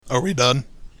Are we done?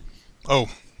 Oh,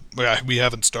 we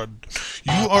haven't started.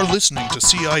 You are listening to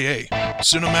CIA,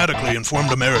 Cinematically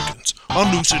Informed Americans,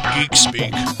 on Lucid Geek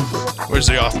Speak. Where's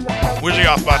the off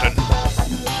button?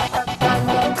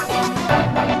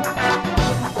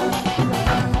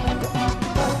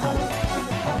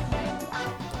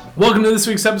 Welcome to this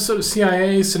week's episode of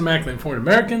CIA, Cinematically Informed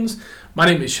Americans. My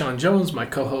name is Sean Jones. My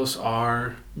co-hosts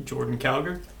are Jordan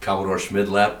Calgar, Commodore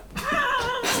Schmidlap,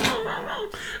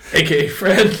 a.k.a.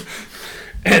 Fred.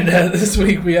 And this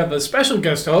week we have a special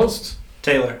guest host,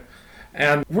 Taylor.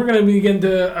 And we're going to begin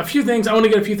to a few things. I want to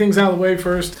get a few things out of the way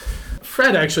first.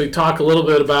 Fred actually talked a little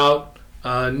bit about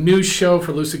a new show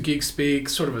for Lucid Geek Speak,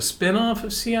 sort of a spin-off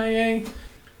of CIA.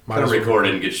 kind of record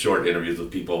and get short interviews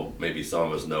with people maybe some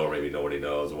of us know or maybe nobody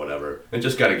knows or whatever, and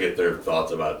just kind of get their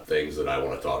thoughts about things that I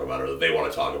want to talk about or that they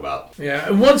want to talk about. Yeah,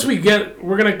 and once we're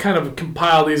going to kind of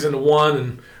compile these into one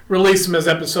and release them as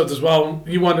episodes as well.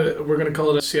 We're going to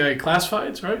call it a CIA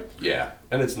Classifieds, right? Yeah,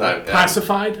 and it's not...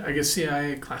 Classified? I guess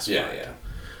CIA Classified. Yeah.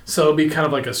 So it'll be kind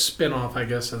of like a spin-off, I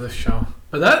guess, of this show.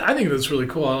 But I think that's really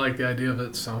cool. I like the idea of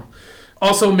it. So,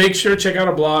 also, make sure to check out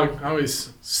our blog. I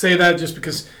always say that just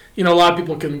because... a lot of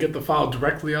people can get the file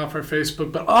directly off our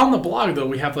Facebook, but on the blog, though,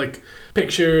 we have, like,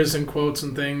 pictures and quotes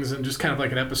and things and just kind of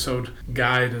like an episode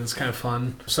guide, and it's kind of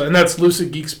fun. So, and that's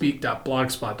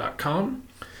lucidgeekspeak.blogspot.com.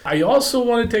 I also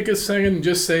want to take a second and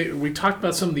just say, we talked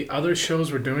about some of the other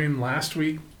shows we're doing last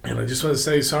week, and I just want to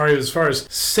say sorry as far as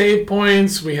save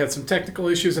points. We had some technical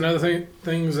issues and other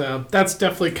things. That's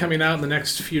definitely coming out in the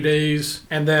next few days.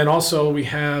 And then also we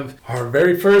have our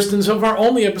very first and so far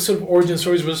only episode of Origin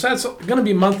Stories, which that's going to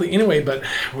be monthly anyway, but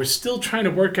we're still trying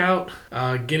to work out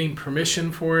getting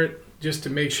permission for it, just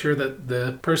to make sure that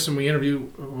the person we interview,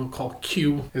 we'll call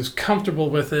Q, is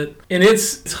comfortable with it. And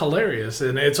it's hilarious,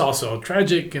 and it's also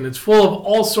tragic, and it's full of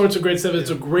all sorts of great stuff. It's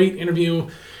a great interview.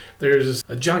 There's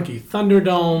a junkie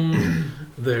Thunderdome.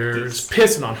 There's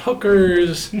pissing on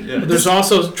hookers. Yeah. There's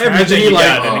also tragedy,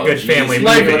 like in a good family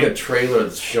movie. Like a trailer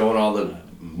that's showing all the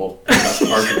best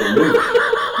parts of the movie.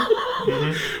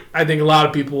 Mm-hmm. I think a lot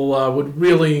of people would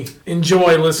really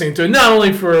enjoy listening to it, not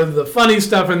only for the funny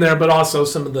stuff in there, but also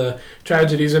some of the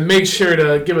tragedies. And make sure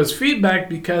to give us feedback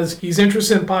because he's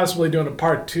interested in possibly doing a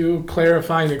part 2,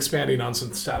 clarifying, expanding on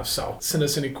some stuff. So send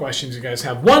us any questions you guys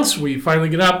have. Once we finally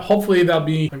get up, hopefully that'll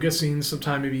be, I'm guessing,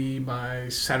 sometime maybe by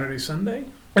Saturday, Sunday.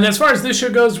 And as far as this show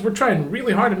goes, we're trying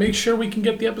really hard to make sure we can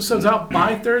get the episodes out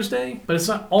by Thursday, but it's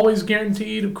not always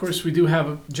guaranteed. Of course, we do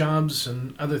have jobs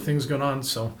and other things going on,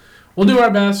 so we'll do our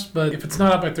best, but if it's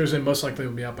not out by Thursday, most likely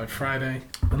it'll be out by Friday.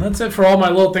 And that's it for all my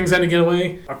little things I had to get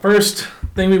away. Our first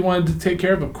thing we wanted to take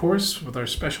care of course, with our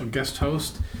special guest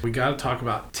host, we got to talk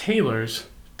about Taylor's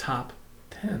Top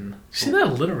 10. See that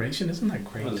alliteration? Isn't that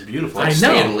great? That was beautiful. I know.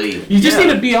 Stan Lee. You just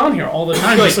need to be on here all the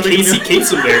time. Like Casey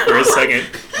Kasem there for a second.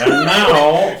 And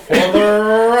now for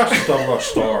the rest of the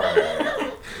story.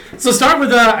 So start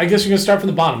with, I guess you're going to start from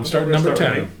the bottom. Start with number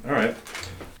 10. All right.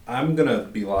 I'm going to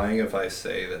be lying if I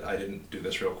say that I didn't do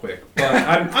this real quick, but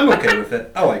I'm okay with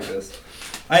it. I like this.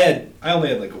 I only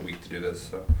had like a week to do this,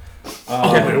 so.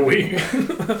 A week.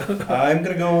 I'm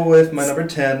going to go with my number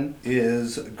 10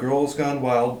 is Girls Gone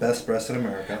Wild, Best Breasts in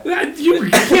America.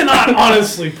 You cannot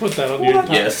honestly put that on your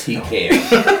top. Yes, he can.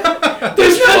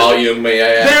 There's no volume, may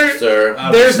I ask, sir?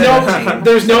 There's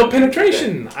no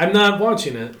penetration. I'm not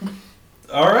watching it.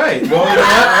 All right. Well, you know what?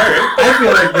 All right. I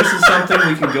feel like this is something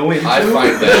we can go into. I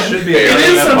find that should be. It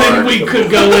is something we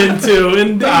could go into,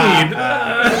 indeed.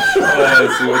 I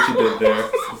see what you did there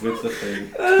with the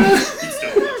thing.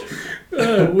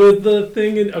 With the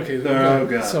thing in... Okay. Oh,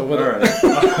 God. So what? All right.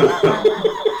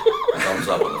 Thumbs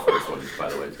up on the first one, by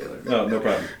the way, Taylor. No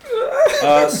problem.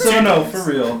 No, for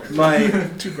real. My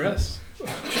 2 breasts.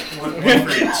 One for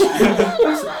each.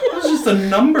 That was just a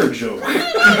number joke.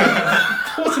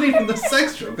 It wasn't even the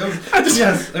sex joke. That was,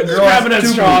 yes, a girl grabbing at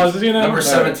straws, boobs. Number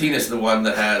 17 is the one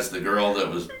that has the girl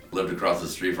that lived across the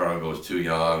street from him, was too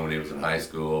young when he was in high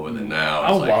school, but then now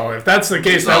it's wow. If that's the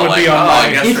case, that would like, be on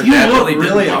I guess If her you dad look really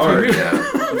really didn't want hard. her,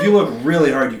 yeah. If you look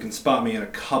really hard, you can spot me in a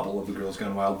couple of the Girls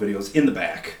Gone Wild videos in the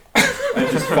back. I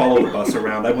just followed the bus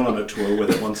around. I went on a tour with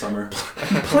it one summer.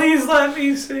 Please let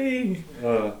me see.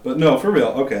 But no, for real.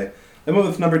 Okay. I went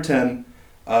with number 10,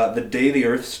 The Day the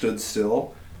Earth Stood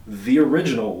Still. The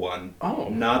original one. Oh.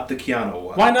 Not the Keanu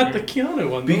one. Why not the Keanu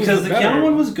one? Because the Keanu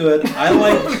one was good. I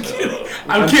like...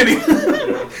 I'm kidding.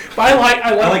 But I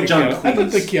like John Keanu. Cleese. I thought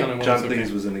the Keanu one John was Cleese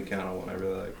okay. was in the Keanu one. I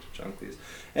really like John Cleese.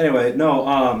 Anyway, no,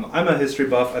 I'm a history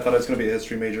buff. I thought I was going to be a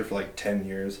history major for like 10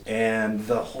 years. And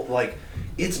the whole, like,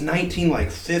 it's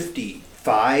 1950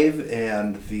 5,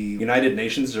 and the United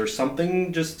Nations or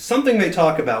something, just something they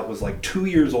talk about was like 2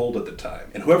 years old at the time.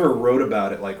 And whoever wrote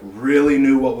about it like really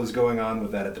knew what was going on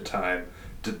with that at the time.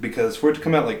 Because for it to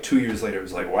come out like 2 years later, it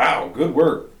was like, wow, good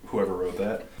work, whoever wrote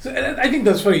that. So, I think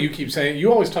that's funny you keep saying.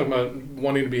 You always talk about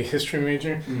wanting to be a history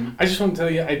major. Mm-hmm. I just want to tell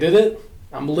you, I did it.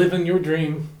 I'm living your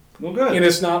dream. Well, good. And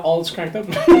it's not all it's cracked up.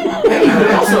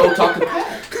 Also, talk to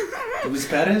Pat. It was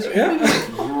Pat history? Yeah.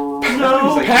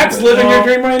 No, Pat's living your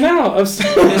dream right now.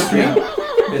 History.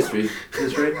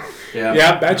 Yeah.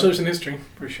 Yeah, bachelor's in history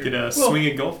for sure. Get a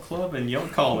swinging golf club and young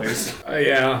callers.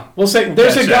 Yeah, we'll say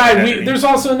there's a That's guy. happening. There's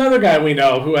also another guy we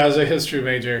know who has a history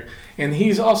major, and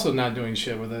he's also not doing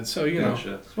shit with it. So you know,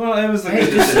 Well, it was like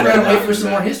Hey, just sit around and wait for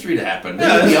some more history to happen.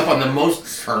 They'll be up on the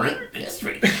most current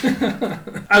history.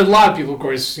 a lot of people, of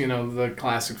course, you know the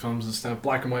classic films and stuff,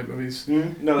 black and white movies.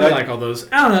 No, I like all those.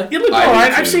 I don't know. It looks I do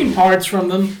alright. I've too. seen parts from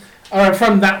them, or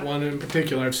from that one in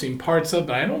particular. I've seen parts of,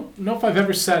 but I don't know if I've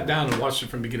ever sat down and watched it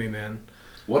from beginning to end.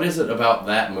 What is it about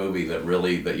that movie that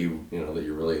you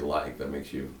really like that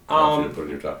makes you want you to put it in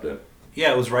your top 10?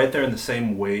 Yeah, it was right there in the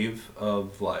same wave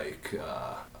of like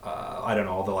I don't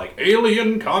know, all the like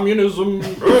alien communism.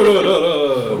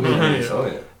 Oh,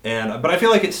 yeah. And but I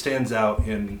feel like it stands out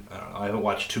in I don't know, I haven't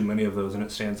watched too many of those, and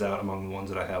it stands out among the ones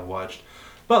that I have watched.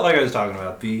 But like I was talking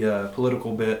about, the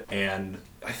political bit, and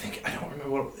I don't remember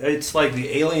what it's like.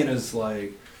 The alien is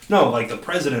like like the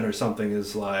president or something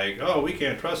is like, oh, we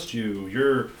can't trust you.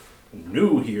 You're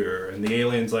new here, and the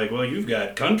alien's like, well, you've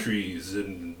got countries,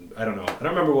 and I don't know. I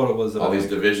don't remember what it was. All these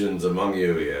divisions among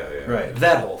you, yeah. Right,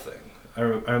 that whole thing. I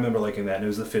remember liking that, and it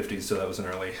was the 50s, so that was an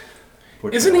early.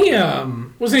 Isn't he?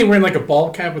 Wasn't he wearing like a ball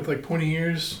cap with like pointy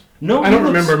ears? No, I don't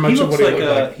remember much of what he looked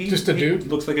like. He, Just a dude? He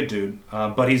looks like a dude,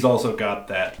 but he's also got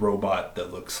that robot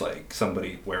that looks like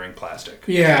somebody wearing plastic.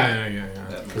 Yeah.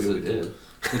 Because it is.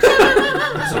 Some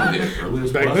of the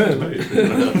earliest Back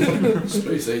then.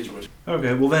 Space age was.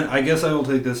 Okay, well then I guess I will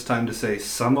take this time to say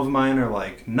some of mine are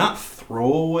like not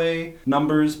throwaway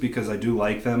numbers because I do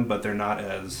like them, but they're not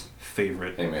as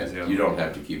favorite. Hey as the man, other you don't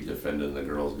have to keep defending the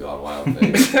Girls Gone Wild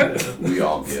thing. We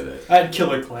all get it. I had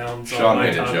Killer Clowns on Sean my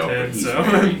made a top joke, 10, but he's so.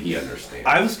 married. He understands.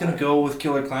 I was gonna go with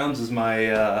Killer Clowns as my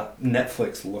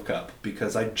Netflix lookup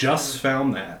because I just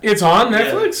found that. It's on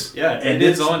Netflix. Yeah, and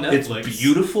it's on It's Netflix.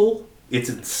 beautiful. It's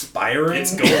inspiring.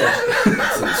 It's gold.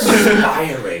 It's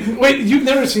inspiring. Wait, you've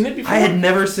never seen it before? I had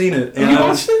never seen it. You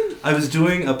watched it? I was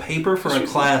doing a paper for a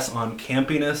class on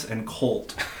campiness and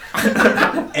cult.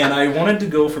 And I wanted to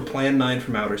go for Plan 9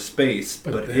 from Outer Space,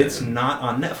 but then- it's not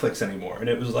on Netflix anymore. And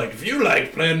it was like, if you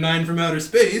like Plan 9 from Outer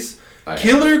Space, I-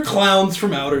 Killer Clowns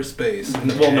from Outer Space.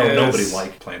 And, well, no, Yes. nobody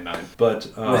liked Plan 9. But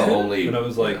Well, only. and I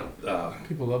was like,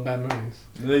 People love bad movies.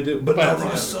 they do. But But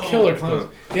that was so Killer Clowns.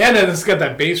 Yeah, and it's got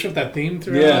that bass riff, that theme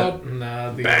throughout. And,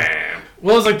 the bam.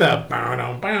 Well, it's like the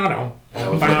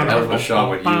That was my Sean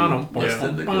when you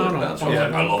listed the Killer Clowns. I was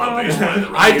like, I love the bass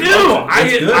line. I do.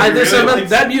 good. I this, Really?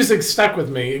 that music stuck with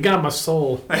me. It got my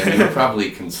soul. And you were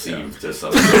probably conceived to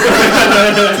some to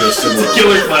a similar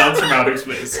Killer Clowns from Outer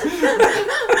Space.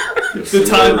 The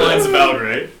timeline's about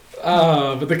right.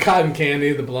 But the cotton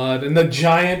candy, the blood, and the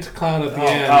giant clown at the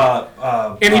end.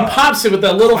 And he uh, pops it with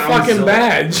that little fucking Clownzilla.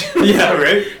 badge. Yeah,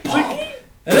 right?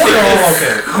 And then they're all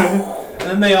okay. And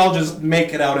then they all just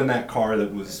make it out in that car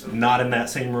that was not in that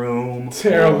same room.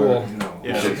 Terrible. Or, you know. We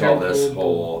Yeah. should call this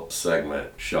whole segment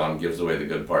Sean gives away the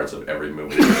good parts of every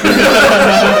movie.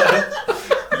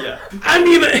 Yeah. I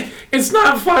mean, it's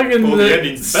not fucking Well, the the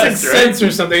ending's the best, Sixth right? Sense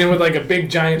or something with like a big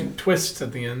giant twist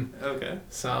at the end. Okay.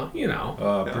 So, you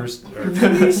know. Bruce.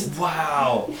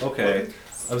 Wow. Okay.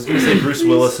 I was gonna say Bruce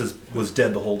Willis was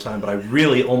dead the whole time, but I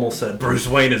really almost said Bruce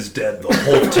Wayne is dead the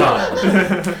whole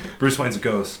time. Bruce Wayne's a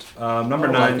ghost. Number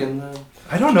 9.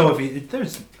 I don't know if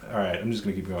there's. All right, I'm just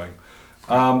gonna keep going.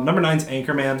 Number 9's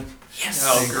Anchorman. Yes.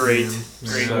 Oh, great.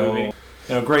 Great So, movie.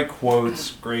 You know, great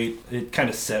quotes, great. It kind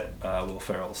of set Will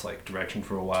Ferrell's like direction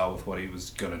for a while with what he was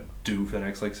gonna do for the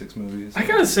next like 6 movies. I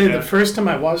gotta say, Yeah. the first time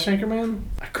I watched Anchorman,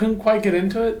 I couldn't quite get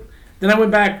into it. Then I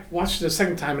went back, watched it a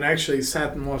second time, and actually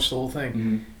sat and watched the whole thing.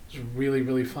 Mhm. It was really,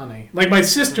 really funny. Like, my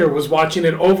sister was watching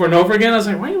it over and over again. I was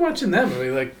like, why are you watching that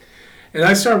movie? Like, and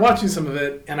I started watching some of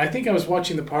it, and I think I was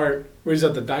watching the part where he's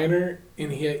at the diner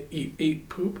and he ate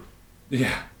poop.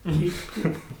 Yeah. Eat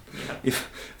poop. If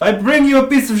I bring you a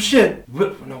piece of shit,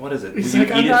 what is it? He's Will like,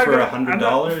 you I'm eat not it for gonna- I'm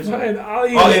 $100? not- fine, I'll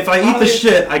eat Oh, it. if I eat I'll the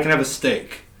shit, I can have a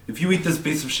steak. If you eat this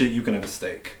piece of shit, you can have a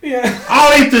steak. Yeah.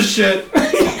 I'll eat this shit.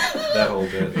 That whole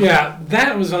bit. Yeah,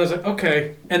 that was when I was like,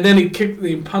 okay. And then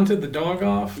he punted the dog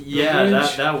off. the Yeah,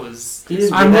 bridge. that was.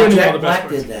 I'm ruining all the best Black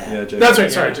parts. did that. Yeah, Jack. That's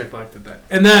right. Sorry, Jack Black did that.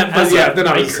 And that, but As yeah, a then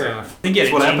I was. biker. I Uh, think he had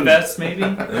That's what a happened. jean vest, maybe.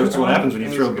 That's what happens when you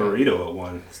That throw a was good. burrito at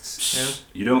one. Yeah.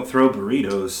 You don't throw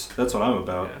burritos. That's what I'm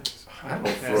about. Yeah. I don't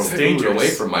throw That's food dangerous. away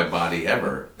from my body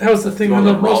ever. that was the thing I Going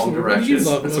the loved most wrong of it. What do you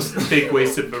direction. love That's most? a big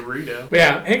wasted burrito. But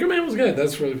yeah, Anchorman was good.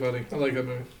 That's really funny. I like that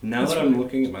movie. Now that I'm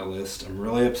looking at my list, I'm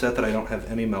really upset that I don't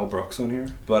have any Mel Brooks on here.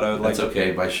 But I would like That's to.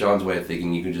 okay. By Sean's way of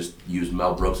thinking, you can just use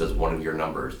Mel Brooks as one of your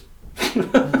numbers.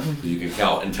 You can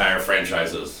count entire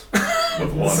franchises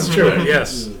with one. This is true.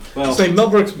 Yes. Well, It's like Mel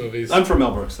Brooks movies. I'm for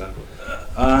Mel Brooks then.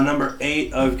 Number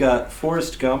 8, I've got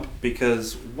Forrest Gump,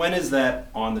 because when is that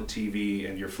on the TV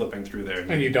and you're flipping through there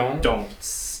And you don't? Don't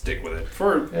stick with it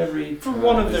for Every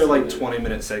one of their like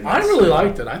 20-minute segments. I really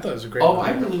liked it. I thought it was a great Oh, movie.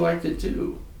 I really liked it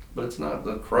too. But it's not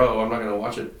The Crow. I'm not going to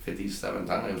watch it 57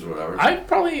 times or whatever. I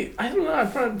don't know.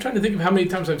 I'm trying to think of how many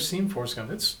times I've seen Forrest Gump.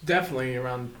 It's definitely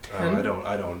around 10.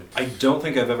 I don't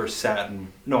think I've ever sat and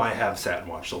no, I have sat and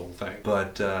watched the whole thing.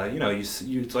 But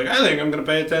it's like I think I'm going to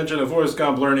pay attention to Forrest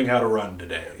Gump learning how to run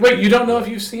today. Wait, you don't know if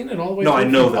you've seen it all the way No, through? I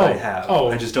know that I have.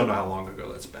 Oh. I just don't know how long ago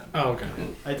that's been. Oh, okay.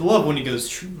 I love when he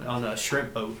goes on a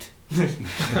shrimp boat. Yeah,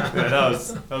 that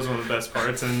was one of the best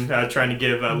parts, and trying to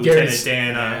give Gary's- Lieutenant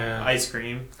Dan yeah. ice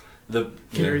cream.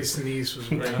 Gary Sinise was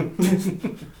great.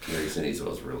 Gary Sinise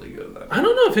was really good at that. I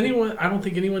don't know if anyone. I don't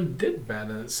think anyone did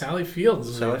bad at it. Sally Fields.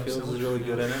 was Sally really- Fields is really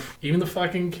good in it. Even the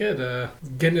fucking kid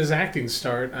getting his acting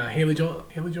start. Haley Joel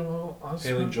Osment.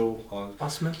 Haley Joel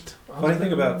Osment. Funny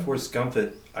thing about Forrest Gump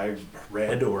that I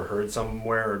read or heard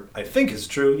somewhere, I think is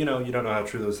true. You don't know how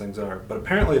true those things are, but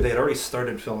apparently they had already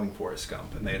started filming Forrest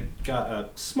Gump, and they had got a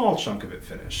small chunk of it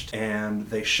finished, and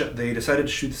they decided to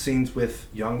shoot the scenes with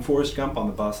young Forrest Gump on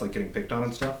the bus, like getting picked on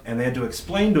and stuff, and they had to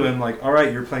explain to him, like, all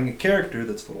right, you're playing a character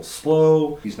that's a little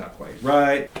slow, he's not quite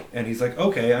right, and he's like,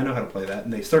 okay, I know how to play that,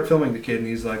 and they start filming the kid, and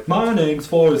he's like, my name's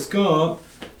Forrest Gump.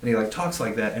 And he like talks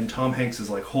like that, and Tom Hanks is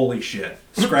like, "Holy shit,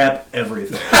 scrap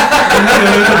everything."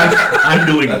 I'm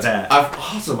doing that.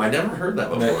 Awesome. I never heard that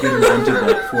That before. kid invented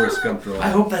that Forrest Gump role. I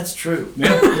hope that's true.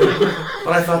 Yeah.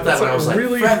 But I thought that when I was like,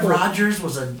 really Fred cool. Rogers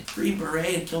was a Green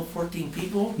Beret and killed 14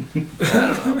 people? I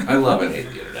don't know. I love and hate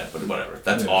the internet, but whatever.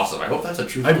 That's awesome. I hope that's a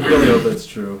true I story. really hope that's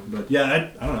true. But yeah,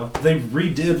 I don't know. They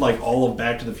redid like all of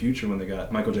Back to the Future when they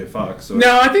got Michael J. Fox. So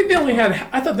No, I think they only had.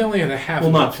 I thought they only had a half Well,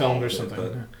 of not it filmed all or of it, something.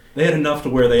 but- they had enough to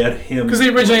where they had him. Because they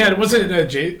originally had. Was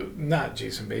it not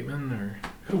Jason Bateman or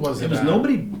who was it? It was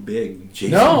nobody big.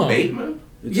 Jason No. Bateman?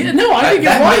 Yeah, no, I think it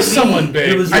That might was be- someone big.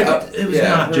 It was. I- It was yeah,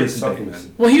 I've not heard Jason something.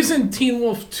 Bateman. well, he was in Teen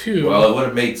Wolf 2. Well, it would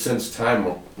have made sense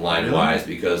timeline-wise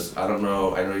because, I don't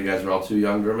know, I know you guys are all too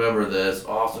young to remember this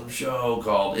awesome show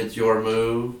called It's Your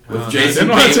Move with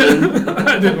Jason I didn't Bateman. watch it.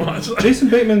 I didn't watch it. Jason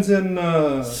Bateman's in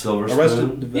Silver Arrested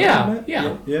Spoon. Development.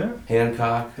 Yeah. Yeah.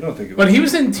 Hancock. I don't think it was. But he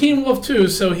was in Teen Wolf 2,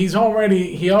 so he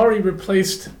already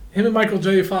replaced him and Michael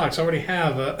J. Fox. Already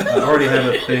have a. I already have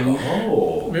a thing.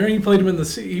 Oh. Mary played him in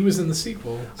he was in the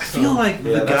sequel. I so- feel like Yeah, the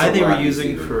that's guy a they were Rodney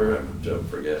using Stevenson for. Joe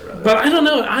Forget, rather. But I don't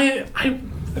know. I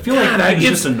feel like God, he was it's-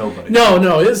 just a nobody.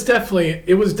 No, it was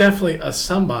definitely a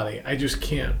somebody. I just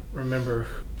can't remember.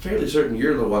 fairly certain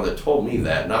you're the one that told me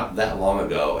that not that long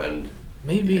ago, and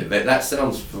Maybe. that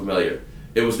sounds familiar.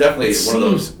 It was definitely It one of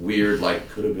those seems- weird, like,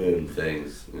 could have been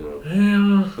things,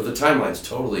 Yeah. But the timeline's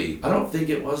totally. I don't think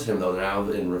it was him though. Now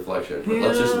in reflection, but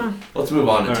Yeah. let's move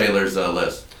on to All right. Taylor's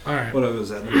list. All right. What was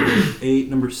that? Number 8,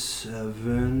 number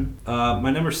 7.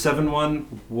 My number 7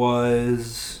 one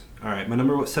was. Alright, my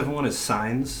number 7 one is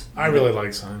Signs. I really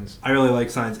like Signs. I really like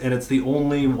Signs, and it's the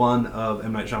only one of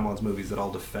M. Night Shyamalan's movies that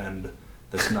I'll defend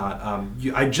that's not.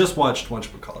 I just watched Once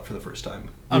Upon a Color for the first time.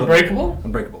 Unbreakable?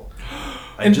 Unbreakable.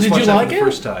 I And just did watched you that like for the it?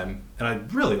 first time, and I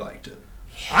really liked it.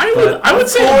 I would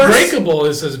say course- Unbreakable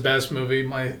is his best movie.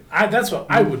 That's what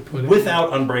I would put it.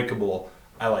 Without Unbreakable,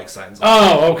 I like Signs.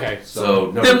 Oh, okay. So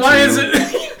number Then why two, is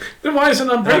it? Then why isn't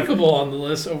Unbreakable on the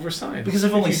list over Signs? Because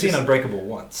I've only If you seen just- Unbreakable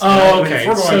once. Oh, I mean, okay, if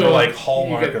we're going so for like you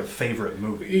hallmark get- of favorite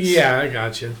movies. Yeah, I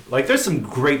got you. Like there's some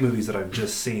great movies that I've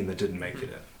just seen that didn't make it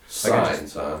in.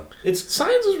 Signs, huh? It's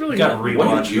Signs is really got good. rewatch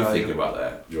What did you value. think about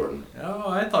that, Jordan? Oh,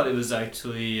 I thought it was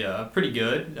actually pretty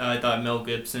good. I thought Mel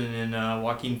Gibson and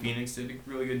Joaquin Phoenix did a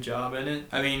really good job in it.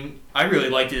 I mean, I really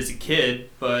liked it as a kid,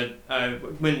 but I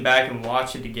went back and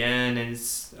watched it again, and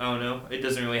I don't know, it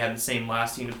doesn't really have the same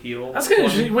lasting appeal. That's kind of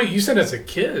interesting. Wait, you said as a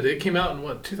kid. It came out in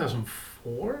what,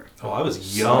 2004? Oh, I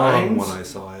was young Signs? when I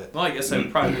saw it. Well, I guess I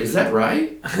probably Is that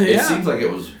right? It Yeah. seems like it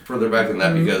was further back than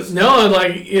that because No,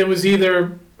 like it was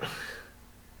either.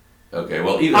 Okay,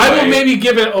 well, either I way, will maybe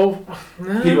give it.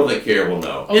 people that care will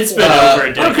know. It's been over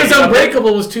a decade. Because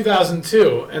Unbreakable was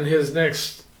 2002, and his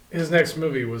next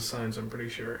movie was Signs. I'm pretty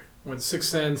sure with Sixth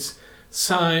Sense,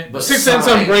 Sixth Sense,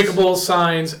 Unbreakable,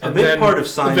 Signs, A and big then part of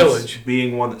Signs The Village.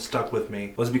 being one that stuck with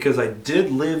me was because I did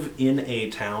live in a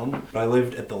town, but I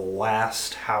lived at the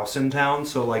last house in town.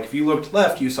 So, like, if you looked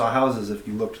left, you saw houses. If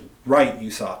you looked right, you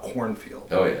saw a cornfield.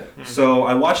 Oh yeah. So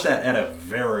I watched that at a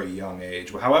very young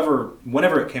age. However,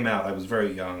 whenever it came out, I was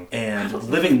very young. And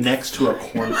living next to a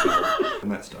cornfield,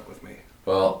 and that stuck with me.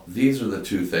 Well, these are the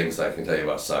two things I can tell you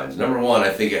about Signs. Number one,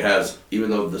 I think it has, even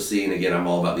though the scene, again, I'm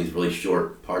all about these really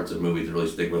short parts of movies that really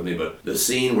stick with me, but the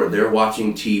scene where they're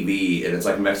watching TV and it's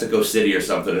like Mexico City or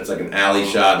something, it's like an alley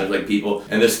shot, there's like people,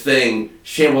 and this thing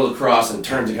shambles across and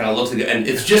turns and kind of looks at you, and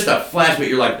it's just a flash, but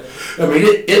you're like, I mean,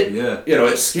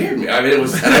 it scared me. I mean, it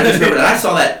was, and I just remember that I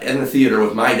saw that in the theater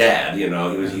with my dad,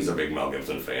 he's a big Mel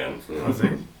Gibson fan.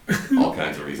 All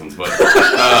kinds of reasons, but,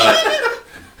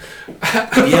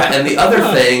 yeah, and the other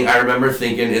thing I remember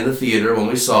thinking in the theater when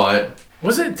we saw it,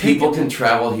 Was it people can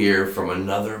travel here from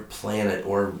another planet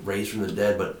or raised from the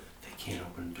dead, but they can't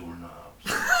open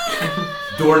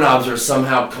doorknobs. Doorknobs are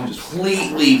somehow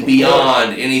completely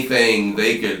beyond anything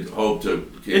they could hope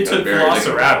to. It took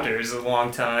Velociraptors a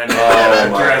long time. Oh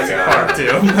my Jurassic God. Park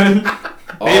too.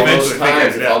 All those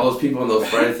times, with all those people in those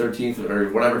Friday the 13th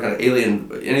or whatever kind of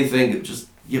alien anything, just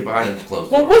get behind and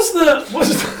close. Well,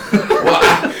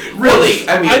 Really?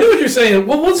 I mean, I know what you're saying.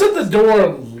 Well, wasn't the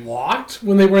door locked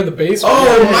when they were in the basement?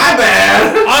 oh my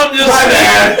bad. I'm just My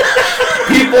saying. bad.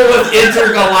 People with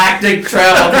intergalactic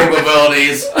travel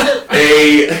capabilities,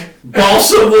 a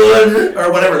balsa wood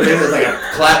or whatever it is, like a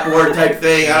clapboard type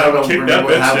thing. I don't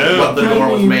know what the door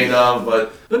was made of,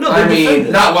 but no, I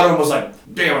mean, not one of them was like,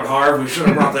 "Damn it, Harv, we should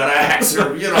have brought that axe,"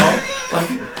 or like.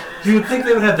 You would think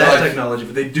they would have that Like- technology,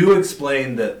 but they do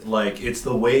explain that, like, it's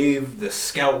the wave, the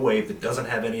scout wave, that doesn't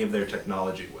have any of their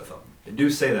technology with them. They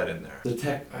do say that in there. The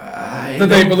tech. Did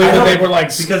they believe that they were like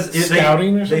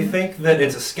scouting or they something? think that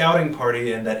it's a scouting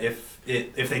party, and that if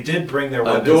they did bring their A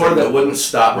weapons, door they that wouldn't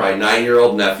stop my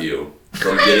 9-year-old nephew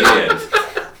from getting in.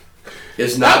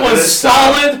 Is not That was gonna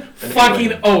stop. solid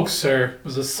fucking oak, sir. It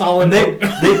was a solid And they oak.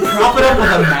 prop it up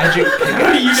with a magic pickaxe.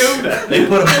 How do you know that? They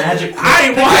put a magic. I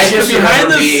I watched just it behind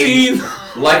remember the being- scenes.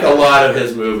 Like a lot of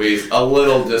his movies, a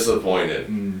little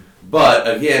disappointed. But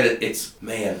again, it's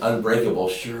Unbreakable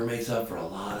sure makes up for a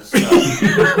lot of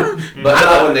stuff. But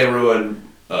not when they ruin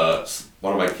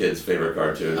one of my kids' favorite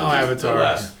cartoons. Oh, which is Avatar. The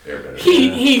Last Airbender.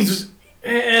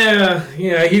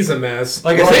 He's a mess.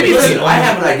 Like I Well, said, listen, I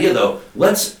have an idea though.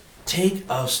 Let's take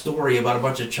a story about a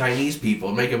bunch of Chinese people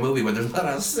and make a movie where there's not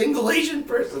a single Asian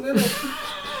person in it.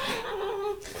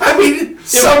 I mean,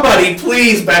 somebody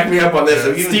please back me up on this.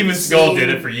 Have you Steven Skull seen- did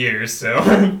it for years, so.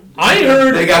 I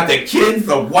heard They got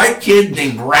the white kid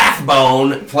named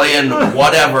Rathbone playing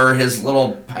whatever, his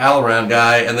little pal around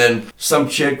guy, and then some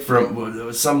chick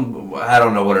from I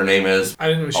don't know what her name is. I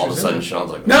didn't know she All of a was sudden, in it.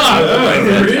 Sean's like, No,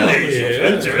 really?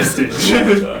 Yeah. Interesting.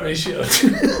 They should.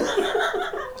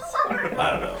 I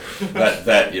don't know. That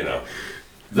the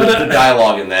But,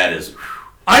 dialogue in that is.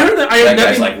 I heard that. That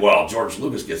guy's like, well, George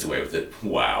Lucas gets away with it.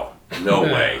 Wow. No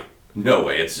way. No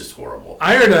way. It's just horrible.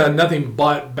 I heard nothing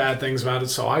but bad things about it,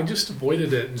 so I just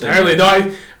avoided it entirely.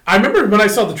 Though I remember when I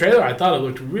saw the trailer, I thought it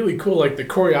looked really cool. Like the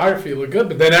choreography looked good,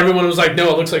 but then everyone was like, "No,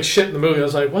 it looks like shit in the movie." I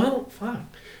was like, "Well, fuck."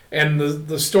 And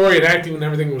the story and acting and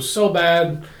everything was so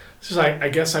bad. It's just like, I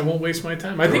guess I won't waste my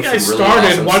time. I think I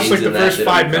started watched like the first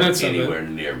 5 minutes of anywhere it.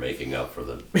 near making up for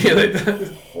the Yeah,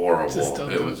 horrible. Just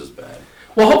don't It do was just bad.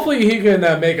 well, hopefully he can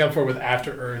make up for it with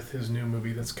After Earth, his new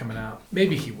movie that's coming out.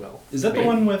 Maybe he will. Is that Maybe. the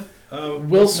one with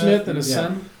Will Smith and his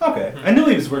son? Okay, I knew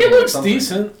he was working. It looks on something.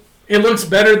 decent. It looks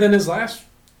better than his last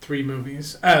 3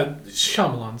 movies.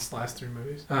 Shyamalan's last 3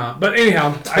 movies. But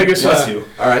anyhow, I guess. Bless you.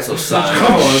 All right, so Signs.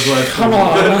 Come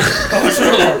on.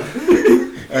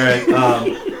 All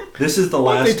right. This is the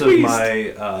last of twist?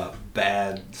 my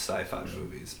bad sci-fi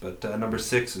movies, but number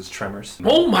 6 is Tremors.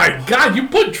 Oh my God! You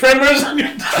put Tremors on your.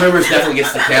 Tremors definitely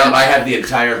gets the count. I have the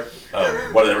entire,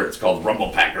 whatever it's called, Rumble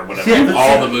Pack or whatever, Yeah,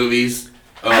 all the movies.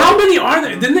 How many are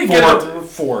there? Didn't they get up?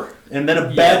 Four, and then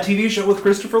a bad TV show with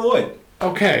Christopher Lloyd.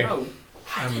 Okay.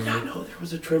 I did not know there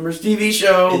was a Tremors TV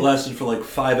show. It lasted for like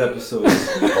 5 episodes.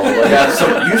 Oh my God!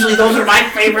 So usually those are my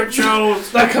favorite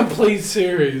shows. The complete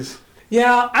series.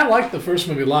 Yeah, I liked the first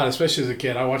movie a lot, especially as a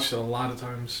kid. I watched it a lot of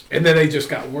times. And then they just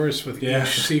got worse with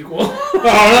each sequel.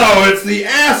 Oh no, it's the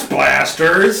Ass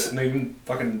Blasters! And they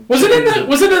fucking... Was it in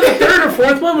the third or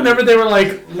fourth one whenever they were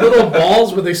like little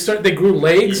balls where they grew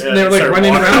legs and they were like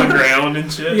running around the ground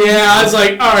and shit? Yeah, I was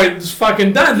like, all right, it's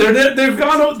fucking done. They've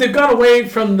gone away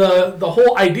from the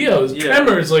whole idea. It was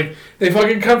tremors. Like they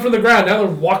fucking come from the ground. Now they're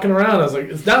walking around. I was like,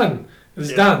 it's done.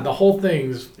 It's done. The whole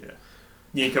thing's...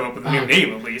 You need to come up with a new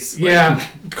name at least. Yeah,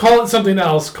 call it something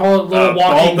else. Call it little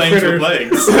walking ball critter. With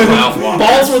legs.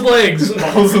 Balls with legs.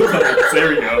 Balls with legs. There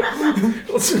we go.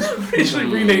 Let's officially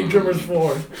rename Tremors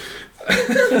 4.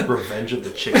 Revenge of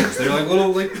the Chickens. They're like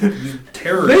little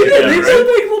terror. They chickens, did. They right? sound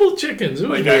like little chickens. It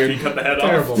was Like weird. after you cut the head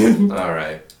Terrible. off. All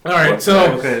right. All right,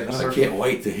 so Okay, I can't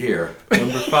wait to hear.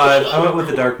 number 5. I went with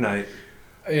The Dark Knight.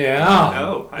 yeah.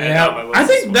 Oh, I had that on my list I as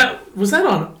think well. was that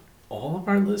on all of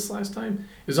our lists last time.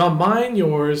 It was on mine,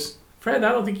 yours, Fred.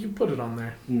 I don't think you put it on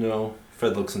there. No.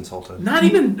 Fred looks insulted. Not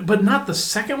even, but not the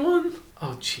second one.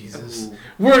 Oh Jesus!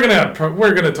 We're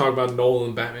gonna talk about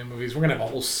Nolan Batman movies. We're gonna have a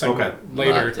whole segment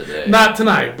later. Not today. Not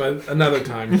tonight, but another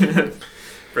time.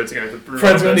 Fred's gonna have to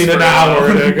Fred's gonna need an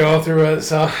hour to go through it.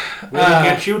 So, We'll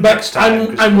get you but next time,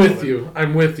 'cause I'm you're with you.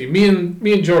 I'm with you. Me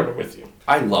and Jordan are with you.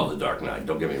 I love The Dark Knight.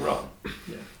 Don't get me wrong.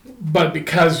 But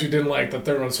because you didn't like the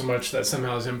third one so much, that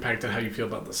somehow has impacted how you feel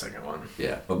about the second one.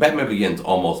 Yeah, but Batman Begins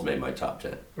almost made my top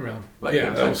 10. Really? Like,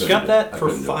 Yeah, I that was couldn't Got do that I for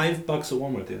couldn't do it. $5 at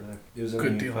Walmart the other day. It was in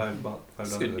Good the deal. $5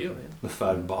 It's a good deal, section. The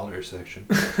 $5 section.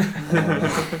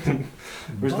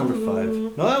 Where's number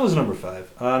 5? No, that was number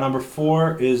 5. Number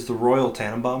 4 is the Royal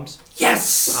Tannenbaums.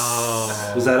 Yes!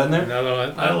 Oh. Was that in there?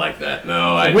 No, I like that.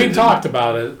 No, I we didn't. talked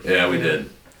about it. Yeah, we did.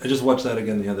 I just watched that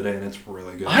again the other day, and it's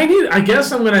really good. I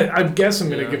guess I'm gonna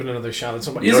Yeah. give it another shot at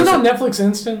some point. You Is it know on Netflix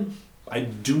Instant? I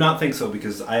do not think so,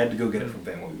 because I had to go get it from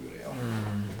Family Video.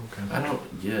 I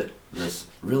don't get this.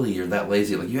 Really, you're that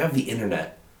lazy. Like, you have the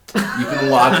internet. You can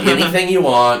watch anything you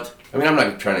want. I mean, I'm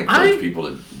not trying to encourage people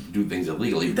to do things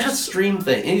illegally. Just stream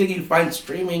things. Anything you can find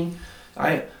streaming.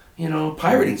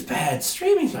 Pirating's bad.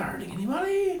 Streaming's not hurting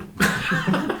anybody.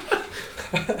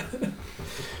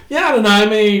 Yeah, I don't know. I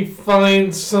may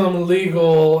find some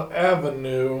legal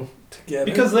avenue to get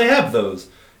Because they have those.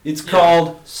 It's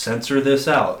called Censor This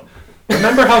Out.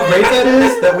 Remember how great that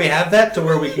is? That we have that to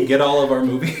where we can get all of our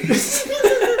movies?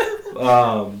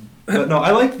 But no,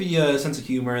 I like the sense of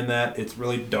humor in that. It's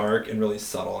really dark and really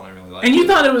subtle, and I really like it. And you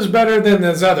thought it was better than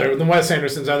than Wes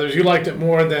Anderson's others. You liked it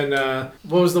more than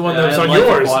what was the one that was on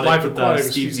yours? Life Aquatic.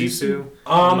 Steve Zissou.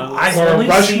 I've Or only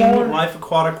Rushmore? seen Life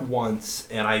Aquatic once,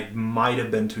 and I might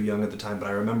have been too young at the time, but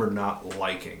I remember not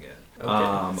liking it.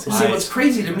 See, what's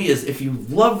crazy to me is if you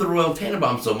love the Royal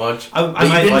Tannenbaums so much, I but you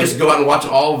might didn't like just it. go out and watch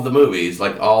all of the movies,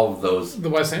 like all of those. The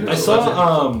Wes I Anderson.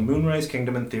 saw Moonrise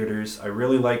Kingdom in theaters. I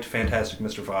really liked Fantastic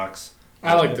Mr. Fox.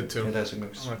 I liked it too. Fantastic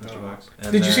Mr. I liked that a lot. Fox.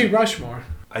 And Did you see then- Rushmore?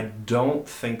 I don't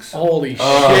think so. Holy shit!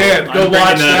 I'm Go bringing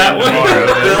watch that that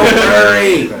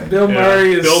one. tomorrow. Bill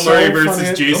Murray is Bill Murray so versus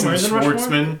funny. Jason Murray's in Rushmore?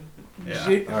 Schwartzman. Yeah.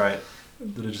 Gee- All right.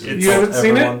 Did it just You insult haven't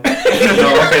seen it? everyone?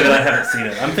 No, okay, then I haven't seen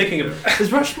it. I'm thinking of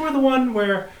is Rushmore the one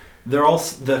where they're all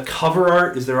the cover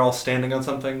art is they're all standing on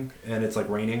something and it's like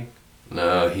raining.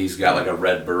 No, he's got like a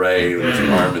red beret with his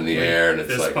arm in the air, and it's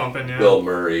Fist like pumping, yeah. Bill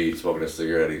Murray smoking a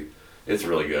cigarette. It's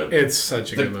really good. It's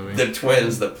such a good movie. The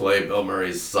twins that play Bill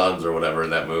Murray's sons or whatever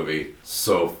in that movie.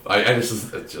 So it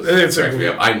just It's cracks a- me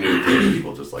up. I knew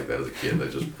people just like that as a kid.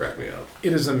 That just cracked me up.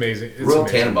 It is amazing. It's Royal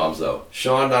amazing. Tannenbaums though.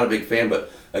 Sean not a big fan,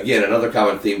 but again another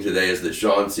common theme today is that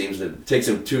Sean seems to takes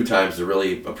him 2 times to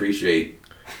really appreciate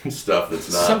stuff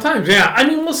that's not. Sometimes, yeah. I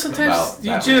mean, well, sometimes About you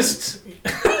Batman. just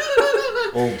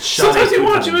Old sometimes you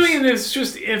watch a Coupons. movie and it's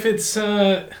just if it's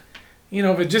if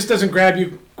it just doesn't grab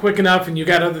you quick enough and you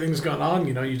got other things going on,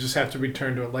 you just have to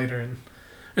return to it later.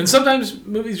 And sometimes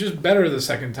movies just better the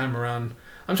second time around.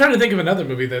 I'm trying to think of another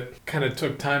movie that kind of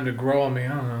took time to grow on me.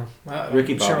 I don't know.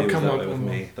 Ricky Sure, Bobby was come that up way with with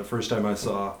me. The first time I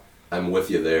saw I'm with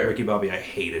you there. Ricky Bobby, I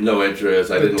hated. No interest.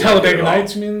 I The didn't like it Talladega at all.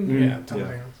 Nights, you mean? Mm, Yeah,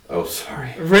 Talladega Nights. Oh,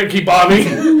 sorry. Ricky Bobby.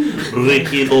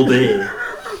 Ricky Bobby.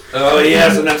 Oh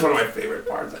yes, and that's one of my favorite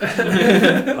parts. All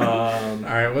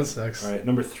right, what's next? All right,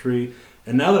 number 3.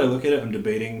 And now that I look at it, I'm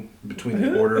debating between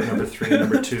the order of number 3 and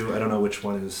number 2. I don't know which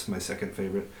one is my second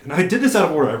favorite. And I did this out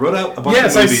of order. I wrote out a bunch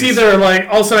Yes, of I movies. see there. Like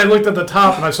all of a sudden, I looked at the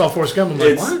top and I saw Forrest Gump. I'm like,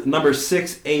 It's what? number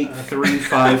 6, 8, 3,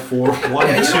 5, 4, 1, 2,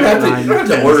 Yeah, 9, you don't have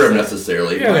to 10, order them 7.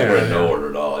 necessarily. You Yeah, don't they have to are, in no yeah. order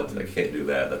at all. I can't do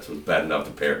that. That's bad enough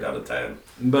to pare it down to 10.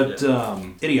 But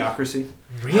Idiocracy.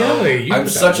 Really? You I'm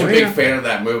put that such a way big up? fan of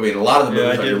that movie, and a lot of the Yeah,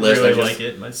 movies I on your did list, really I just like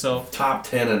it myself. top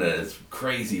 10 in it is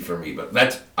crazy for me.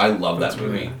 But I love That's that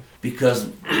movie. weird. Because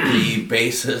the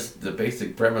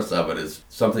basic premise of it is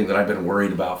something that I've been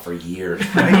worried about for years.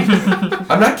 Right?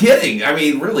 I'm not kidding. I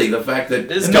mean, really, the fact that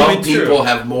young people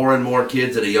have more and more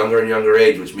kids at a younger and younger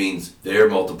age, which means they're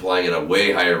multiplying at a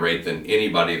way higher rate than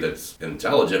anybody that's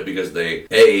intelligent because they,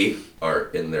 are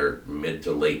in their mid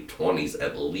to late 20s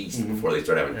at least before they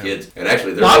start having kids. And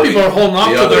actually, a lot of people are holding off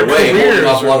to their careers. Holding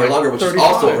off longer, which is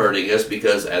also hurting us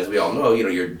because, as we all know,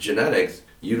 your genetics,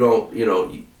 you don't,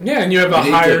 Yeah, and you have a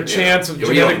higher chance of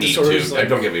genetic disorders.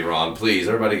 Don't get me wrong, please.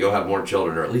 Everybody go have more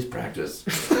children or at least practice.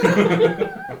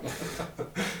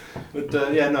 But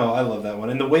I love that one.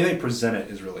 And the way they present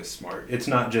it is really smart. It's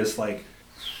not just like,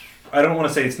 I don't want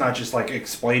to say it's not just like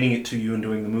explaining it to you and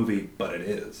doing the movie, but it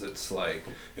is. It's like,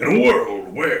 in a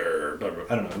world where,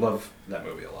 I don't know, I love that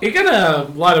movie a lot. It got a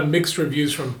lot of mixed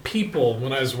reviews from people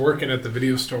when I was working at the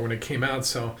video store when it came out,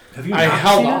 so I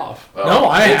held off. No,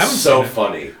 I haven't seen it. It's so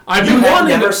funny. I've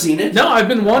never seen it? No, I've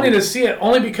been wanting to see it,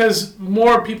 only because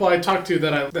more people I talk to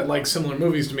that like similar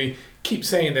movies to me keep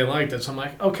saying they liked it, so I'm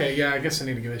like, okay, yeah, I guess I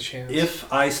need to give it a chance.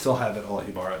 If I still have it, I'll let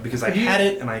you borrow it, because I had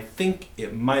it, and I think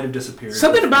it might have disappeared.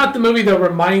 Something about the movie, though,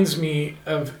 reminds me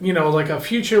of, like a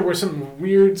future where something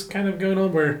weird's kind of going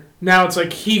on, where now it's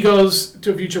like he goes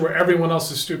to a future where everyone else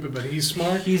is stupid, but he's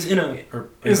smart. He's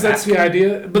that's the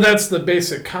idea? But that's the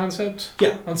basic concept?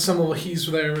 Yeah. On some level,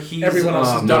 he's there. Everyone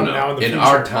else is dumb now in the future. In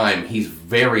our time, he's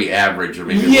very average, or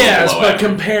maybe yes, but average.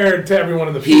 Compared to everyone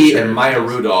in the future. He and Maya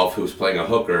Rudolph, who's playing a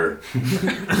hooker,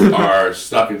 are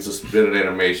stuck in suspended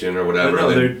animation or whatever. No,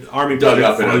 they're army dug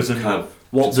up Frozen, in a kind of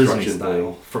Walt Disney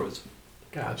style Frozen.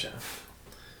 Gotcha.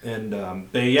 And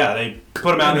they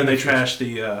put him out and then they trash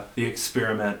the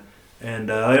experiment. And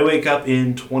they wake up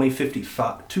in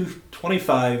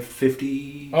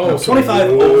 2550. Oh,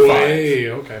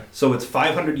 2505. Okay. So it's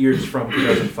 500 years from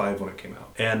 2005 when it came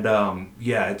out. And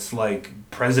it's like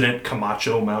President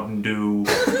Camacho Mountain Dew,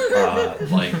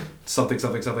 like something.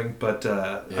 But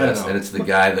I don't know. And it's the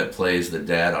guy that plays the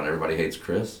dad on Everybody Hates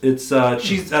Chris. It's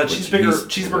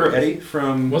Cheeseburger Eddie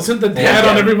from. Wasn't the dad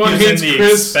on Everyone Hates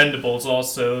Chris? Expendables,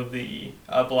 also the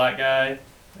black guy.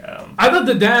 I thought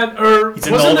the dad, or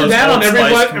wasn't the dad on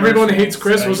Everyone Hates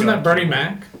Chris? Wasn't that Bernie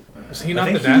Mac? Was he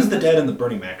not the dad? He was the dad in the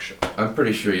Bernie Mac show. I'm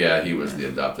pretty sure, he was the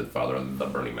adopted father on the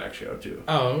Bernie Mac show too.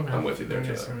 Oh, okay. I'm with you there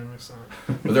too.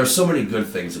 But there's so many good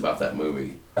things about that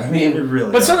movie. I mean, it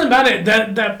really. But something about it,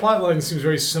 that plot line seems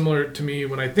very similar to me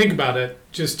when I think about it,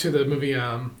 just to the movie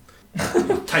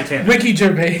Titanic. Ricky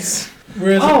Gervais,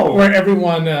 where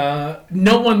everyone,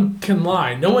 no one can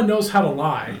lie, no one knows how to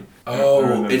lie.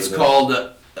 Oh, it's called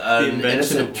The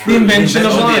Invention of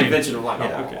Lying.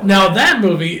 Yeah. Okay. Now that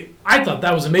movie, I thought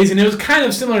that was amazing. It was kind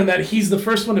of similar in that he's the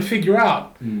first one to figure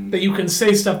out that you can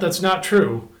say stuff that's not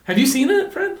true. Have you seen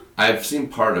it, Fred? I've seen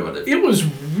part of it. It was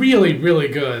really, really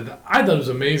good. I thought it was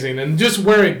amazing. And just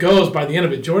where it goes by the end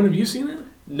of it. Jordan, have you seen it?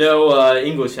 No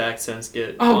English accents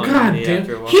get. Oh, god damn.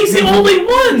 He's the only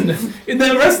one! And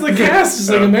the rest of the cast is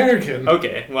like American.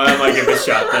 Okay, well, I might give it a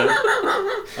shot then.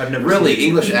 I've never really seen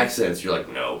English accents. You're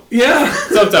like, no. Yeah.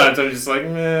 Sometimes I'm just like,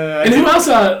 meh. And who else?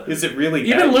 Is it really?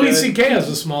 Even Louis C.K. has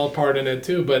a small part in it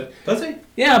too. But does he?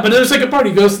 Yeah, but there's like a part.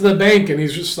 He goes to the bank and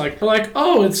he's just like,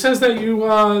 oh, it says that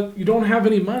you don't have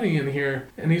any money in here,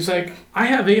 and he's like, I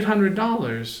have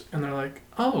 $800, and they're like,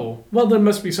 oh, well, there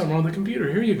must be something wrong with the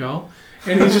computer. Here you go.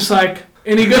 And he's just like,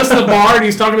 and he goes to the bar and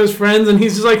he's talking to his friends and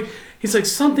he's like,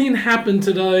 something happened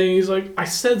today. And he's like, I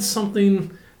said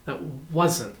something that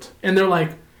wasn't. And they're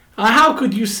like, how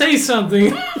could you say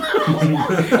something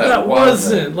that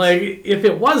wasn't? Like, if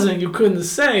it wasn't, you couldn't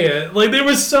say it. Like,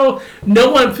 no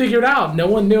one figured out. No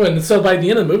one knew. And so by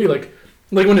the end of the movie, like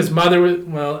when his mother was,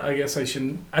 well, I guess I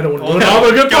don't want to go all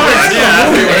the good parts.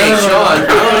 Yeah. Hey, Sean, I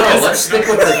don't know. Let's stick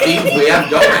with the themes we have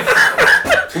going.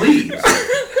 Please.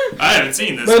 I haven't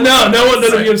seen this. But no one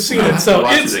of you have seen it. So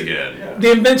it's again.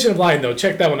 The Invention of Lying, though.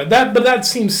 Check that one out. But that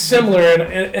seems similar, and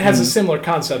it has a similar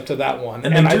concept to that one.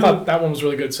 And I thought that one was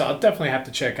really good, so I'll definitely have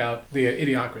to check out the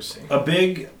Idiocracy. A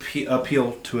big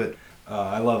appeal to it.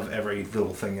 I love every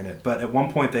little thing in it. But at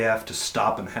one point, they have to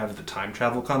stop and have the time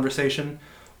travel conversation,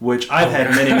 which I've had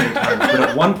many, many times. But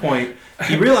at one point,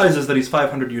 he realizes that he's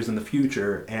 500 years in the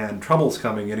future, and trouble's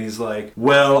coming, and he's like,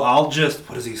 well, what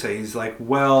does he say? He's like,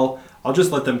 well, I'll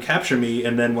just let them capture me,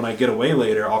 and then when I get away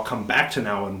later, I'll come back to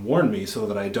now and warn me so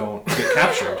that I don't get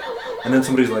captured. And then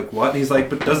somebody's like, what? And he's like,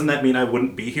 but doesn't that mean I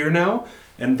wouldn't be here now?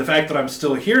 And the fact that I'm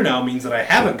still here now means that I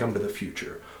haven't come to the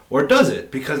future. Or does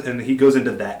it? And he goes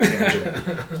into that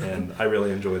tangent. And I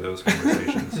really enjoy those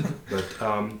conversations.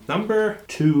 But number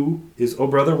 2 is Oh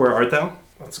Brother, Where Art Thou?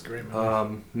 that's a great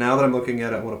movie. Now that I'm looking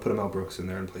at it, I want to put Mel Brooks in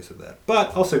there in place of that.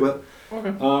 But I'll stick with it.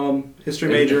 Okay. History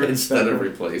major. Instead of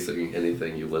replacing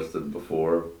anything you listed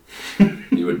before,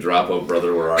 you would drop "Oh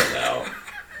Brother, Where Art Thou"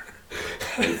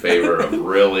 in favor of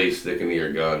really sticking to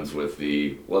your guns with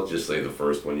the, let's just say the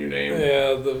first one you named.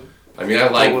 Yeah, I mean, I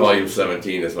like Volume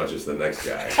 17 as much as the next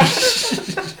guy.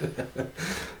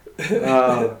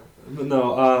 But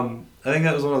no, I think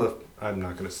that was one of the. I'm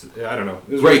not gonna. I don't know.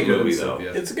 It was Great really movie, good, though.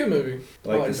 Sepia. it's a good movie. I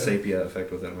like the that. sepia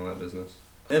effect with it and all that business.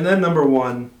 And then number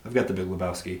 1, I've got The Big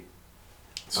Lebowski.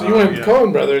 So you went yeah.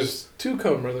 Coen Brothers, 2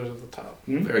 Coen Brothers at the top.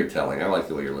 Very telling. I like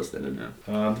the way you're listening.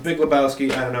 The Big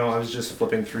Lebowski. I don't know. I was just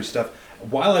flipping through stuff.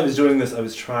 While I was doing this, I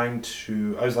was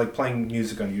like playing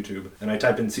music on YouTube, and I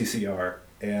typed in CCR,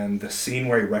 and the scene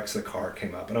where he wrecks the car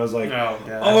came up, and I was like, "Oh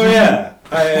yeah,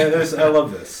 I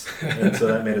love this." And so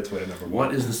that made its way to number 1.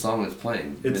 What is the song that's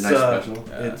playing? It's Midnight Special?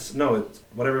 it's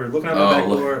whatever. Looking out my back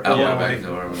door. Out yeah, my back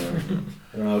door.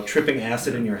 Whatever. Tripping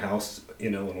acid in your house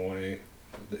in Illinois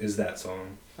is that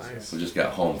song. Nice. We just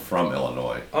got home from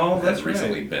Illinois. Oh, that's Has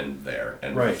recently right. been there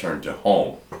and Right. returned to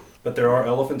home. But there are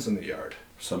elephants in the yard.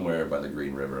 Somewhere by the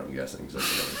Green River, I'm guessing. That's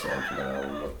another song from that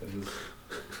album.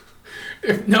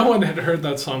 If no one had heard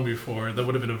that song before, that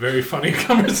would have been a very funny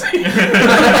conversation.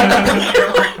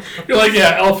 You're like,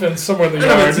 yeah, elephants somewhere in the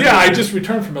yard. Yeah, I just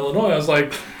returned from Illinois. I was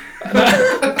like,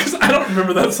 because I don't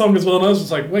remember that song as well. And I was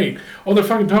just like, wait, oh, they're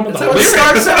fucking talking about That's the how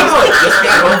it lyrics. starts out. Just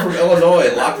got home from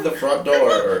Illinois, locked the front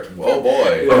door. Or, oh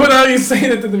boy. But without you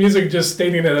saying it to the music, just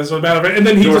stating it as a matter of fact, and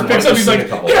then he Jordan, just picks why up, he's don't you like, sing a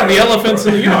couple yeah, the lines? elephants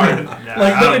in the yard.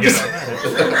 Like, then it just.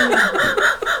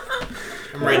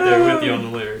 I'm right there with you on the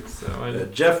lyrics. So I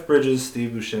Jeff Bridges,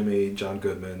 Steve Buscemi, John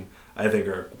Goodman, I think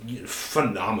are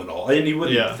phenomenal. And you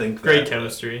wouldn't think great that,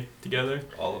 chemistry together.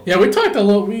 All of Yeah, we talked a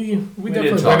little. We We definitely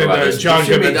didn't talk went about into this. John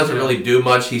Jimmy Goodman. doesn't really do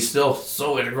much. He's still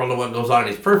so integral to what goes on, and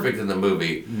he's perfect in the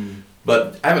movie.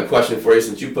 But I have a question for you,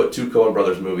 since you put 2 Coen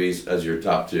Brothers movies as your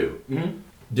top 2. Mhm.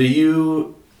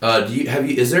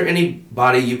 Is there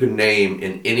anybody you can name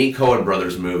in any Coen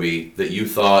Brothers movie that you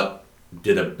thought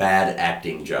did a bad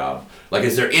acting job? Like,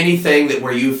 is there anything that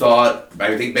where you thought?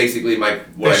 I think basically what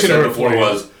They I should said have before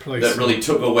was replaced that really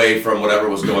took away from whatever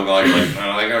was going on. You're like,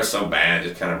 oh, that guy was so bad,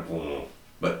 just kind of.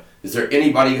 But is there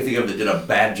anybody you think of that did a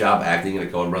bad job acting in a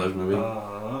Coen Brothers movie?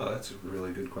 that's a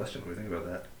really good question. What do you think about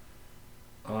that?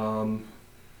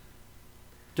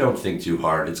 Don't think too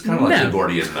hard. It's kind of like No. the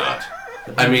Gordian knot.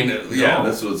 I mean, yeah, No.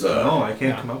 this was No, I can't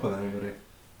Yeah. come up with anybody.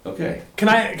 okay. Can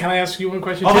I ask you one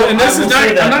question? Although, too? And this I is will not. say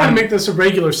I'm that not going I'm- to make this a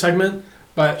regular segment,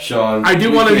 but Sean, I do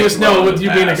we want to can't just know dwell with in you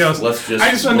the being a past. ghost. Let's just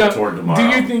I just want look to toward know.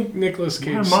 tomorrow. Do you think Nicolas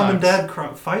Cage My sucks? mom and dad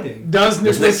fighting. Does Does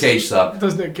Nick Nicolas Cage suck?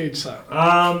 Does Nick Cage suck?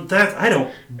 That I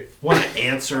don't want to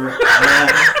answer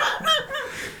that.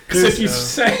 Because if you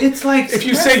say It's like if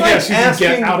you that's say like yes, you can asking,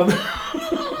 get out of the.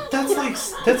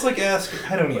 That's like asking.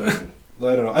 I don't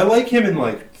know. I like him in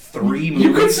like 3 movies.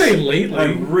 You could say I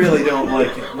lately. really don't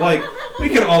like it. Like, we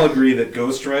can all agree that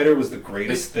Ghost Rider was the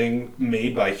greatest thing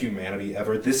made by humanity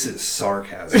ever. This is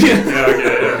sarcasm.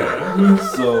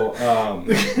 So,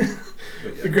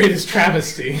 The greatest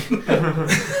travesty.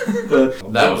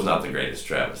 but That was not the greatest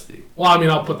travesty. Well, I mean,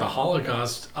 I'll put the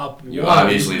Holocaust up. You one.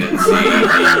 obviously didn't see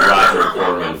the Roger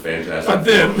Corman Fantastic I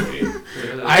did. Four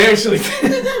movie. I actually.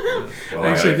 Well, I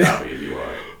got Actually a did. copy if you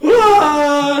want.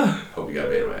 Ah! Hope you got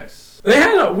Betamax. They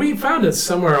had we found it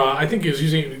somewhere. I think it was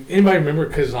using. Anybody remember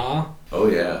Kazaa? Oh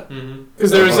yeah.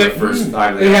 Because there was the like first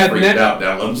time they they had freaked net- out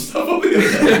downloading stuff over the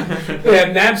internet. they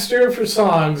had Napster for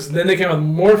songs. Then they came with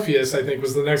Morpheus. I think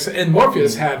was the next, and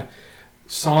Morpheus had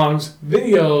songs,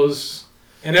 videos,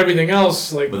 and everything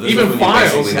else, like But this even is when you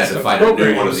files. basically and had to stuff, find a new one of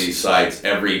programs. these sites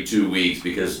every 2 weeks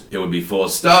because it would be full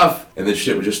of stuff, and then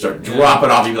shit would just start dropping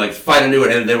off. You'd be like, find a new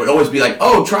one, and they would always be like,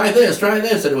 oh, try this,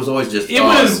 and it was always just. It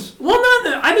was not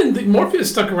that I didn't think Morpheus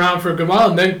stuck around for a good while,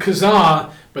 and then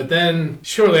Kazaa. But then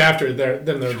shortly after, they're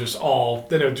just all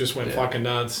then it just went fucking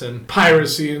nuts, and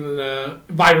piracy and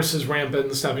viruses rampant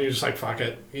and stuff, and you're just like, fuck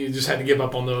it, you just had to give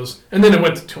up on those, and then it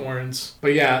went to torrents.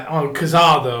 But yeah, on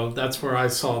Kazaa though, that's where I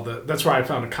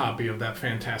found a copy of that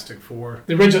Fantastic Four.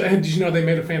 The original. Did you know they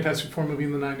made a Fantastic Four movie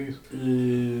in the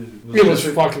 '90s? It was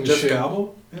fucking Jessica shit.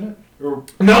 Alba in it? Or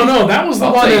No, that was the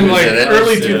I'll one tell you in who's like in it.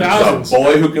 early It's 2000s. The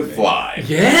Boy Who Could Fly.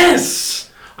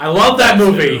 Yes, I love that That's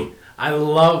movie. new. I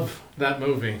love that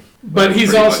movie. But he's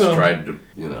Pretty much also. tried to,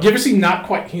 you know. You ever see Not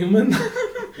Quite Human?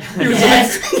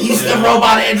 Yes, he's the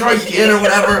robot android kid or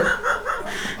whatever.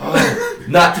 Oh,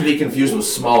 not to be confused with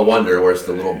Small Wonder, where it's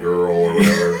the little girl or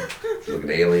whatever, looking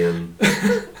alien. Or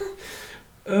something.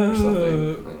 I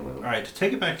don't know. all right, to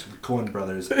take it back to the Coen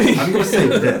Brothers, I'm going to say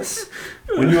this: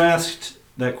 when you asked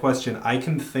that question, I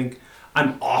can think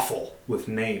I'm awful with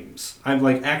names. I'm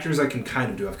like, actors I can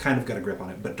kind of do. I've kind of got a grip on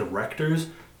it. But directors,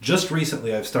 just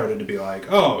recently I've started to be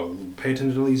like, oh, pay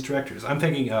attention to these directors. I'm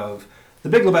thinking of The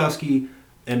Big Lebowski,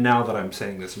 and now that I'm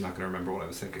saying this, I'm not going to remember what I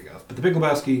was thinking of. But The Big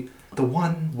Lebowski, the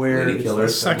one where... Lady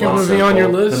Killers. Second movie on your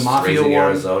list? The Mafia Raising one.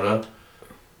 Arizona.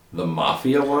 The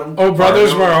Mafia one? Oh,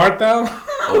 Brothers, Where Art Thou?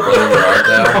 Oh, Brother, Where Art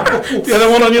Thou? The other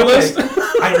one on your list?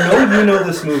 I know you know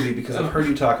this movie because I've heard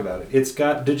you talk about it. It's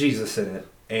got DeJesus in it,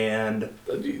 and...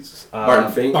 Jesus.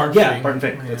 Barton Fink? Barton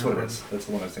Fink. That's what it is. That's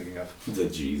the one I was thinking of. The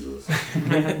Jesus.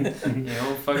 Fucking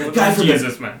with guy from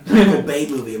Jesus, man. Michael Bay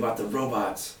movie about the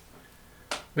robots.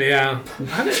 But yeah.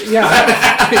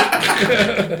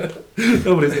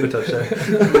 Nobody's going to touch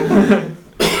that.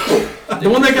 The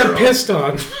one that got pissed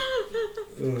on.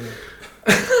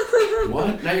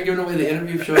 What? Now you're giving away the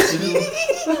interview show too?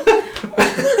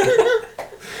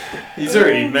 He's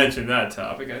already mentioned that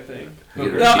topic, I think.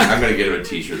 I'm going to get him a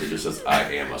t-shirt that just says, I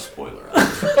am a spoiler.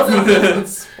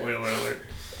 Spoiler alert.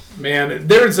 Man,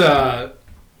 there's a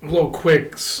little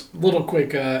quick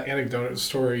anecdote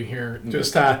story here.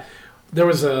 Just there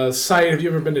was a site. Have you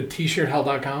ever been to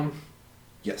tshirthell.com?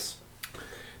 Yes.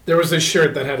 There was a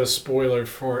shirt that had a spoiler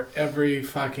for every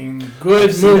fucking good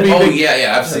movie. Oh,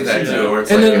 yeah, I've seen that too. Where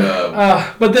it's And like,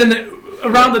 then, but then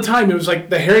around the time, it was like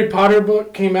the Harry Potter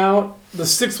book came out. The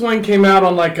sixth one came out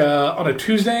on like on a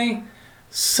Tuesday.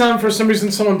 For some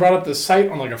reason, someone brought up the site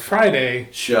on like a Friday.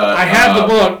 I had the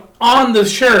book on the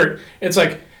shirt. It's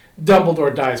like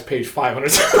Dumbledore dies, page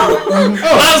 500.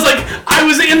 I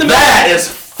was in the middle. That is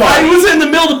funny. I was in the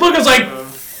middle of the book. I was like,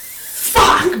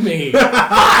 fuck me.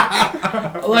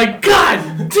 Like,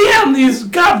 god damn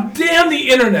the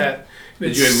internet.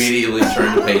 Did you immediately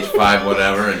turn to page 5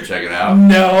 whatever and check it out?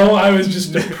 No, I was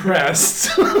just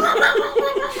depressed.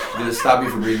 Did it stop you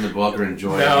from reading the book or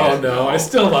enjoying it? No, I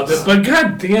still loved it. But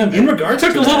god damn it. In regards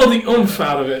took to a little that- of the oomph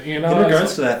out of it, you know? In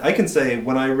regards to that, I can say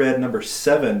when I read number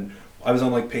 7, I was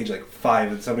on like page like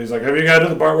 5, and somebody's like, "Have you got to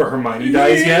the part where Hermione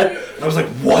dies yet?" And I was like,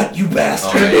 "What, you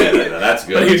bastard!" Oh, yeah, that's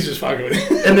But he good. was just fucking with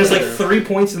you. And there's like 3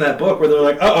 points in that book where they're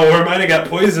like, "Uh-oh, Hermione got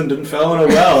poisoned and fell in a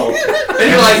well." And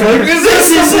you're like, this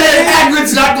is it!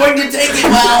 Hagrid's not going to take it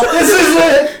well! This is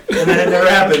it! And then it never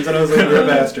happens, and I was like, "You're a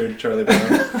bastard, Charlie Brown."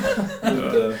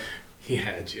 And, He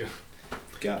had you.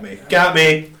 got me.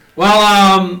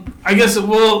 Well, I guess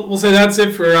we'll say that's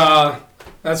it for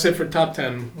top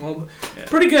 10. Well,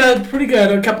 pretty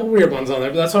good. A couple weird ones on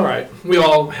there, but that's all right. We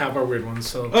all have our weird ones,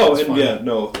 so Oh, that's and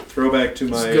fine. throwback to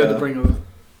It's my good to bring them.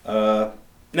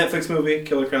 Netflix movie,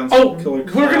 Killer Clowns. Oh, Killer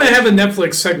we're gonna have a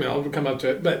Netflix segment. I'll come up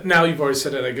to it, but now you've already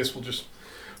said it. I guess we'll just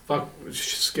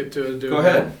skip to it. Go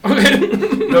ahead. Okay.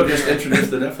 No, just introduce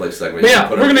the Netflix segment. But yeah,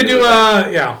 we're gonna do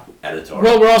editorial.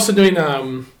 Well, we're also doing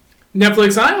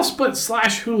Netflix. I also put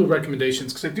 /Hulu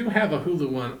recommendations because I do have a Hulu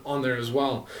one on there as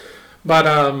well. But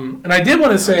and I did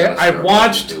want to say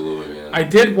I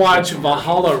did watch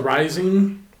Valhalla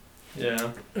Rising.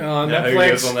 Yeah. On Yeah,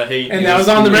 Netflix, on the hate and news. that was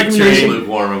on the recommendation.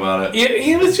 Lukewarm about it.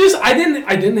 It was just I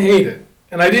didn't hate it,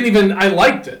 and I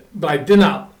liked it, but I did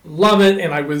not love it,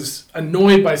 and I was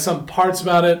annoyed by some parts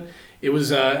about it. It was.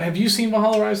 Have you seen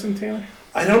Valhalla Rising, Taylor?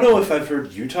 I don't know if I've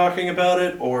heard you talking about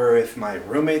it or if my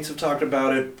roommates have talked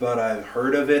about it, but I've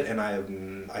heard of it and I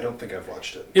don't think I've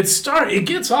watched it. It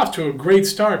gets off to a great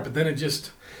start, but then it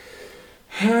just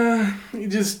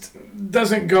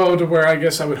doesn't go to where I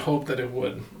guess I would hope that it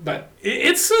would. But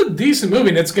it's a decent movie,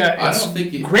 and it's got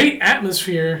great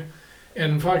atmosphere,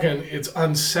 and fucking it's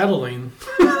unsettling.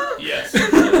 Yes.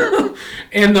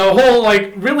 And the whole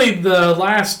really the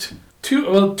last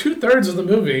 2/3 of the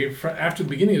movie after the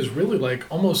beginning is really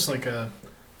almost like a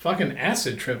fucking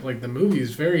acid trip. Like the movie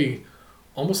is very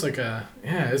almost like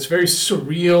it's very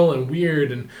surreal and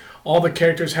weird, and all the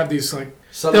characters have these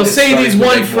they'll say these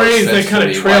one phrase that kind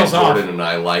of trails off. Jordan and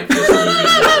I like this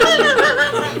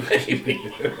movie.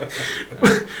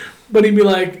 But he'd be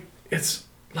like,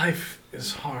 life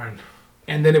is hard.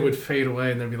 And then it would fade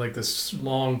away, and there'd be this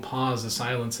long pause of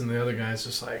silence, and the other guy's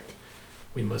just like,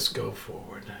 we must go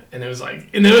forward. And it was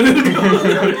like, you know what I'm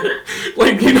talking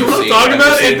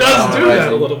about? It does do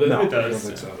that a little bit. No, It does. I don't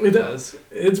think so. It does.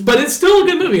 But it's still a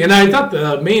good movie. And I thought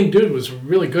the main dude was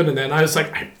really good in that. And I was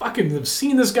like, I fucking have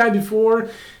seen this guy before.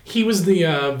 He was the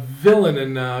villain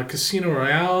in Casino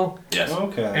Royale. Yes.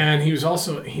 Okay. And he was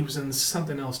in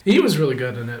something else. He was really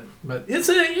good in it. But it's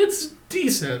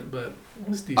decent, but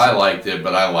it's decent. I liked it,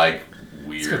 but I like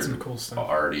It's got some weird, cool stuff.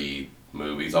 arty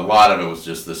movies. A lot of it was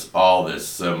just all this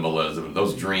symbolism,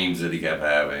 those dreams that he kept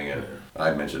having. And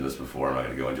I mentioned this before, I'm not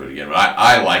going to go into it again, but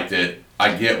I liked it.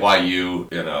 I get why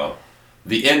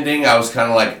the ending, I was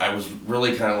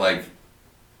really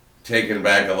taken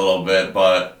back a little bit,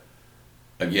 but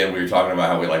again, we were talking about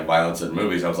how we like violence in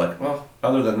movies. I was like, well,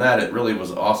 other than that, it really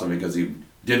was awesome because he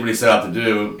did what he set out to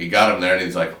do. He got him there, and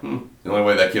he's like, the only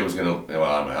way that kid was gonna. Well,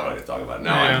 I'm not gonna talk about it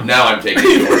now. Now I'm taking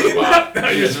Jordan's spot.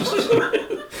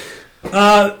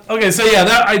 Okay, so yeah,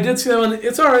 that I did see that one.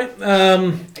 It's all right.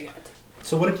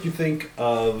 So what did you think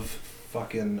of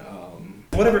fucking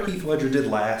whatever Heath Ledger did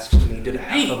last? And he did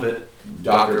half of it.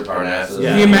 Dr. Parnassus.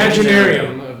 Yeah. The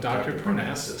Imaginarium of Dr.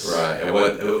 Parnassus. Right, and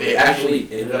it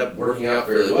actually ended up working out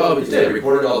fairly well because they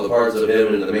recorded all the parts of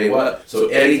him in the main what. So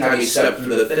anytime he stepped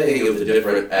through the thing, it was a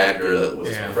different actor that was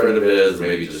a friend of his,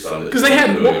 maybe just something. Because they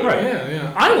had right,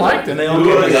 yeah. I liked it. And they all Who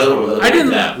were the other one? I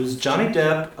didn't. It was Johnny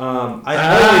Depp.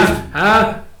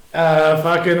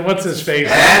 Fucking what's his face?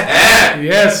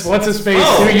 Yes, what's his face?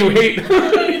 Oh. Who you hate?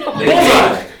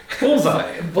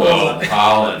 Bullseye. Oh,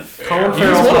 Colin Colin He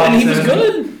was Farrell. good. He was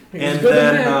good. He was And good in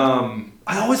then that.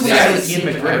 I always See, I wanted haven't to seen see Ian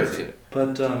it. I haven't McGregor. seen it.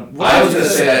 But I was going to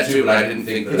say that too, but I didn't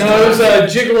think that. No, it was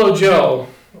Gigolo Joe.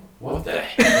 What the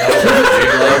hell?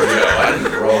 Gigolo Joe. I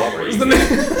didn't grow up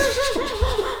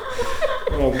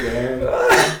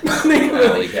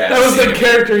That was the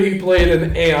character he played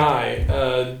in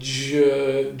AI.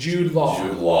 Jude Law.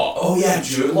 Jude Law. Oh yeah,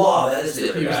 Jude Law. That is the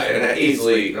other guy. And not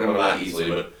easily, but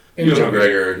Ewan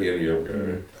McGregor. Ewan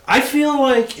McGregor. I feel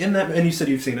like in that, and you said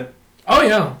you've seen it. Oh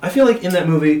yeah, I feel like in that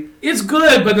movie, it's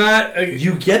good, but not.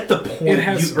 you get the point. It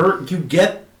has you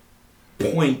get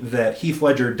point that Heath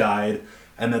Ledger died,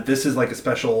 and that this is like a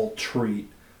special treat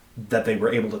that they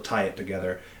were able to tie it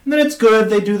together. And then it's good.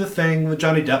 They do the thing.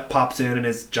 Johnny Depp pops in and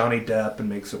is Johnny Depp and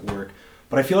makes it work.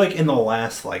 But I feel like in the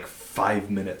last like 5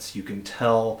 minutes, you can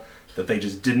tell that they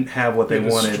just didn't have what they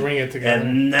wanted. String it together.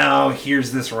 And now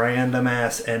here's this random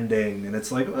ass ending, and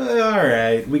it's like, well, all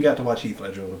right, we got to watch Heath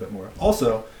Ledger a little bit more.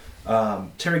 Also,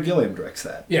 Terry Gilliam directs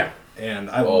that. Yeah. And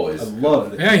I Always.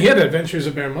 love it. Yeah, he had Adventures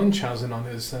of Baron Munchausen on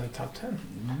his top 10.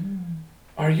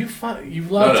 Are you fun? You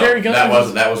love Terry Gilliam?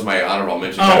 That was my honorable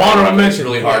mention. Oh, honorable mention. It's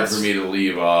really hard Yes. for me to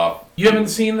leave off. You haven't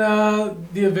seen The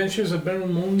Adventures of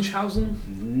Baron Munchausen?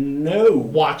 No.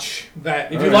 Watch that.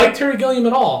 If you Alright. like Terry Gilliam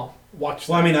at all, watch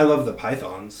that. Well, I mean, I love the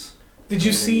Pythons. Did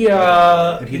you see?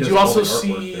 And he Did does you all also the artwork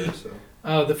see there,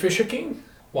 so. The Fisher King?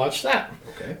 Watch that.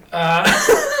 Okay.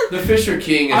 The Fisher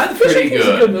King is The Fisher pretty King is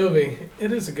a good good. movie.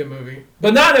 It is a good movie,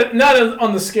 but not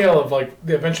on the scale of like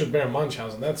The Adventures of Baron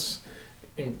Munchausen. That's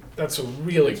a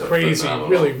really It's a crazy, phenomenal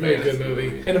really good fantasy movie.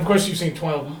 movie. And of course, you've seen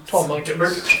 12 Monkeys.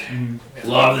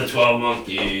 Love the 12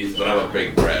 Monkeys, but I'm a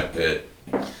big Brad Pitt.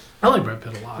 I like Brad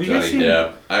Pitt a lot. You guys Johnny seen-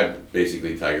 Depp. I'm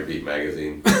basically Tiger Beat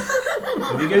magazine.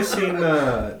 Have you guys seen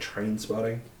Train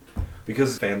Spotting?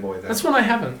 Because fanboy that. That's one I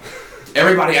haven't.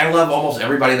 I love almost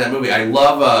everybody in that movie. I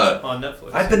love On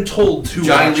Netflix. I've been told to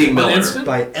Johnny watch Lee it Miller. Instant?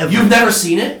 by every. You've never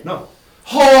seen it? No.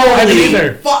 haven't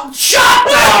either. Holy fuck! Shut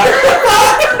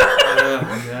up!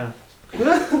 Yeah.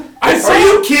 Are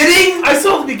you kidding? I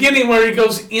saw the beginning where he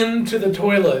goes into the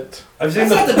toilet. I've seen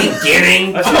That's not the. the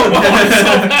beginning. I've seen the.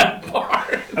 That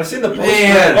part. I've seen the poster.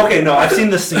 Man. Okay, no, I've seen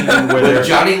the scene where With they're.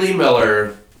 Johnny Lee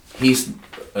Miller, he's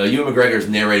Ewan McGregor's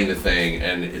narrating the thing,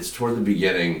 and it's toward the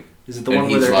beginning. Is it the and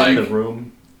one where he's they're in like- the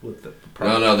room with the?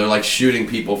 No, they're like shooting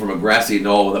people from a grassy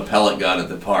knoll with a pellet gun at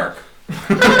the park.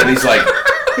 And he's like,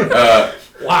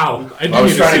 Wow. I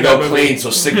was trying to go clean, so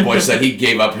Sick Boy said he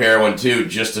gave up heroin too,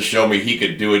 just to show me he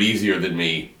could do it easier than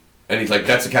me. And he's like,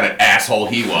 that's the kind of asshole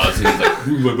he was. And he's like,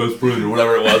 who's my best friend, or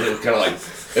whatever it was. It was kind of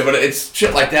like, but it's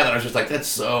shit like that I was just like, that's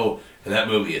so. And that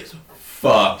movie is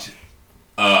fucked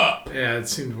up. Yeah, it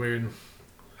seemed weird.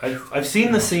 I've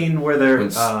seen the scene where they're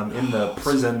When- in the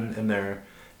prison and they're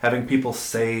having people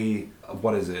say,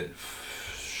 what is it?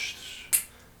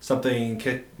 Something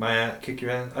kick your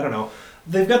ass. I don't know.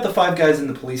 They've got the 5 guys in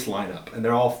the police lineup and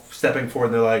they're all stepping forward.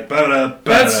 And they're like, ba-da,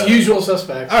 That's ba-da. Usual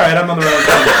Suspects. All right, I'm on the wrong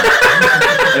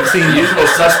side. I've seen Usual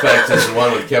Suspects is the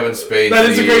one with Kevin Spacey. That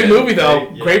is a great and- movie, though.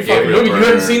 Yeah, Great fucking Gabriel movie. You Byrne.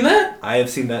 haven't seen that? I have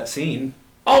seen that scene.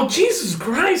 Oh, Jesus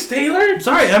Christ, Taylor.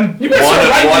 Sorry, You better start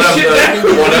writing this shit down.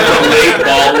 One of the late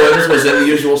Baldwins was in The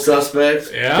Usual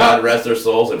Suspects. Yeah. God rest their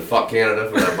souls, and fuck Canada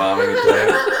for that bombing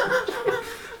attack.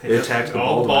 They attacked the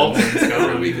All Baldwin. Baldwins Every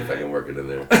going. week if I can work it in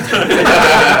there.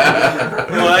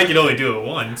 Well, I can only do it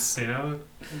once, you know?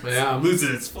 Yeah. It loses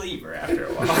its flavor after a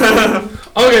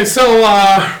while. Okay, so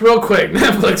real quick,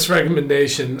 Netflix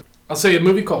recommendation. I'll say a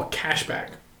movie called Cashback.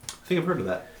 I think I've heard of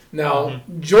that. Now,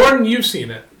 Jordan, you've seen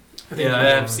it. think Yeah, I Jordan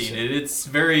have has seen it. It's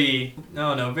very,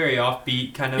 very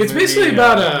offbeat kind of It's movie. basically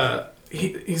about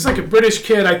he's like a British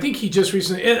kid. I think he just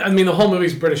recently. I mean, the whole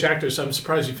movie's a British actor, so I'm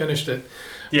surprised you finished it.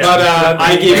 Yeah, But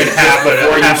I gave it half,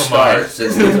 Before you half a start, mark.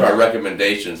 since these are our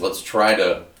recommendations, let's try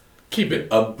to Keep it.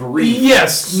 A brief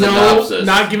Yes. synopsis.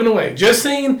 No. Not giving away. Just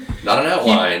saying. Not an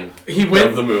outline He went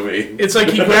of the movie. It's like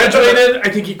he graduated. I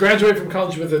think he graduated from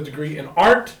college with a degree in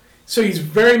art. So he's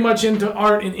very much into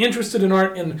art and interested in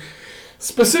art and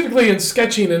specifically in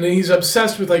sketching, and he's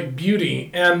obsessed with like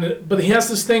beauty. But he has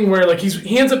this thing where like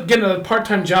he ends up getting a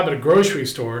part-time job at a grocery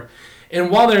store, and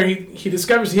while there he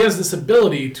discovers he has this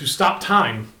ability to stop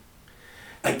time.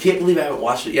 I can't believe I haven't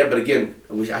watched it yet, but again,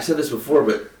 I said this before,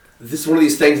 but this is one of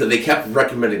these things that they kept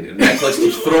recommending. Netflix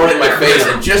keeps throwing it in my face,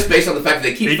 and just based on the fact that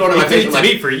they keep throwing it in my face, I'm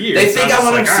like, for years. they think I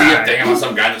want to see alright, it. They want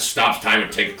some guy that stops time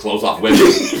and takes clothes off women.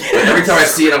 And every time I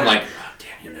see it, I'm like, God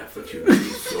damn you, Netflix, you're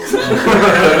so I've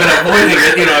been avoiding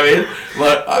it, you know what I mean?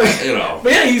 But, you know.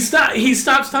 But yeah, he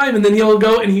stops time, and then he'll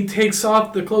go and he takes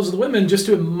off the clothes of the women just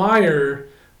to admire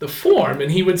the form,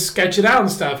 and he would sketch it out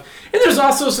and stuff. And there's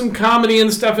also some comedy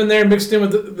and stuff in there mixed in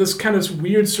with this kind of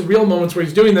weird surreal moments where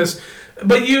he's doing this.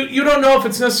 But you don't know if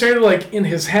it's necessarily like in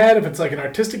his head, if it's like an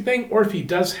artistic thing, or if he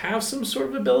does have some sort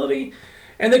of ability.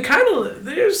 And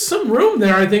there's some room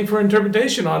there, I think, for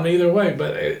interpretation on either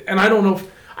way. And I don't know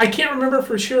I can't remember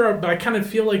for sure, but I kind of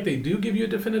feel like they do give you a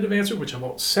definitive answer, which I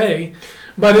won't say.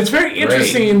 But it's very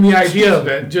interesting, the idea of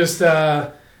it, just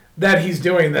that he's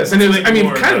doing this. And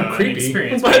kind of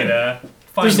creepy. But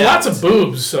there's lots of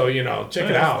boobs, so, check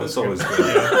it out. That's always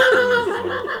good.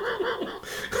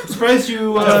 I'm surprised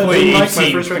you Definitely like my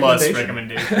 18 first plus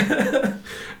recommendation.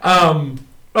 And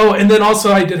then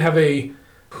also I did have a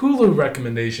Hulu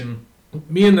recommendation.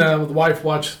 Me and the wife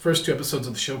watched the first 2 episodes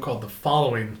of the show called The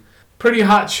Following. Pretty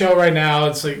hot show right now.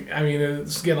 It's like,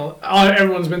 it's getting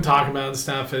everyone's been talking about it and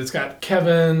stuff. It's got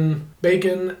Kevin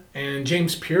Bacon and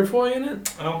James Purefoy in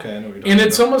it. Okay, I know what you're talking And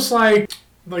it's about. almost like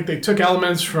they took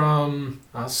elements from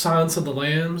Silence of the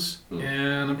Lambs,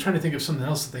 and I'm trying to think of something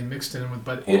else that they mixed in with.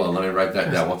 But Hold on, let me write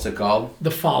that down. What's it called?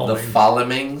 The Following. The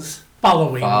Followings?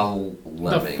 Following. Followings.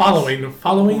 The Following. The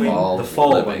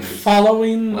Following.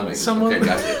 Following Lemmings. someone. Okay,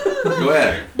 gotcha. Go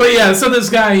ahead. But yeah, so this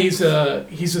guy, he's a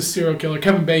serial killer.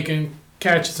 Kevin Bacon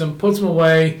catches him, puts him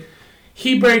away.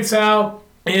 He breaks out,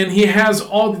 and he has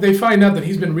they find out that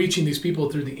he's been reaching these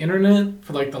people through the internet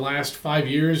for like the last 5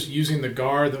 years using the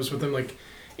guard that was with him.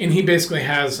 And he basically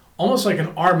has almost like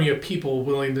an army of people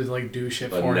willing to like do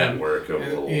shit for him. A network of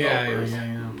little helpers.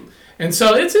 Yeah. And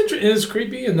so it's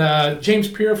creepy. And James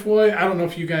Purefoy, I don't know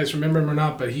if you guys remember him or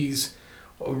not, but he's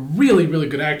a really, really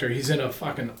good actor. He's in a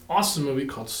fucking awesome movie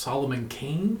called Solomon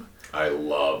Kane. I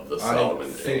love the Solomon I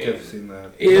think Kane. I've seen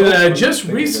that. It just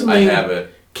I recently have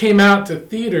it. came out to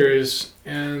theaters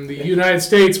in the United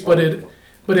States, but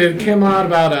it came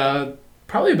out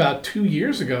probably about 2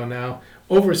 years ago now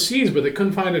overseas, but they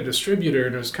couldn't find a distributor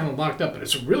and it was kind of locked up. But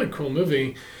it's a really cool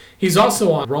movie. He's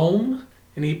also on Rome,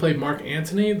 and he played Mark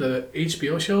Antony, the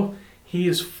HBO show. He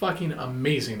is fucking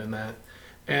amazing in that.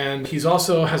 And he's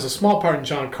also has a small part in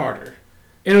John Carter.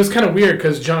 And it was kind of weird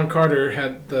because John Carter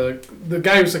had the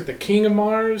guy who was like the king of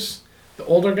Mars, the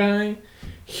older guy.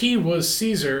 He was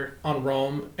Caesar on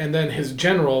Rome, and then his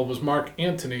general was Mark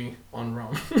Antony on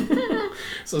Rome.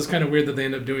 So it's kind of weird that they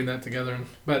end up doing that together.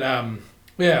 But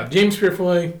yeah, James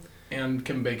Purefoy and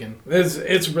Kevin Bacon.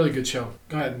 It's a really good show.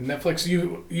 Go ahead, Netflix.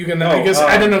 You can. I guess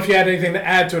I don't know if you had anything to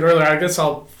add to it earlier. I guess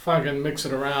I'll fucking mix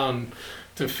it around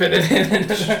to fit it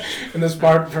in this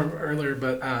part from earlier.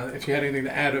 But if you had anything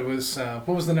to add, it was what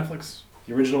was the Netflix?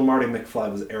 The original Marty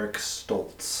McFly was Eric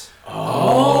Stoltz.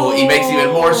 Oh, he makes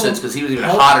even more sense because he was even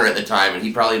hotter at the time, and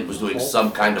he probably was doing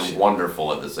some kind of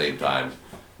Wonderful at the same time,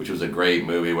 which was a great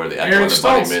movie where the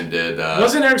Bunny Men did.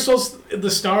 Wasn't Eric Stoltz the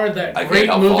star of that I great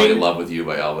Can't Help movie? Falling in Love with You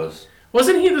by Elvis.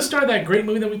 Wasn't he the star of that great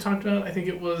movie that we talked about? I think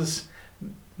it was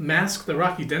Mask, the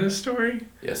Rocky Dennis story.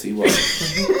 Yes, he was.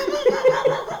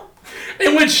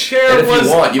 In which Cher And if was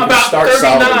you want, you can about start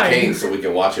 39. Solomon Kane so we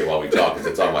can watch it while we talk, because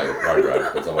it's on my hard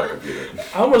drive. It's on my computer.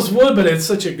 I almost would, but it's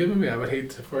such a good movie. I would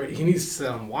hate for he needs to sit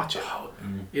down and watch it.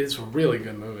 It's a really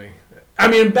good movie. I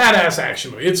mean, badass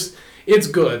action movie. It's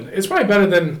good. It's probably better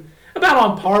than about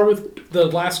on par with the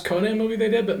last Conan movie they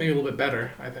did, but maybe a little bit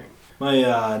better. I think. My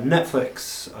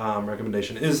Netflix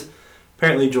recommendation is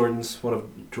apparently one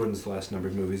of Jordan's last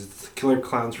numbered movies. It's Killer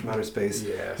Clowns from Outer Space.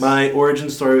 Yes. My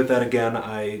origin story with that, again,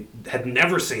 I had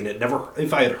never seen it. Never.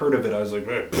 If I had heard of it, I was like,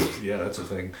 yeah, that's a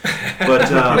thing. But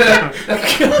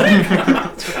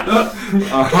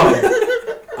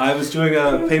I was doing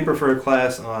a paper for a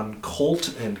class on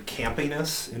cult and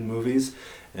campiness in movies,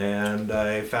 and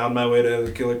I found my way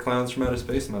to Killer Clowns from Outer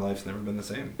Space, and my life's never been the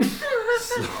same.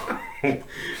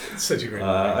 It's such a great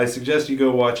movie. I suggest you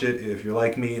go watch it if you're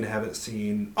like me and haven't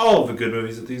seen all of the good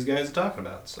movies that these guys are talking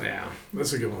about. So. Yeah,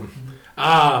 that's a good one.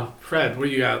 Fred, what do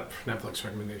you got for Netflix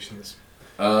recommendations?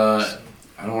 I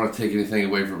I don't want to take anything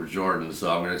away from Jordan,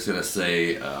 so I'm just gonna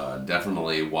say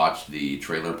definitely watch the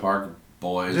Trailer Park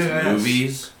Boys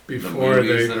movies. Before the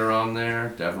movies they- that are on there,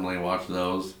 definitely watch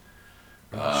those.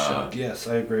 Yes,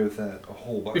 I agree with that a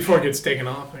whole bunch. Before it gets taken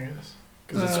off, I guess.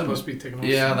 Because it's supposed to be taken off.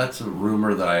 Yeah, soon. that's a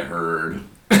rumor that I heard.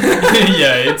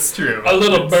 Yeah, it's true. A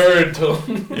little bird told.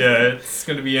 Yeah, it's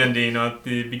going to be ending at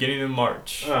the beginning of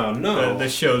March. Oh no! The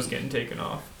show's getting taken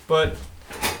off. But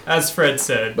as Fred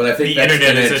said, But I think the that's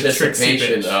internet in is a tricksy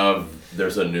anticipation bitch. of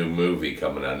there's a new movie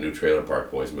coming out, a new Trailer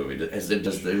Park Boys movie. Does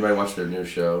anybody watch their new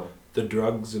show? The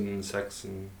drugs and sex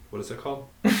and what is it called?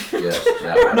 Yes,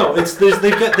 that one. No, it's they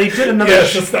did another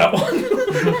Yes, it's that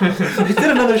one. they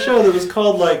did another show that was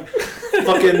called like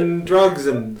fucking drugs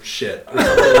and shit. Or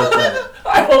something like that.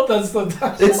 I hope that's the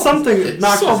title. It's something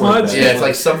not so just like much. that. Yeah, it's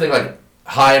like something like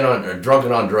high on or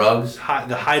drunken on drugs. The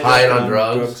High High on on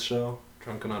Drugs. show.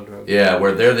 Drunken on drugs. Yeah,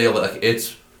 where like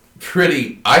it's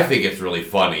pretty. I think it's really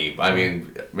funny. I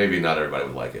mean, maybe not everybody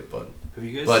would like it, but Have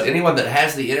you guys? but anyone that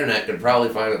has the internet can probably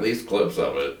find at least clips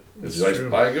of it. It's That's like true.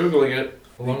 by googling it.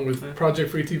 Along with Project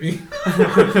Free TV.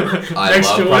 I Next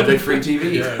love to it. Project Free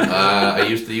TV. Yeah. I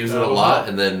used to use it a lot,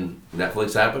 and then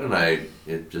Netflix happened, and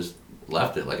it just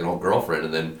left it like an old girlfriend.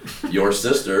 And then your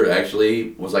sister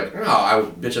actually was like, "Oh, I was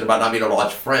bitching about not being able to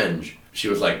watch Fringe." She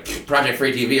was like, "Project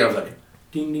Free TV." I was like,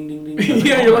 "Ding ding ding ding." I was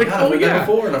Yeah, "Oh you're my like, God, "Oh, I've heard that yeah.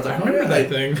 before," and I was I like, remember that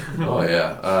 "Oh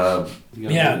thing.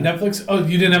 yeah." Yeah, Netflix. Oh,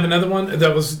 you didn't have another one?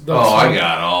 That was. Oh, I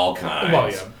got all kinds.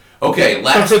 Well, yeah. Okay,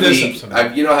 last for this week,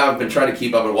 episode. you know how I've been trying to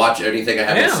keep up and watch anything I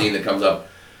haven't Yeah. seen that comes up.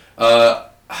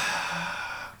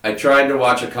 I tried to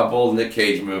watch a couple Nick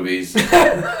Cage movies. I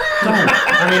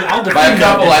mean, I'll By a defend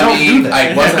couple, that. I Don't do mean that.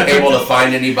 I wasn't able to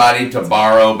find anybody to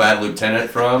borrow Bad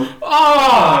Lieutenant from.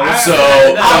 Oh, So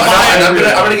I'll buy and it.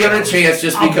 I'm gonna give it a chance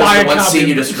just I'll because buy the a one copy scene of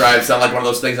you it. described sound like one of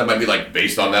those things that might be like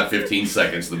based on that 15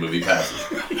 seconds the movie passes.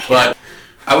 But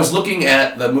I was looking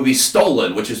at the movie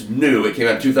Stolen, which is new. It came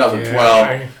out in 2012,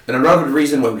 Yeah. and another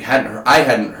reason why I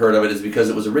hadn't heard of it is because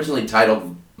it was originally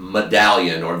titled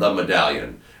Medallion or The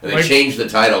Medallion, and they Like- changed the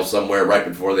title somewhere right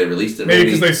before they released it. Maybe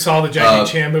because they saw the Jackie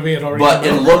Chan movie and already. But come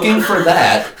in out. looking for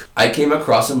that, I came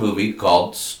across a movie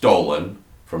called Stolen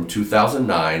from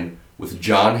 2009 with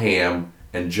John Hamm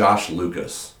and Josh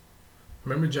Lucas.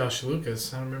 Remember Josh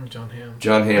Lucas? I don't remember John Hamm.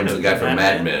 John Hamm's the guy from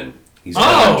Mad Mad Men. He's Oh,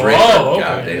 Don Draper. okay.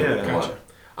 God damn it, Yeah, come on. Gotcha.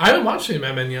 I haven't watched any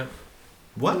Mad Men yet.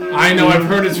 What? I know I've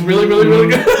heard it's really, really, really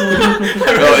good. No,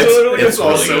 it's It's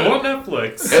really also good. on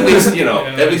Netflix. At least, Yeah,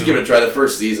 at least I give know. it a try. The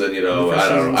first season, The first I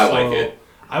don't know. season's I like slow. it.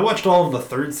 I watched all of the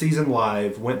third season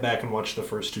live, went back and watched the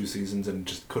first two seasons, and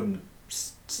just couldn't It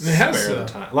has spare to. the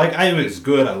time. Like, it was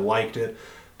good, I liked it,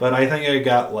 but I think I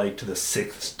got, like, to the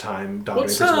sixth time Don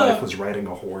What's, Draper's wife was riding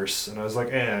a horse, and I was like,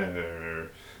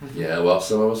 Yeah, well,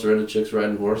 some of us are into chicks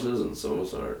riding horses, and some of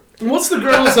us aren't. What's the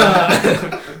girl's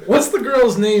What's the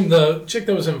girl's name? The chick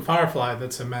that was in Firefly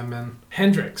that's in Mad Men.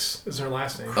 Hendricks is her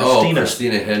last name. Oh, Christina.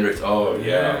 Christina Hendricks. Oh,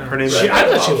 yeah. Her name is- I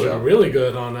thought she Bombshell. looked really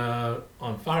good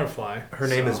on Firefly. Her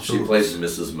name is She plays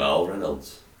Mrs. Mel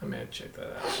Reynolds. I may have to check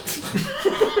that out.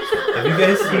 Have you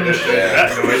guys seen this? Yeah,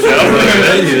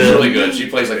 she's really good. She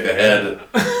plays like the head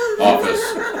office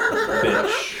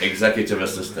Bitch. executive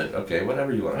assistant. Okay,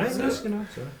 whatever you want to say.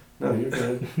 No, you're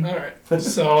good. All right.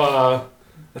 So,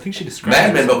 I think she described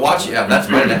Mad Men, it. but watch. Yeah, that's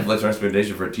my Netflix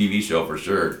recommendation for a TV show for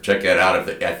sure. Check that out.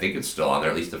 I think it's still on there,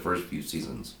 at least the first few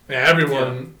seasons. yeah,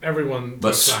 everyone. But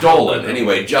talks about Stolen, how-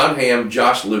 anyway. John Hamm,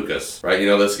 Josh Lucas, right? You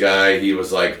know this guy. He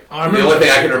was like I the remember only thing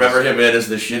I that. can remember him in is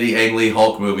the shitty Ang Lee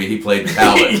Hulk movie. He played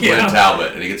Talbot, Yeah. Glenn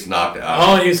Talbot, and he gets knocked out.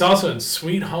 Oh, and he's also in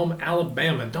Sweet Home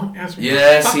Alabama. Don't ask me.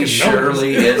 Yes, to he fucking know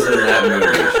surely this. is in that movie.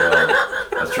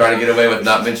 So I was trying to get away with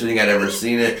not mentioning I'd ever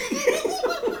seen it.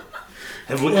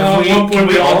 Have Well, at one can point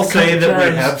we we all all say come that we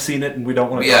terms. have seen it and we don't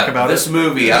want to Yeah, talk about this it?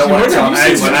 movie. I don't want to Where talk have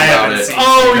you too seen much it? I about haven't it. seen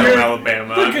Oh, Sweet Home you're-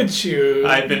 Alabama. Look at you.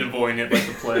 I've been avoiding it like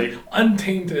the plague.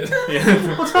 Untainted.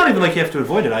 Well, it's not even like you have to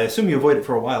avoid it. I assume you avoid it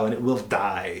for a while and it will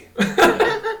die.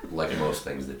 Like most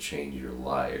things that change your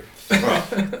life.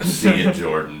 See it,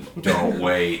 Jordan. Don't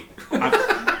wait.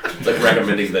 It's like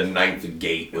recommending The Ninth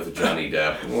Gate with Johnny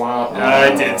Depp. Wow.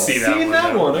 I did see that Seen one.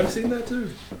 that yeah. one. I've seen that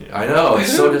too. I know,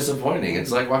 it's so disappointing.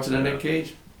 It's like watching a Nick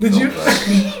Cage. Did you?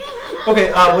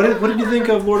 Okay, what did you think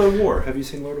of Lord of War? Have you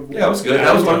seen Lord of War? Yeah, it was good.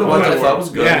 That was one of the ones I thought was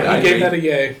good. Yeah, I he gave agree. that a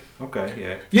yay. Okay,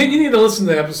 yeah. Yeah, you need to listen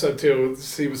to the episode too.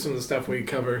 See what some of the stuff we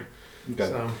cover. Okay.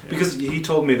 So, Because he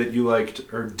told me that you liked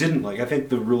or didn't like. I think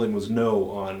the ruling was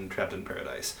no on Trapped in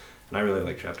Paradise, and I really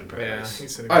like Trapped in yeah, Paradise. he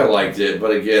said. I liked it,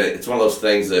 but again, it's one of those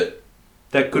things that,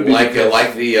 That could be like because-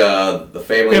 the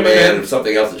Family Yeah, but Man then- or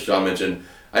something else that Sean mentioned.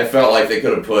 I felt like they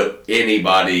could have put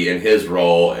anybody in his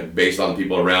role, and based on the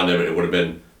people around him, it would have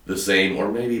been the same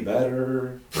or maybe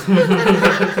better.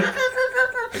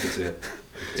 I can see it.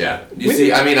 Yeah. You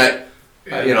see, I mean,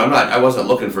 I wasn't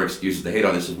looking for excuses to hate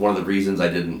on this. Is one of the reasons I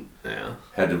didn't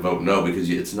had to vote no, because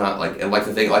it's not like, and like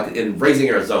the thing, like in Raising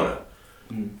Arizona,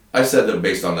 I said that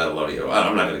based on that alone,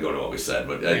 I'm not going to go to what we said,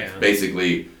 but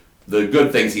basically the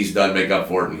good things he's done make up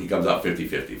for it, and he comes out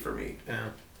 50-50 for me.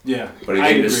 Yeah. But he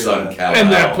named his son Cal.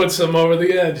 And that puts him over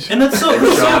the edge. And that's so And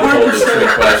Sean told the trick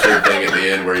question thing at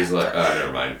the end where he's like, oh,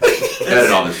 never mind. Edit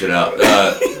all this shit out.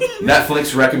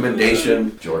 Netflix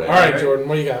recommendation, Jordan. All right, Jordan,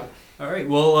 what do you got? All right.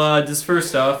 Well, just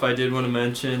first off, I did want to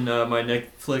mention my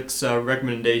Netflix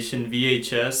recommendation,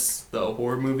 VHS, the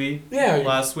horror movie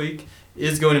last week,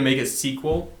 is going to make a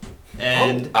sequel,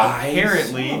 and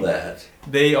apparently I saw that.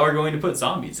 they are going to put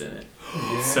zombies in it.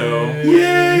 So,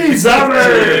 Yay,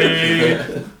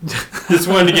 zombie! just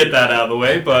wanted to get that out of the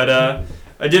way. But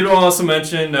I did also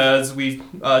mention, as we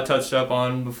touched up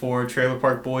on before, Trailer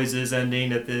Park Boys is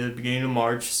ending at the beginning of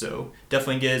March. So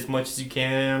definitely get as much as you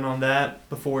can on that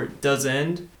before it does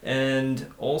end. And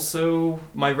also,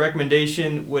 my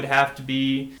recommendation would have to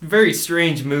be a very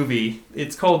strange movie.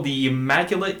 It's called The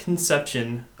Immaculate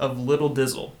Conception of Little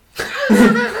Dizzle.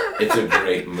 It's a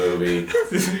great movie.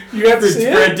 You got to see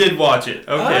it? Fred did watch it.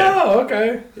 Okay. Oh,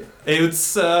 okay.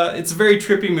 It's a very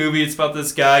trippy movie. It's about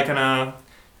this guy kind of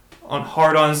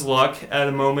hard on his luck at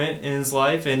a moment in his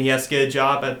life, and he has to get a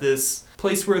job at this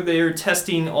place where they're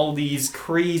testing all these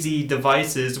crazy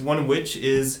devices, one of which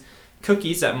is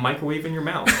cookies that microwave in your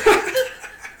mouth.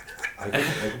 I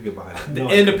can get behind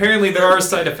it. And apparently there are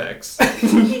side effects.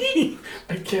 I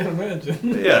can't imagine.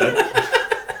 Yeah.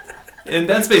 And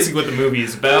that's basically what the movie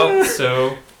is about,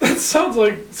 so That sounds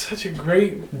like such a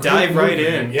great dive right movie.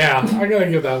 in. Yeah, I gotta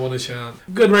give that one a shot.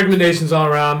 Good recommendations all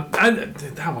around.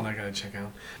 That one I gotta check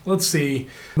out. Let's see.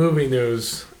 Movie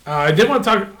news. I did want to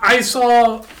talk. I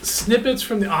saw snippets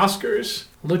from the Oscars.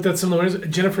 Looked at some of the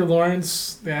winners. Jennifer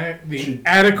Lawrence, the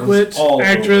adequate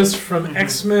actress from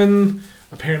X-Men.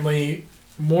 Apparently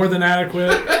more than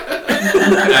adequate.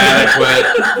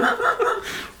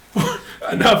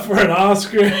 Enough for an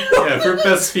Oscar. Yeah, for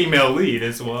best female lead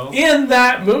as well. In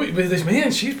that movie. But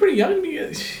man, she's pretty young.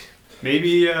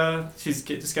 Maybe she's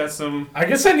just got some. I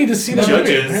guess I need to see the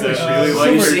movie. Judges that Apparently really she's-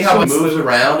 like You her. see how it moves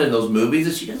around in those movies,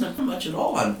 and she doesn't have much at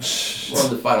all on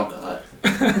the Final Cut.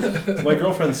 My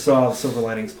girlfriend saw Silver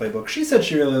Linings Playbook. She said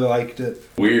she really liked it.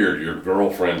 Weird, your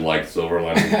girlfriend liked Silver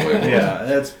Linings Playbook. Yeah,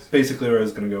 that's basically where I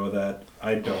was going to go with that.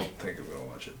 I don't think I'm going to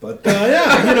watch it. But,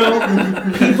 yeah,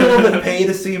 people that pay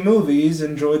to see movies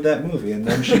enjoyed that movie, and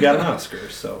then she got an Oscar,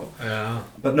 so. Yeah.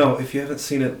 But no, if you haven't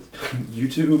seen it,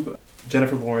 YouTube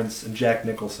Jennifer Lawrence and Jack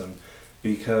Nicholson,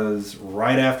 because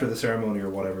right after the ceremony or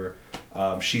whatever,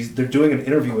 they're doing an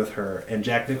interview with her, and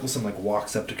Jack Nicholson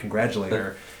walks up to congratulate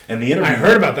her, and the interview. I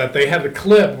heard about that. They had the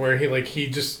clip where he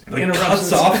just interrupts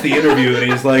cuts off the interview,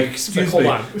 and he's like, like, "Excuse hold me."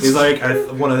 on. He's like,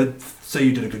 "I want to say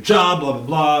you did a good job, blah blah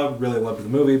blah. Really loved the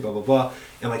movie, blah blah blah."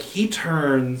 And he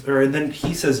turns, and then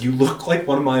he says, "You look like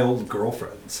one of my old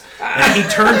girlfriends." And he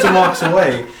turns and walks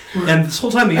away. And this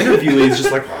whole time the interviewee is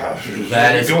just like,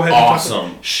 That is "Go ahead and talk."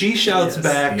 awesome. She shouts Yes.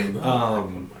 back,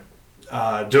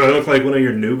 "Do I look like one of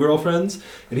your new girlfriends?"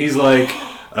 And he's like,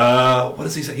 what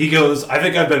does he say? He goes, "I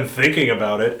think I've been thinking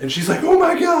about it." And she's like, "Oh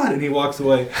my God." And he walks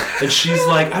away. And she's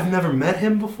like, "I've never met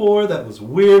him before. That was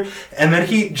weird." And then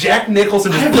Jack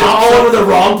Nicholson just I've been all over the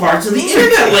wrong parts of the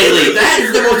internet lately. That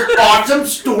is the most awesome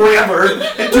story I've heard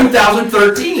in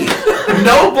 2013.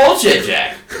 No bullshit,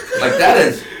 Jack. That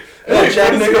is...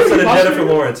 Jack Nicholson and Jennifer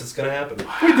Lawrence. It's gonna happen.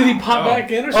 Wait, did he pop back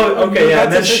in or something? Oh, okay, yeah.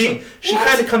 And then That's she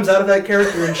kind of comes out of that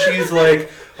character, and she's like,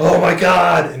 "Oh my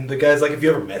God!" And the guy's like, "Have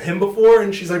you ever met him before?"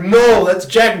 And she's like, "No, that's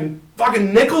Jack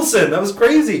fucking Nicholson. That was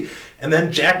crazy." And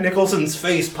then Jack Nicholson's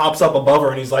face pops up above her,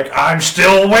 and he's like, "I'm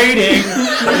still waiting." And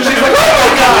she's like, "Oh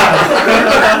my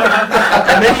God!"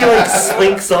 And then he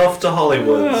slinks off to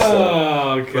Hollywood. So.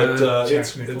 Oh, But God.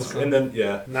 it's Jack Nicholson. and then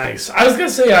yeah. Nice. I was gonna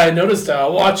say I noticed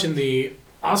watching the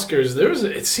Oscars.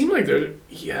 It seemed like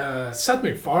Seth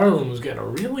MacFarlane was getting a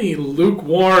really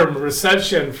lukewarm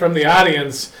reception from the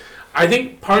audience. I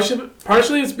think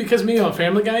partially it's because me on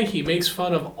Family Guy, he makes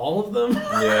fun of all of them,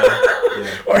 Yeah.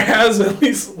 or has at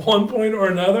least one point or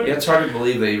another. Yeah, it's hard to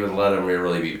believe they even let him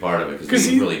really be part of it because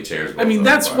he really tears. I mean,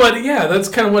 that's that's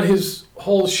kind of what his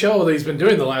whole show that he's been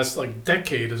doing the last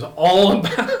decade is all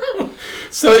about.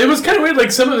 So it was kind of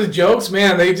weird. Some of his jokes,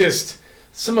 man,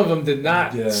 some of them did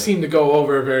not seem to go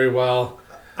over very well.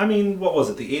 I mean, what was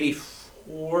it? The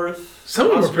 84th. Some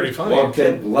of them were pretty funny. Well,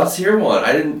 okay, let's hear one.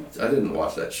 I didn't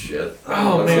watch that shit.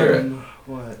 Oh Let's hear it. man,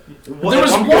 What? There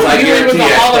was one Because I dealing with guarantee the I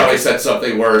probably Holocaust. said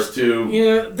something worse to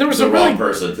Yeah, there was the a wrong really.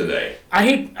 person today.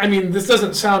 I mean, this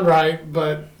doesn't sound right,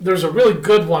 but there's a really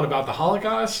good one about the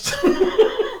Holocaust.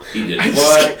 He did I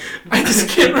what? I just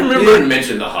can't He remember. didn't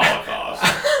mention the Holocaust.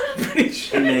 Pretty He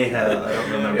sure. may have. I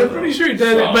don't remember. I'm pretty sure he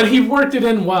did it, but he worked it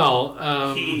in well.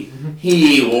 He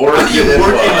worked You it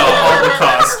work in the well.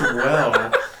 Holocaust well.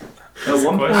 At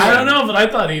one point, I don't know, but I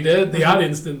thought he did. The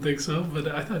audience didn't think so, but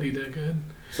I thought he did good.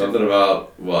 Something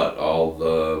about what? All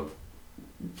the.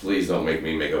 Please don't make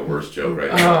me make a worse joke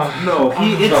right now. no, Come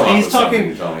up he's with talking.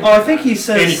 something, tell me. Oh, I think he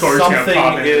says Andy Cor's gonna something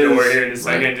pop in the door is. here in a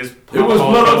second and just It was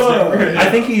blah, blah, blah. I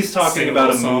think he's talking Sing a about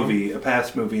a little song. movie, a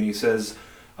past movie, and he says,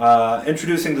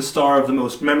 introducing the star of the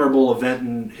most memorable event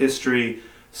in history.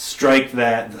 Strike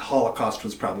that. The Holocaust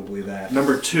was probably that.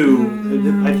 Number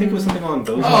 2, I think it was something along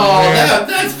those lines. Oh,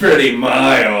 that's pretty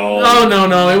mild. Oh,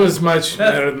 no, it was much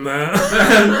better than that.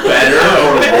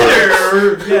 Better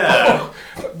or worse? Yeah.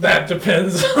 That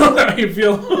depends on how you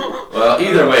feel. Well,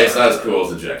 either way, it's not as cool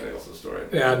as the Jack Nicholson story.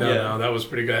 Yeah, Yeah. no, that was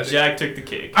pretty good. Jack took the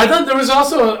cake. I thought there was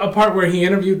also a part where he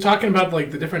interviewed talking about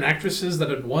like the different actresses that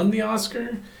had won the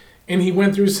Oscar, and he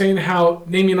went through saying how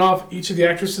naming off each of the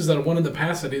actresses that had won in the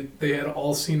past that they had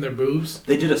all seen their boobs.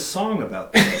 They did a song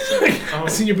about that. I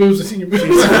seen your boobs. I seen your boobs.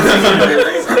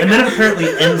 And then it apparently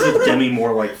ends with Demi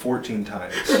Moore like 14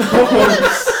 times.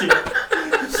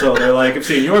 So they're like, I've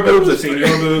seen your boobs, I've seen your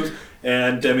boobs,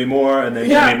 and Demi Moore, and then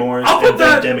Yeah, Demi Moore's, I'll put and then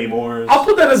that- Demi Moore's. I'll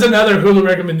put that as another Hulu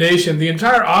recommendation. The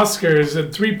entire Oscars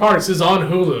in 3 parts is on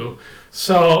Hulu,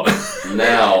 so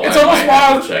Now it's I almost might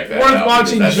have to check that worth out,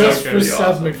 watching because that just sounds for pretty Seth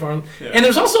awesome. MacFarlane. Yeah. And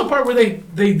there's also a part where they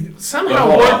But somehow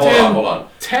hold worked on, hold on.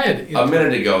 Ted. A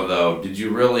minute ago, though, did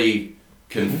you really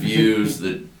confuse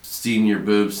the senior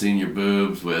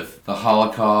boobs with the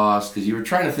Holocaust? Because you were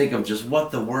trying to think of just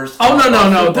what the worst. Oh no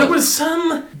Holocaust there was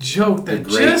some joke the that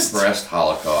Great just Breast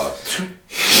Holocaust.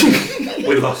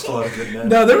 We lost a lot of good men.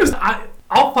 no there was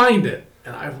I'll find it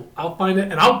and I'll find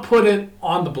it and I'll put it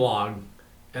on the blog,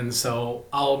 and so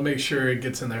I'll make sure it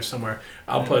gets in there somewhere.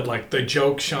 I'll put like the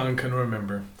joke Sean can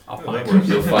remember. I'll find it.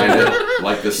 You'll find it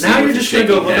like the scene Now with you're the just gonna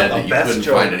shaking go look head up that the you best couldn't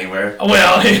joke. find anywhere.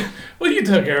 Well, you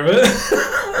took care of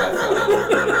it.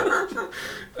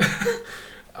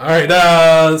 All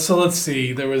right, so let's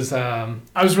see. There was I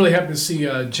was really happy to see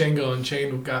Django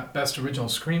Unchained got Best Original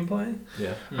Screenplay.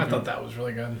 Yeah. I thought that was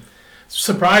really good.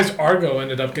 Surprised Argo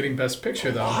ended up getting Best Picture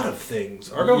A though. lot of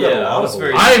things. Argo got Yeah, a I lot was of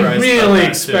very- awards. I surprised about really that,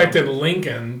 expected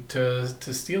Lincoln to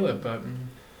steal it, but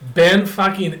Ben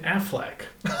fucking Affleck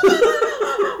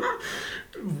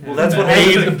Well, that's what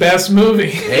made the happens. best movie.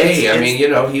 Hey, I mean,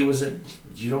 he was in.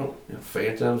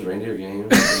 Phantoms, Reindeer Games.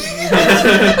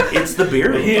 It's the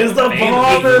beard. He is the He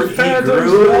bomber.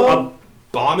 grew a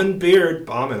bombing beard.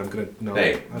 Bombing. I'm gonna no.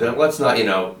 Hey, I don't- let's not, He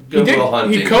Good did- Will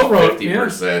Hunting he co-wrote,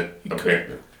 50%,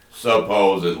 apparently,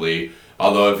 supposedly.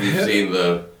 Although if you've seen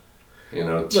the,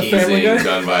 Family teasing Guy?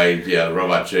 done by, the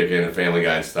Robot Chicken and Family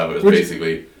Guy and stuff, it was Which-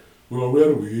 basically, well, we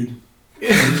had a weed.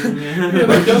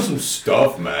 I've done some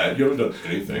stuff, man. You haven't done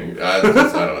anything. I don't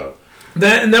know.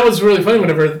 That was really funny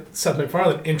whenever Seth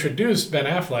MacFarlane introduced Ben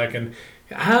Affleck, and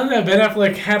I don't know, Ben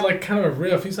Affleck had like kind of a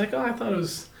riff. He's like, I thought it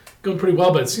was going pretty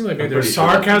well, but it seemed like maybe there was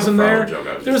sarcasm there.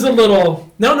 There was a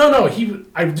little no.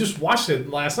 I just watched it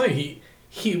last night.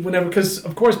 He whenever, because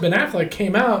of course Ben Affleck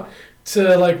came out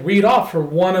to like read off for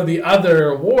one of the other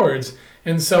awards,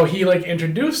 and so he like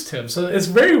introduced him. So it's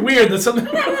very weird that something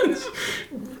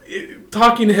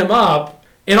talking him up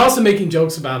and also making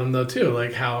jokes about him though too,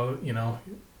 like how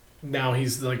now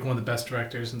he's like one of the best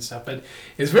directors and stuff. But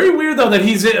it's very weird though that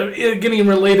he's getting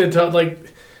related to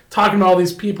like talking to all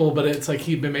these people, but it's like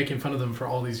he'd been making fun of them for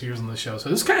all these years on the show. So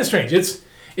it's kind of strange.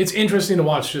 It's interesting to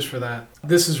watch just for that.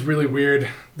 This is really weird.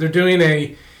 They're doing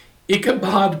a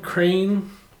Ichabod Crane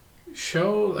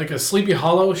show, like a Sleepy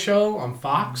Hollow show on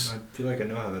Fox. I feel like I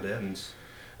know how it ends.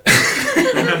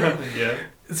 Yeah.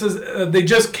 It says they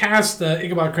just cast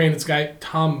Ichabod Crane. It's guy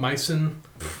Tom Meissen.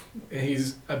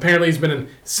 He's been in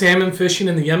salmon fishing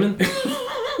in the Yemen.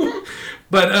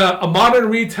 But a modern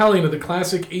retelling of the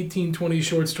classic 1820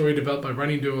 short story developed by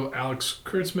writing duo Alex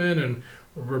Kurtzman and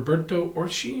Roberto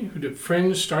Orci, who did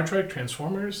Fringe, Star Trek,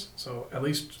 Transformers. So at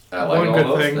least I like one all good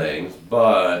those thing. things,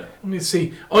 but Let me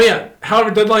see. Oh yeah.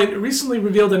 However, Deadline recently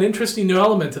revealed an interesting new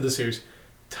element to the series: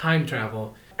 time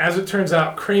travel. As it turns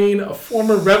out, Crane, a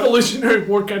former Revolutionary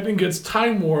War captain, gets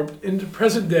time warped into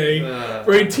present day,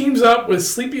 where he teams up with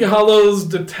Sleepy Hollow's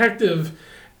detective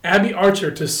Abby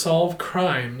Archer to solve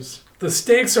crimes. The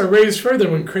stakes are raised further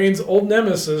when Crane's old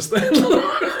nemesis, the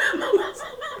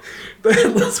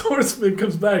Headless Horseman,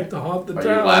 comes back to haunt the are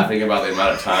town. you laughing about the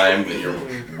amount of time that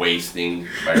you're wasting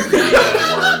by reading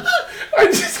the words?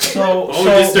 So, Oh, we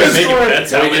just start making story-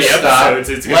 bets how Can we many just stop? episodes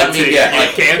it's Let going to me take get, to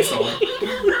like- get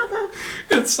canceled.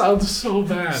 It sounds so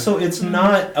bad. so it's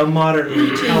not a modern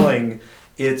retelling.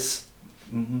 It's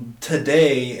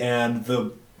today, and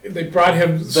the They brought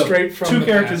him straight from two the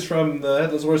characters past. from the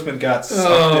Headless Horseman got sucked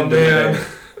Oh into man, today.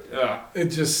 Ugh. it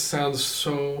just sounds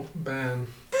so bad.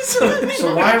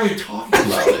 So why are we talking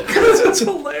about it? Because it's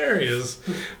hilarious.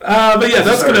 But yeah, that's Is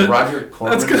this our gonna Roger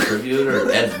Corman that's gonna- tribute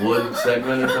or Ed Wood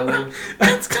segment or something?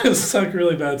 that's gonna suck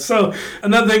really bad. So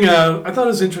another thing I thought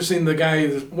was interesting. The guy,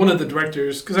 one of the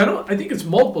directors, because I think it's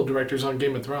multiple directors on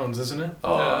Game of Thrones, isn't it?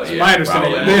 Oh, It's yeah, my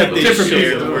understanding. probably. They have They different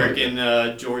share people. the work,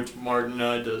 and George Martin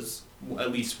does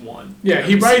at least one. Yeah,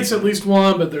 he every writes season. at least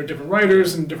one, but they're different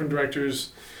writers and different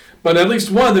directors. But at least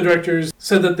one of the directors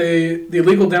said that the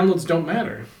illegal downloads don't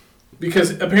matter. Because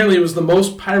apparently it was the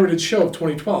most pirated show of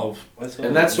 2012.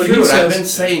 And that's But true. he And I've says- been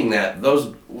saying that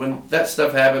when that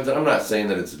stuff happens, and I'm not saying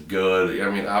that it's good. I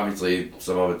mean, obviously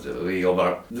some of it's illegal,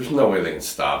 but there's no way they can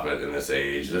stop it in this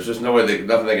age. There's just no way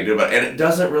nothing they can do about it, and it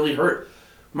doesn't really hurt.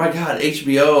 My God,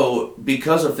 HBO,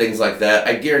 because of things like that,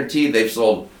 I guarantee they've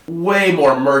sold way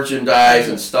more merchandise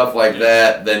and stuff like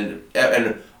that than,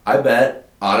 and I bet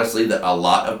honestly that a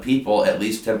lot of people at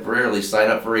least temporarily sign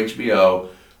up for HBO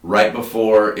right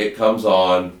before it comes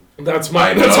on. That's my.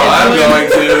 I know That's our I'm plan.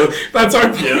 going to. That's our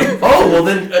plan. Oh, well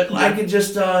then I could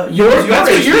just use Your- that's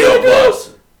what you're HBO gonna do?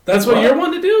 Plus. That's what What? you're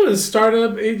wanting to do is start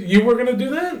up. You were gonna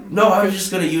do that? No, I was just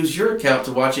going to use your account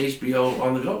to watch HBO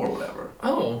on the go or whatever.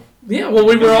 Oh, yeah. Well,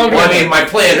 we were all. Well, I Gonna, mean, my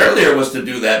plan earlier was to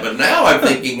do that, but now I'm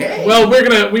thinking, hey, well,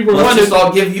 we were let's wanting. just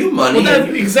all give you money. Well, that,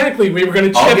 and you- exactly. We were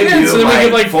gonna I'll chip give in, you so then we my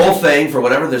could like. full thing for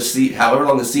whatever however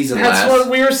long the season That's lasts. what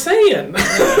we were saying. And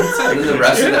then the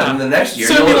rest of Yeah. it, and the next year,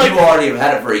 So it'd be like- you already have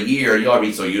had it for a year. You'll already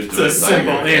be so used to It's it. a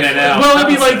simple in and out. Well, it'd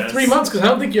be like process. 3 months because I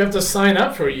don't think you have to sign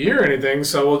up for a year or anything.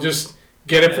 So we'll just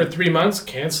get it for 3 months,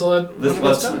 cancel it. when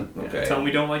it's done. Okay. Tell them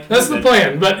we don't like That's the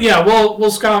plan. But yeah,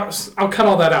 we'll scout. I'll cut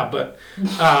all that out, but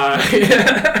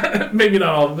maybe not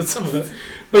all of it, but some of it.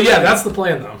 But yeah, that's the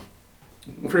plan though,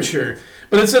 for sure.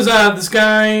 But it says this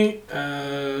guy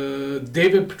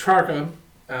David Petrarca.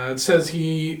 It says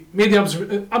he made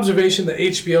the observation that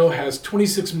HBO has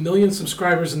 26 million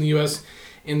subscribers in the U.S.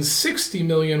 and 60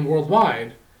 million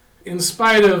worldwide. In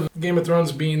spite of Game of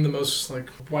Thrones being the most like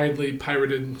widely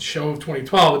pirated show of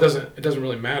 2012, it doesn't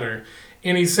really matter.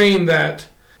 And he's saying that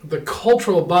the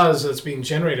cultural buzz that's being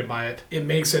generated by it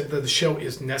makes it that the show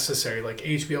is necessary. Like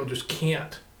HBO just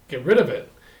can't get rid of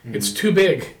it. It's too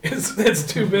big. It's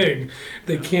too big.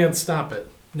 They can't stop it.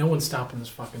 No one's stopping this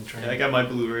fucking train. Yeah, I got my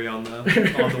Blu-ray on the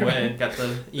way. Got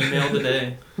the email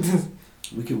today.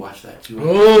 We could watch that too.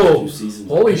 Oh, 2 seasons.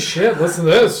 holy shit, listen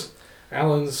to this.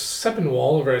 Alan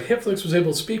Sepinwall over at Hitflix was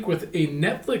able to speak with a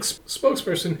Netflix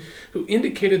spokesperson who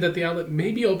indicated that the outlet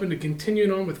may be open to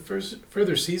continuing on with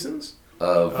further seasons.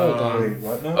 Of, Hold on. Wait,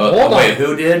 what now? Hold wait, on.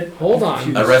 who did? Hold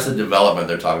on. Arrested Development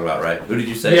they're talking about, right? Who did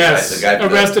you say? Yes, The guy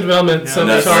Arrested Development. No, So,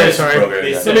 that's sorry. Netflix program,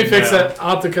 They yeah. said Let me fix no. that. I'll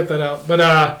have to cut that out.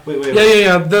 But Wait.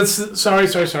 yeah. That's sorry.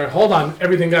 Hold on.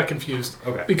 Everything got confused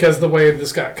Okay. because the way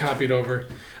this got copied over.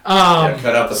 Yeah,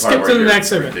 cut out the part skip where to the you're next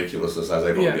segment. ridiculousness. I was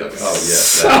able to be Yeah. like, oh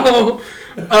yes. that-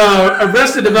 So,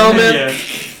 Arrested Development. Yeah.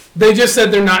 They just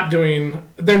said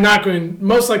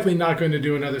most likely not going to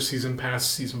do another season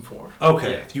past season 4.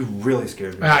 Okay. Yeah. You really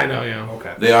scared me. I know, yeah.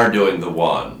 Okay. They are doing the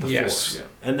one. The Yes. fourth,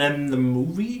 And then the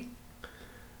movie?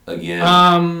 yeah.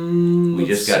 Again, we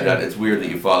Let's just got see. done. It's weird that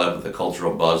you followed up with the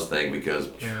cultural buzz thing because,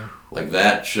 Yeah, like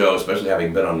that show, especially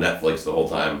having been on Netflix the whole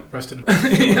time. Arrested.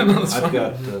 Yeah, no, that's I've fine.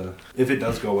 got, if it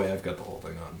does go away, I've got the whole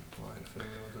thing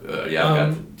online. Yeah,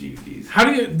 I've got the DVDs. How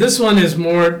do you? This one is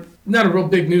more not a real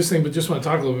big news thing, but just want to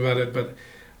talk a little bit about it. But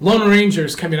Lone Ranger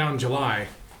is coming out in July.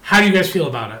 How do you guys feel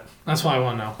about it? That's what I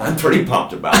want to know. I'm pretty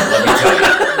pumped about it. Let me tell you.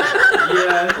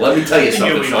 Yeah. Let me tell you I think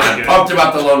it'll something. be So really I'm good. pumped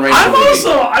about the Lone Ranger movie.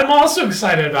 I'm also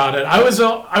excited about it. I was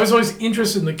always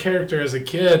interested in the character as a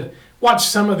kid. Watched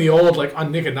some of the old, like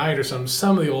on Nick at Night or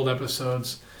some of the old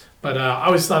episodes, but I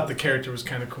always thought the character was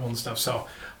kind of cool and stuff. So,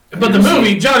 but the you ever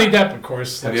movie, Johnny Depp, of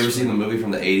course. Have you ever seen the movie from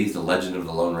the 80s, The Legend of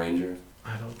the Lone Ranger?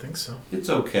 I don't think so. It's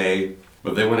okay,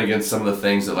 but they went against some of the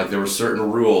things that, like, there were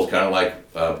certain rules, kind of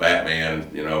like Batman,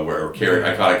 you know, where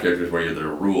iconic characters where there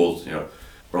are rules, you know,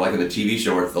 where like in the TV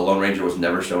show where the Lone Ranger was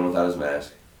never shown without his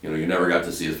mask. You know, you never got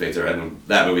to see his face there, and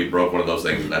that movie broke one of those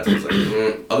things, and that's what's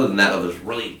like, other than that, it's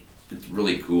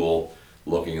really cool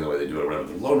looking in the way they do it or whatever.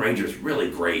 The Lone Ranger is really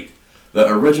great. The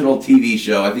original TV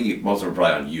show, I think most of them are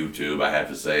probably on YouTube, I have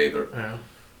to say. Yeah.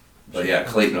 But yeah,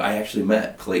 Clayton, I actually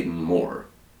met Clayton Moore.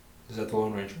 Is that the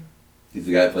Lone Ranger? He's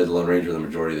the guy that plays the Lone Ranger in the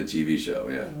majority of the TV show,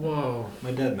 yeah. Whoa.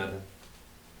 My dad met him.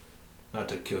 Not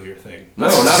to kill your thing. No,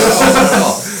 not at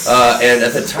all. Not at And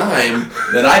at the time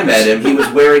that I met him, he was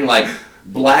wearing like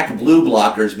black blue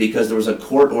blockers because there was a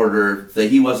court order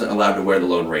that he wasn't allowed to wear the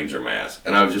Lone Ranger mask.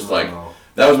 And I was just like,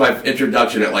 that was my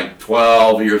introduction at like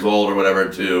 12 years old or whatever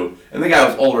to, and the guy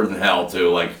was older than hell too.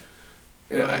 Like,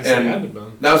 and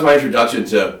that was my introduction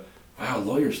to, wow,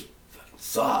 lawyers fucking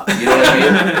suck. You know what I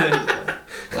mean?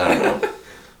 I don't know.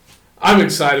 I'm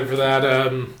excited for that.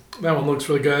 That one looks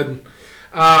really good.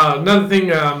 Another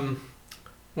thing I want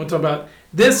to talk about.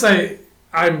 This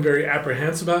I'm very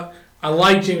apprehensive about. I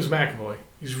like James McAvoy.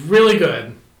 He's really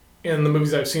good in the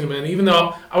movies I've seen him in. Even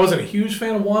though I wasn't a huge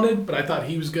fan of Wanted, but I thought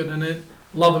he was good in it.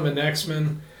 Love him in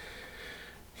X-Men.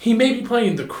 He may be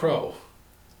playing The Crow.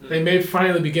 They may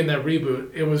finally begin that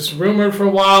reboot. It was rumored for a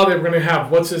while they were going to have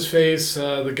what's-his-face,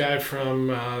 the guy from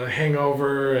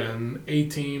Hangover and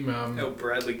A-Team.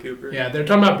 Bradley Cooper. Yeah, they're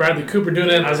talking about Bradley Cooper doing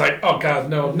it, and I was like, oh, God,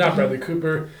 no, not Bradley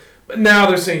Cooper. But now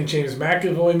they're saying James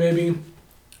McAvoy, maybe.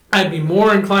 I'd be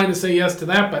more inclined to say yes to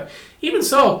that, but even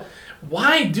so,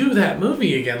 why do that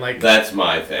movie again? Like, that's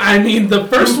my thing. I mean, the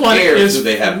first one is who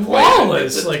they have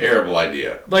flawless. It's a terrible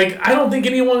idea. Like, I don't think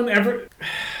anyone ever...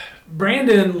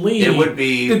 Brandon Lee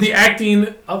did the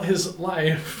acting of his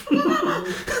life in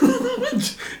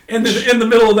the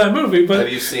middle of that movie. But have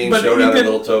you seen Showdown in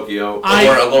Little Tokyo? Or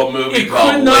a little movie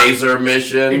called Laser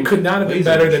Mission? It could not have been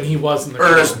better than he was in the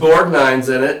Ernest Borgnine's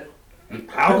in it.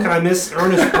 How can I miss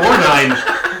Ernest Borgnine?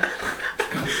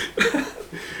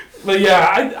 But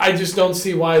yeah, I just don't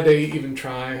see why they even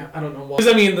try. I don't know why.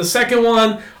 Because I mean, the second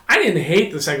one, I didn't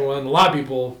hate the second one. A lot of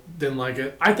people didn't like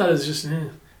it. I thought it was just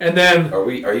And then... Are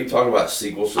you talking about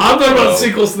sequels to I'm talking about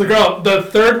sequels to The Crow. The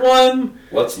third one...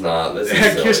 Let's not. This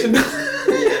is silly.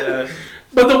 Yeah.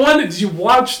 But the one... Did you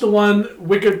watch the one,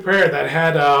 Wicked Prayer, that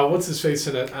had... what's-his-face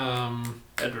in it?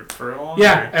 Edward Furlong?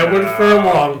 Yeah, Edward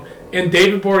Furlong. And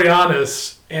David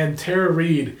Boreanaz and Tara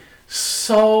Reid.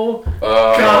 So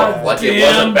goddamn like it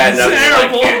wasn't bad enough.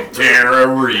 Like Tara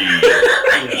Reid.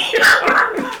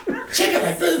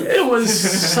 It was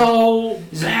so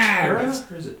bad. Or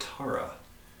is it Tara?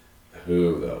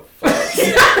 Who the fuck?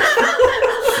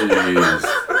 Jeez.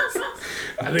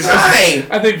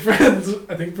 I think friends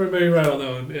maybe right on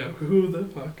that one. Yeah, who the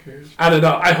fuck cares? I don't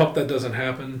know. I hope that doesn't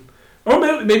happen. Or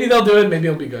maybe they'll do it. Maybe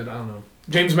it'll be good. I don't know.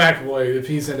 James McAvoy, if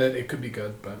he's in it, it could be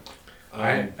good. But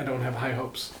I don't have high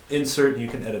hopes. Insert. You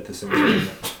can edit this in. Man,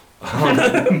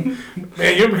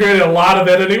 you've created a lot of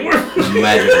editing work.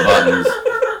 Magic buttons.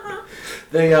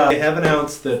 They have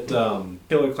announced that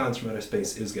Killer Clowns from Outer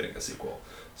Space is getting a sequel.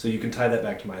 So you can tie that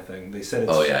back to my thing. They said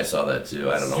it's... Oh, yeah, I saw that,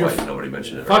 too. I don't know why nobody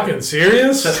mentioned it. Fucking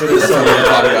serious? That's what they said.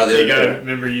 You gotta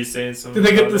remember you saying something.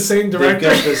 Did they get the same director?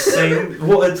 They got the same...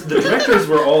 Well, the directors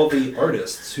were all the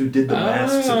artists who did the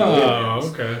masks and the aliens.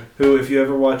 Okay. Who, if you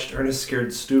ever watched Ernest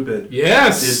Scared Stupid...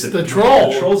 Yes, the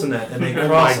troll. The trolls in that, and they oh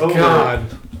cross my over. God.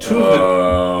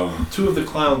 Two of the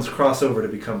clowns cross over to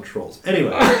become trolls.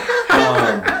 Anyway,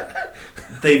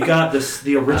 they've got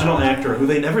the original actor, who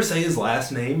they never say his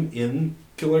last name in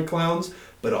Killer Clowns,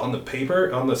 but on the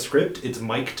paper, on the script, it's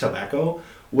Mike Tobacco,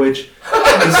 which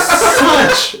is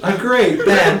such a great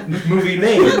bad movie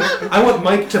name. I want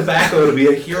Mike Tobacco to be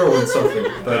a hero in something.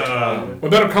 But we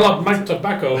better call up Mike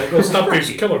Tobacco and go stop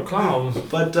these killer clowns.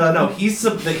 But no, he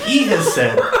has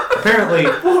said, apparently,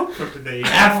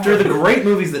 after the great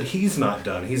movies that he's not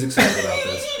done, he's excited about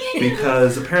this,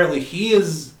 because apparently he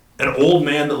is an old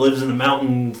man that lives in the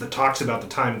mountains that talks about the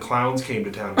time clowns came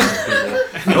to town.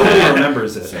 Nobody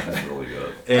remembers it. That's really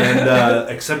good. And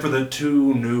except for the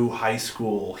two new high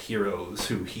school heroes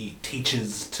who he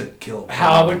teaches to kill clowns.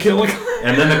 How to kill a clown.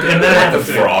 And then the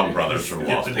Frog Brothers from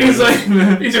Lost. He's like,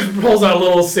 he just pulls out a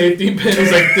little safety pin.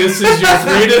 He's like, "This is your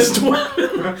greatest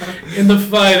weapon in the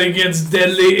fight against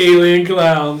deadly alien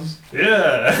clowns."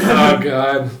 Yeah. Oh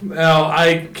God. Well,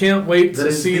 I can't wait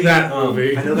to see that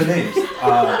movie. I know their names.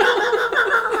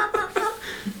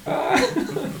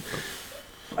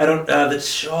 I don't.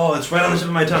 It's right on the tip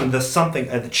of my tongue. The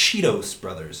Cheetos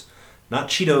brothers, not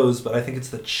Cheetos, but I think it's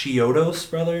the Chiodos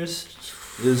brothers,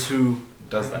 is who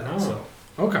does that. Oh. So.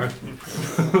 Okay.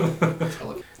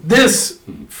 This,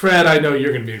 Fred, I know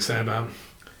you're going to be excited about.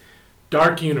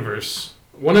 Dark Universe.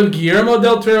 One of Guillermo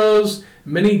del Toro's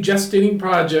many gestating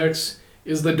projects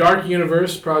is the Dark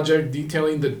Universe project,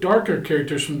 detailing the darker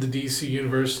characters from the DC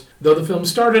universe. Though the film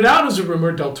started out as a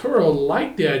rumor, del Toro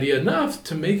liked the idea enough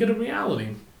to make it a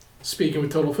reality. Speaking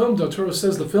with Total Film, del Toro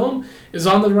says the film is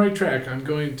on the right track. I'm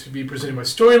going to be presenting my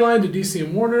storyline to DC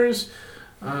and Warner's,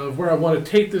 where I want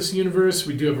to take this universe.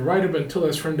 We do have a writer, but until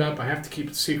that's firmed up, I have to keep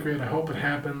it secret. I hope it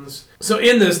happens. So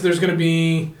in this, there's going to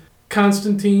be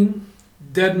Constantine,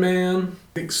 Deadman,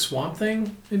 think Swamp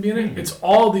Thing maybe in it. It's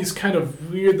all these kind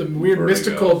of weird Vertigo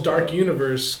mystical, dark stuff.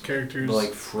 universe characters.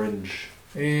 Like Fringe.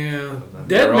 Yeah, They're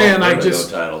Dead all Man. I Vertigo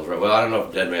just titles, right? Well, I don't know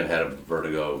if Dead Man had a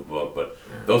Vertigo book, but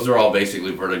those are all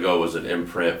basically Vertigo was an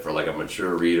imprint for like a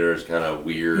mature reader's kind of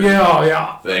weird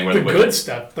yeah. thing The with good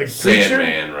stuff like Preacher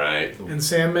Sandman, right? and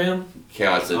Sandman.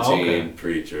 Constantine,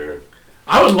 Preacher.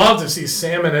 I would love to see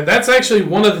Sam in it. That's actually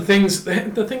one of the things.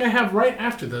 The thing I have right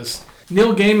after this,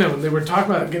 Neil Gaiman, when they were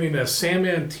talking about getting a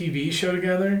Sandman TV show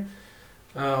together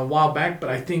a while back, but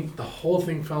I think the whole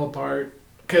thing fell apart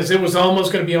because it was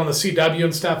almost going to be on the CW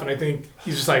and stuff, and I think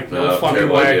he's just like, no fucking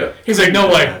terrible way. idea. He's like, no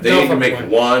way. They no need to make fucking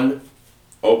way. one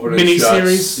open and Mini shut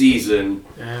series? season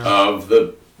Yeah. of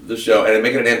the show, and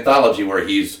make it an anthology where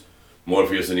he's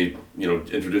Morpheus and he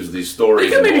introduces these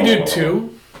stories. They could and maybe blah, do blah, blah.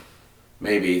 two.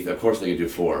 Maybe, of course they can do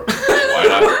 4. Why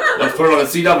not? Let's put it on the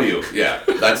CW. Yeah,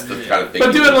 that's the kind of thing.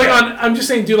 But do you it like have. on. I'm just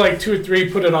saying, do like 2 or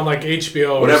 3. Put it on like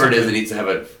HBO. or Whatever it is, something. it needs to have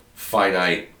a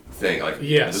finite thing. Like,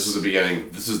 Yes. this is the beginning,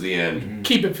 this is the end.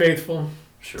 Keep it faithful.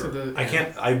 Sure. To the,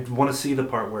 I want to see the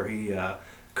part where he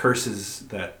curses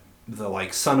the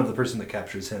like son of the person that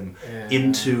captures him Yeah.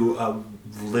 into a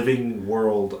living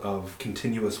world of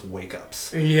continuous wake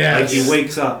ups. Yes. Like he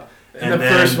wakes up In and the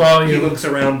then first volume. he looks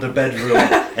around the bedroom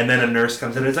and then a nurse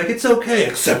comes in and it's like, it's okay,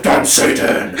 except I'm Satan.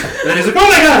 And then he's like, oh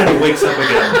my god, and he wakes up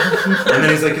again. And then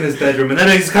he's like in his bedroom and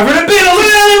then he's covered in beetles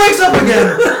and then he wakes up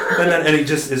again. And he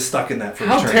just is stuck in that for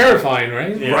How eternity. terrifying,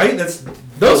 right? Yeah. Right? That's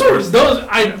Those are those.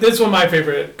 This is one of my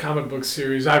favorite comic book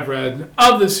series I've read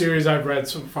of the series I've read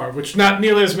so far, which not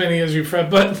nearly as many as you've read,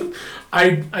 but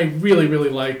I really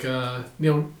like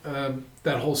Neil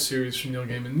that whole series from Neil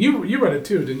Gaiman. You read it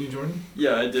too, didn't you, Jordan?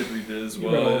 Yeah, I did read it as You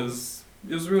well. read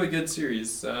It was a really good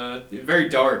series. Very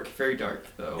dark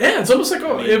though. Yeah, it's almost like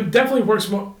I mean- it definitely works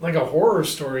more like a horror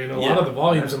story in a lot Yeah. of the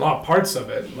volumes and a lot of parts of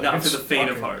it. Like, Not it's for the faint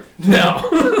of fucking- heart.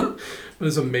 No, but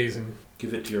it's amazing.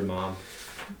 give it to your mom.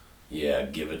 Yeah,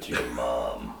 give it to your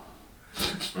mom.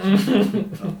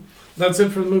 That's it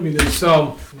for the movie news.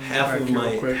 So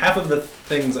Half of the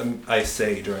things I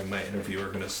say during my interview are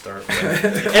going to start with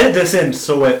edit this in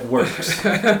so it works.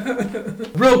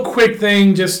 real quick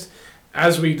thing, just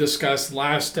as we discussed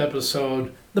last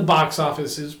episode, the box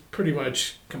office is pretty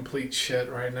much complete shit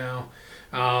right now.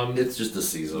 It's just a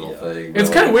seasonal thing. It's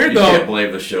though. kinda weird, you though. You can't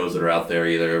blame the shows that are out there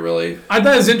either, really. I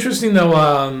thought it was interesting though.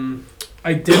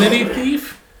 Identity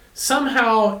Thief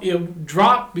somehow it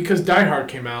dropped because Die Hard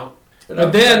came out,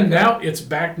 but then now it's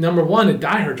back number 1, and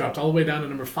Die Hard dropped all the way down to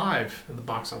number 5 in the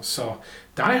box office. So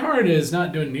Die Hard is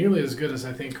not doing nearly as good as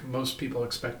I think most people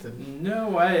expected.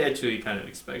 No, I actually kind of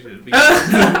expected it to be.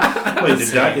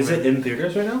 Wait, is it in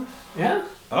theaters right now? Yeah,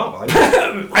 Oh,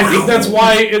 I think that's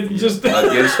why it just.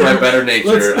 Against my better nature,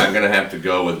 Let's- I'm going to have to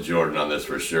go with Jordan on this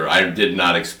for sure. I did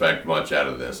not expect much out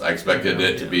of this. I expected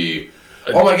it to be,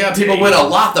 oh my god, people win a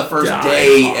lot the first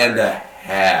day and a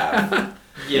half.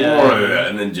 Yeah.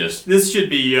 And then just This should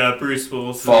be Bruce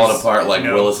Willis falling apart like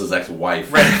Willis's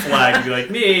ex-wife. red flag and be like,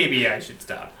 maybe I should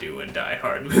stop doing Die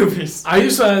Hard movies. I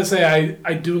used to say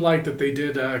I do like that they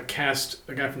did cast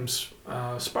a guy from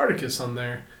Spartacus on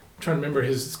there. I'm trying to remember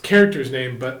his character's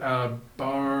name, but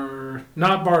Barca,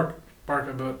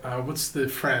 but what's the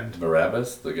friend?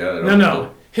 Barabbas, the guy that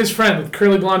No, his friend with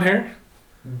curly blonde hair.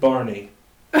 Barney.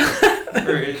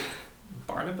 Or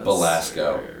Barnabas.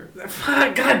 Velasco.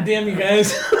 God damn you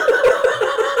guys!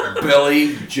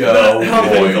 Billy Joe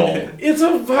Boyle. It's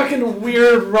a fucking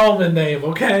weird Roman name,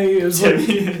 okay? It's like,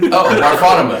 Oh,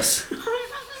 Bartholomeus.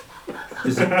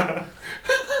 Is it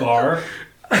Bar?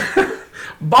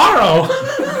 borrow.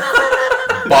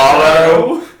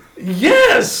 Borrow.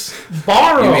 Yes,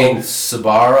 borrow. You mean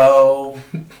Sabaro?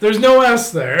 There's no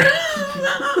S there.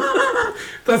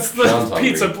 That's the Sounds hungry.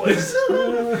 pizza place.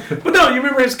 But no, you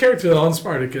remember his character on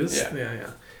Spartacus? Yeah.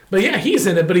 But yeah, he's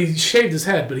in it, but he shaved his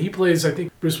head. But he plays, I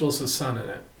think, Bruce Willis' son in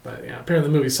it. But yeah, apparently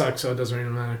the movie sucks, so it doesn't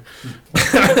really matter.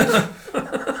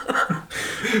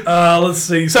 Let's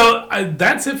see. So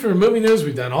that's it for movie news.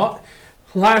 We've done all.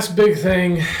 Last big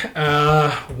thing,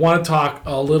 want to talk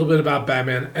a little bit about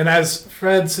Batman. And as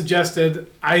Fred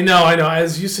suggested, I know,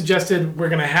 as you suggested, we're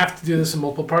going to have to do this in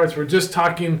multiple parts. We're just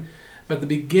talking about the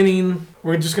beginning.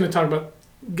 We're just going to talk about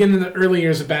getting in the early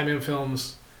years of Batman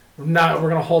films. We're going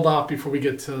to hold off before we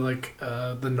get to like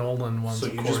the Nolan ones, So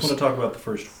of you course. just want to talk about the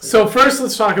first four? So first,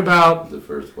 let's talk about The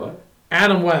first what?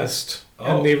 Adam West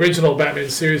and the original Batman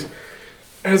series.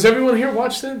 Has everyone here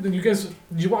watched it? Did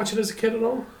you watch it as a kid at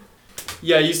all?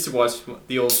 Yeah, I used to watch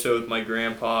the old show with my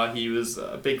grandpa. He was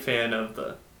a big fan of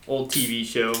the old TV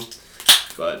show,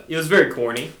 but it was very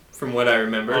corny from what I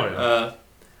remember. Oh, yeah.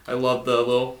 I love the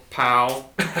little pow,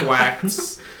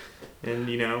 whacks,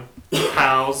 and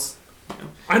pals.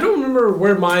 I don't remember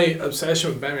where my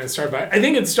obsession with Batman started, but I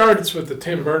think it starts with the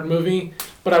Tim Burton movie.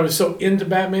 But I was so into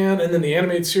Batman, and then the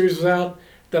animated series was out,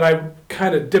 that I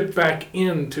kind of dipped back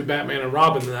into Batman and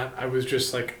Robin. That I was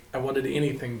just like, I wanted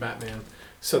anything Batman.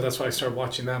 So that's why I started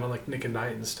watching that on like Nick at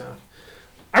Night and stuff.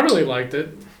 I really liked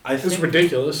it. It's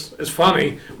ridiculous. It's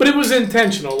funny, but it was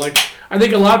intentional. Like, I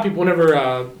think a lot of people,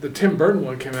 whenever the Tim Burton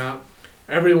one came out,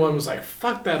 everyone was like,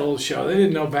 "Fuck that old show." They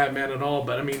didn't know Batman at all.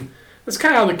 But I mean, that's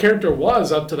kind of how the character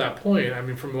was up to that point. I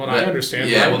mean, from what I understand.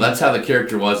 Yeah, right? well, that's how the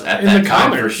character was at In that the time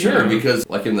comic, for sure. yeah. Because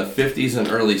like in the 50s and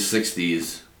early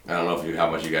 60s, I don't know how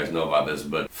much you guys know about this,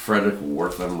 but Frederick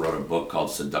Wortham wrote a book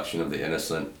called Seduction of the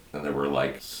Innocent. And there were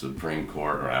like Supreme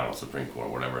Court,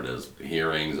 whatever it is,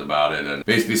 hearings about it. And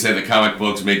basically say the comic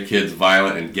books made kids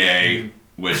violent and gay,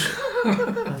 which,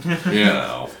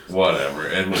 whatever.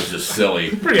 It was just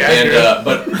silly. Pretty accurate.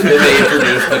 But then they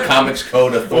introduced the Comics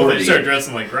Code Well, they Authority. start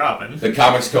dressing like Robin. The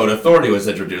Comics Code Authority was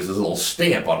introduced as a little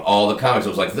stamp on all the comics. It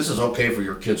was like, this is okay for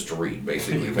your kids to read,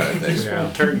 basically, kind of thing. Yeah.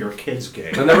 Turn your kids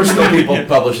gay. And there were still people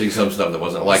publishing some stuff that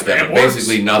wasn't like that, but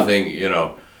basically nothing,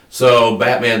 So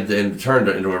Batman then turned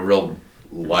it into a real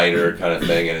lighter kind of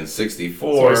thing, and in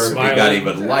 '64 So it got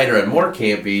even lighter and more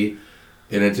campy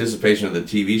in anticipation of the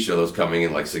TV show that was coming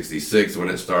in like '66 when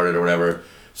it started or whatever.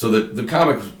 So the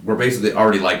comics were basically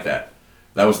already like that.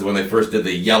 That was when they first did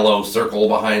the yellow circle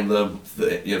behind the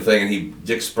thing, and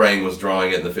Dick Sprang was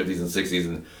drawing it in the 50s and 60s,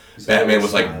 and Batman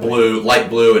was like blue, light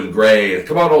blue and gray. And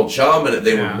come on, old chum, and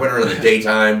they were winter in the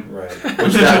daytime, Right.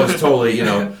 which that was totally,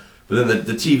 But then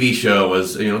the TV show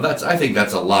was, I think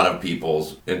that's a lot of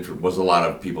people's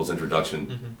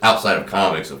introduction outside of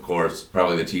comics, of course.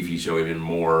 Probably the TV show even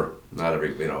more. Not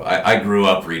every, I grew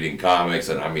up reading comics,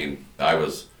 and I mean,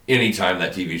 anytime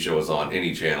that TV show was on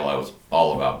any channel, I was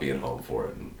all about being home for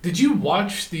it. Did you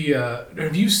watch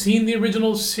have you seen the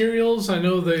original serials? I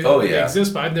know they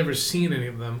exist, but I've never seen any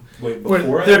of them. Wait, Where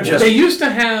before they used to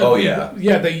have. Oh, yeah.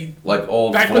 Yeah, they. Like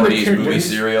old Back when the 40s movie characters-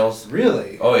 serials.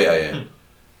 Really? Oh, yeah.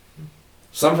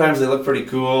 Sometimes they look pretty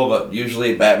cool, but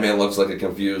usually Batman looks like a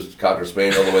confused Cocker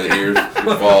Spaniel the way the ears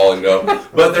fall and go.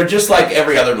 But they're just like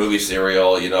every other movie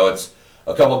serial, it's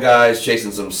a couple guys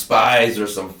chasing some spies or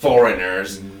some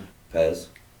foreigners. Pez.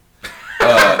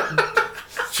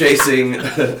 Chasing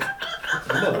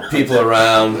people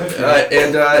around.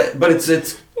 But it's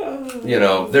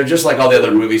they're just like all the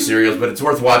other movie serials, but it's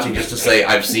worth watching just to say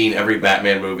I've seen every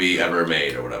Batman movie ever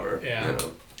made or whatever. Yeah.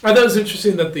 I thought it was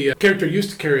interesting that the character used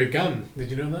to carry a gun.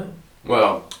 Did you know that?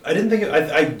 Well, I didn't think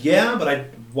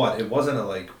what? It wasn't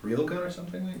a real gun or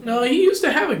something like that? No, he used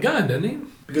to have a gun, didn't he?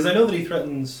 Because I know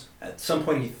that at some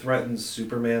point he threatens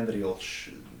Superman that he'll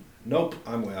nope,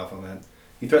 I'm way off on that.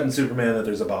 He threatens Superman that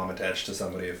there's a bomb attached to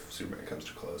somebody if Superman comes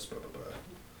too close, blah, blah,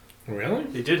 blah. Really?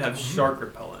 They did have shark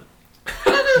repellent.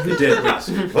 They did, yes.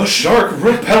 A shark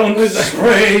repellent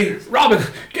spray! Robin,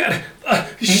 get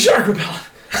shark repellent.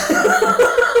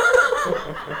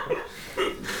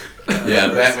 yeah,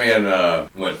 Batman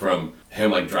went from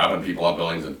him dropping people off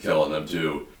buildings and killing them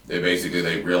to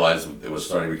they realized it was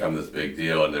starting to become this big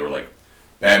deal, and they were like,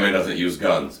 Batman doesn't use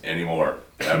guns anymore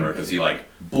ever because he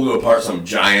blew apart some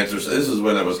giants or so. This is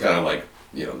when it was kind of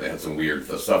they had some weird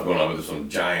stuff going on with some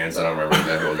giants. I don't remember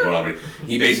exactly what was going on, but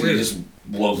he basically just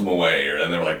blows them away,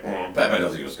 and they were like, Batman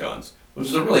doesn't use guns, which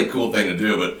is a really cool thing to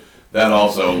do, but that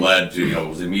also led to,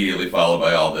 was immediately followed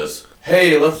by all this,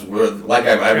 hey, I've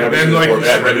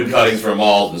ribbon cuttings for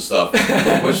malls and stuff,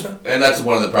 and that's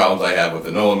one of the problems I have with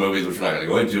the Nolan movies, which we're not going to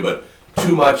go into, but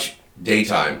too much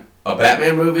daytime. A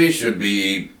Batman movie should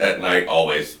be at night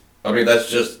always. I mean, that's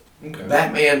just,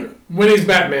 Batman, when he's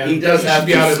Batman, he does have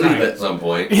be out to at sleep night. at some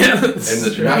point. Yeah, and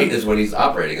the night is when he's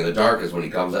operating, and the dark is when he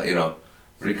comes out,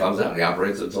 when he comes out and he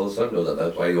operates until the sun goes out.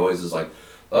 That's why he always is like,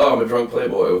 oh, I'm a drunk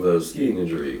playboy with a skiing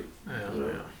injury.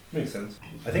 Yeah. Makes sense.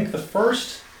 I think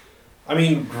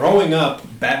growing up,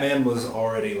 Batman was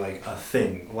already a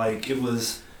thing. It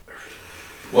was...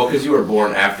 Well, because you were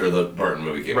born after the Burton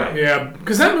movie came out. Yeah,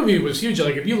 because that movie was huge.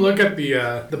 If you look at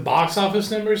the box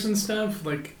office numbers and stuff,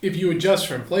 if you adjust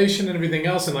for inflation and everything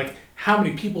else, and how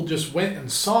many people just went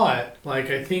and saw it,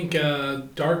 I think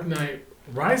Dark Knight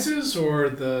Rises or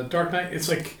the Dark Knight, it's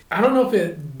I don't know if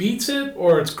it beats it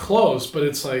or it's close, but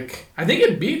it's I think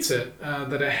it beats it,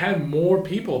 that it had more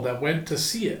people that went to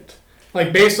see it.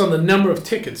 like based on the number of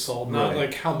tickets sold, not Right.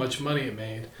 like how much money it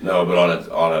made. No, but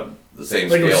on the same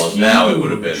Like, it scale was as now, it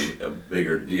would have huge. been a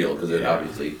bigger deal because it Yeah.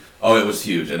 obviously. Oh, it was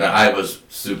huge, and I was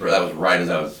super. That was right as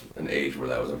I was an age where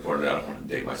that was important. I don't want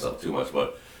to date myself too much,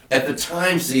 but at the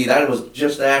time, see, that was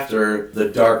just after The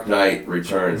Dark Knight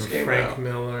Returns came Frank out.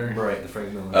 Miller. Right, the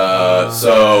Frank Miller.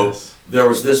 So Yes. there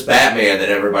was this Batman that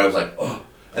everybody was like, oh.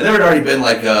 And there had already been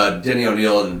like Denny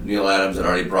O'Neil and Neil Adams had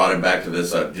already brought him back to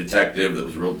this detective that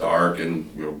was real dark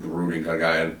and brooding kind of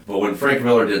guy. But when Frank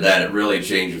Miller did that, it really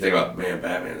changed your thing about, man,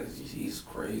 Batman, he's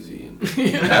crazy. And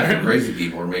half the crazy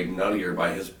people are made nuttier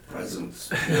by his presence.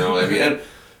 You know what I mean? And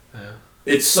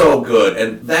it's so good.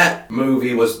 And that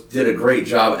movie did a great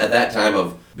job at that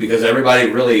time because everybody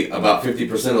really, about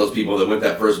 50% of those people that went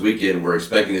that first weekend were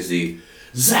expecting to see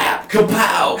zap,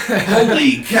 kapow,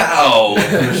 holy cow,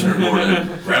 Commissioner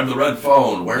Gordon, grab the red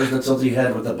phone, where's the tilty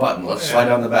head with the button, let's slide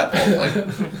down the bat pole.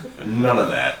 Like, none of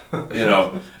that,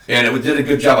 And it did a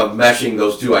good job of meshing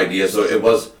those two ideas, so it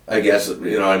was, I guess, what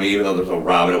I mean, even though there's no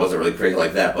Robin, it wasn't really crazy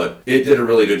like that, but it did a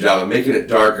really good job of making it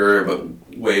darker, but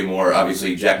way more,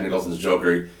 obviously, Jack Nicholson's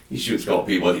Joker, he shoots cold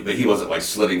people, but he wasn't like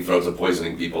slitting throats and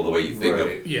poisoning people the way you think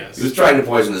Right. of. Yes. He was trying to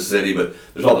poison the city, but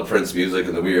there's all the Prince music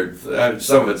and the weird.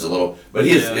 Some of it's a little, but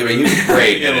he was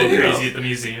great in it. Crazy at the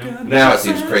museum. Now it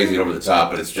seems crazy and over the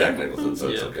top, but it's Jack Nicholson, so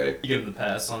it's Yeah. okay. You give him the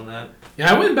pass on that.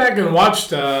 Yeah, I went back and watched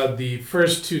the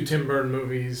first two Tim Burton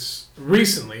movies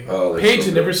recently. Oh, they're Paige so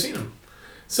had good. never seen them.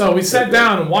 So we sat Okay.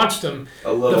 down and watched them. A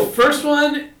The little. first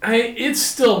one, it's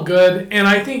still good, and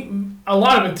I think a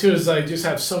lot of it too is I just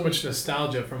have so much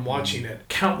nostalgia from watching it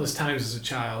countless times as a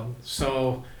child.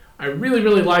 So I really,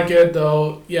 really like it,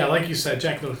 though. Yeah, like you said,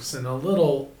 Jack Nicholson a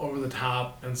little over the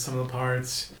top in some of the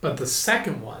parts, but the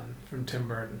second one from Tim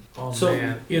Burton, oh So,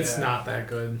 man, it's yeah. not that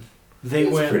good. They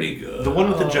It's went pretty good. the one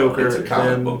with the Oh, Joker, It's a comic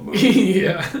then book movie.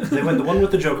 Yeah. they went the one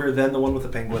with the Joker, then the one with the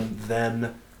Penguin,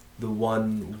 then the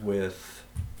one with,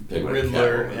 Penguin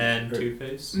Riddler Catwoman. and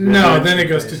Two-Face. No, Riddler, then it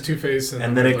goes to Two-Face. Two-Face.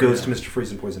 and then it Riddler, goes yeah. to Mr.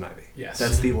 Freeze and Poison Ivy. Yes.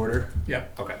 That's the order.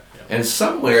 Yep. Okay. And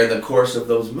somewhere in the course of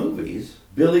those movies,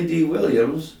 Billy D.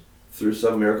 Williams, through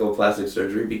some miracle of plastic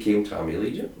surgery, became Tommy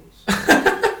Lee Jones.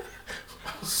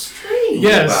 Strange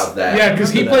Yes. about that. Yeah,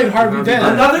 because he played Harvey Dent.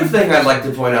 Another thing I'd like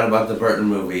to point out about the Burton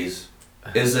movies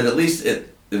is that at least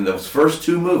in those first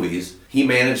two movies, he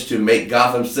managed to make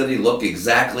Gotham City look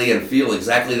exactly and feel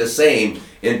exactly the same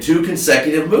in two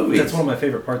consecutive movies. That's one of my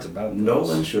favorite parts about those.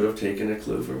 Nolan should have taken a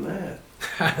clue from that.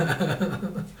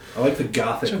 I like the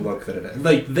gothic look that it has.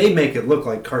 Like, they make it look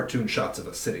like cartoon shots of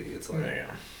a city. It's like,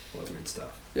 Yeah. weird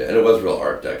stuff. Yeah, and it was real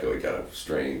Art Deco, kind of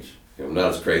strange.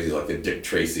 Not as crazy like the Dick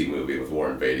Tracy movie with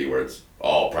Warren Beatty, where it's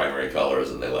all primary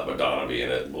colors and they let Madonna be in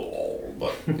it.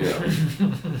 But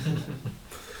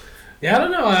Yeah, I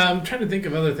don't know. I'm trying to think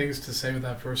of other things to say with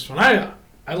that first one.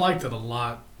 I liked it a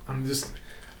lot. I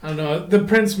don't know. The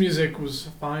Prince music was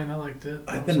fine. I liked it.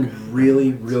 I've That was been good.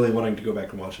 really, really wanting to go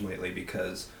back and watch them lately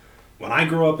because when I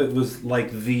grew up, it was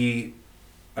like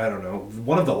I don't know,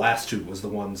 one of the last two was the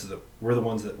ones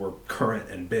that were current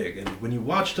and big. And when you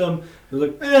watched them, it was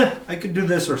like, I could do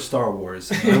this or Star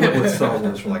Wars. And I went with Star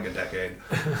Wars for like a decade.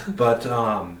 But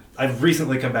I've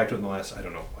recently come back to it in the last,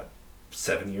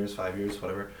 7 years, 5 years,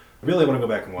 whatever. I really want to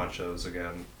go back and watch those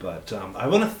again. But I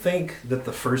want to think that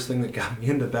the first thing that got me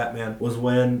into Batman was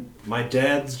when my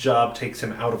dad's job takes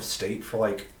him out of state for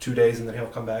like 2 days and then he'll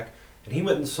come back. And he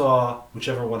went and saw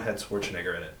whichever one had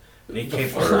Schwarzenegger in it. And he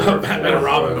came Batman and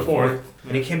Robin before.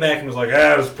 And he came back and was like,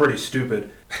 it was pretty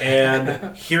stupid.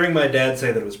 And hearing my dad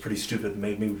say that it was pretty stupid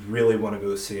made me really want to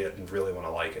go see it and really want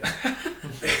to like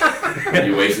it.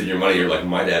 you wasted your money. You're like,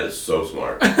 my dad is so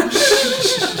smart.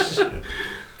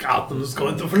 Gotham's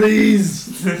going to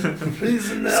freeze.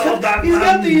 Freeze in hell, He's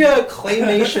got the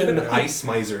claymation Ice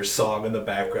Miser song in the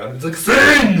background. It's like,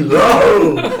 sing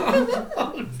low!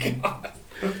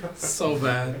 So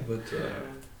bad. But,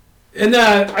 And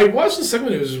I watched the second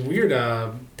one. It was weird.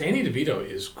 Danny DeVito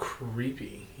is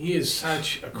creepy. He is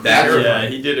such a creepy. That's- Yeah,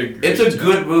 he did a great It's a job.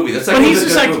 good movie. That's like But a he's good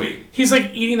just like movie. he's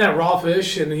like eating that raw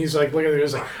fish, and he's like looking at it.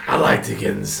 He's like, I like to get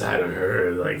inside of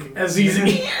her, like as he's.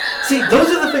 see, those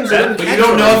are the things I didn't But catch you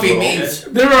don't know if he when I was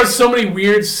means. There are so many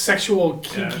weird sexual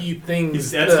kinky things.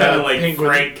 That's kind of like Penguin-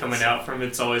 Frank coming out from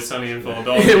It's Always Sunny in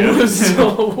Philadelphia. It was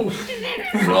so.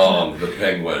 Wrong. The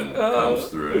penguin comes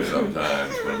through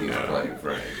sometimes when he's playing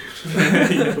Frank.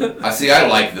 I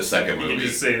like the second You can movie.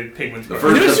 just say Penguin's The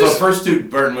Brother. first two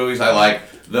Burton movies I like.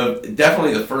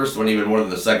 Definitely the first one even more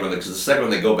than the second one, because the second one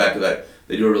they go back to that.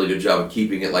 They do a really good job of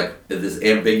keeping it like at this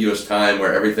ambiguous time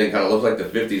where everything kind of looks like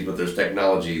the 50s, but there's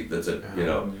technology that's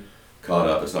caught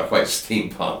up. It's not quite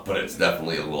steampunk, but it's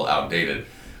definitely a little outdated.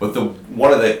 But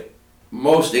one of the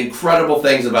most incredible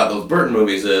things about those Burton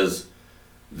movies is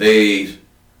they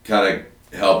kind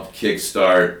of helped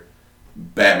kickstart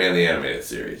Batman the Animated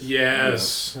Series.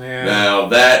 Yes. Yeah. Now,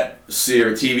 that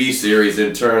TV series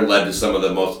in turn led to some of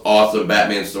the most awesome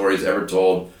Batman stories ever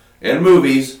told, and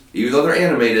movies, even though they're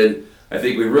animated. I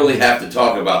think we really have to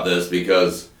talk about this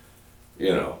because,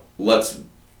 let's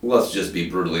just be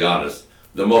brutally honest.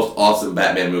 The most awesome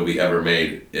Batman movie ever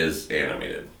made is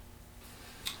animated.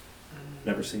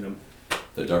 Never seen them.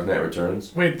 The Dark Knight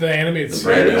Returns. Wait, the animated The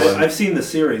brand new series? one? I've seen the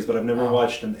series, but I've never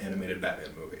watched an animated Batman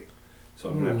movie. So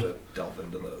I'm going to have to delve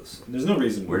into those. There's no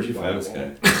reason. Where'd you why find I this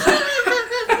won't.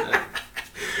 guy?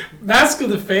 Mask of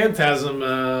the Phantasm.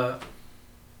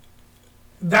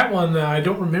 That one, I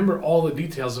don't remember all the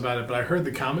details about it, but I heard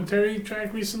the commentary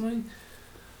track recently.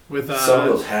 With Some of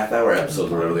those half-hour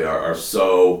episodes literally are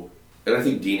so... And I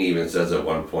think Dean even says at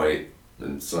one point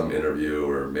in some interview,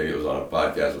 or maybe it was on a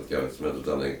podcast with Kevin Smith or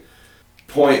something,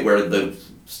 point where the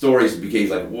stories became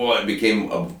like, whoa, it became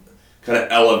kind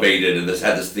of elevated, and this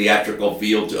had this theatrical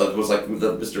feel to it. It was like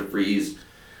the Mr. Freeze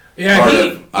Heart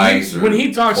of Ice. When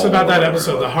he talks Foam about or that whatever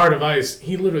episode, it was. The Heart of Ice,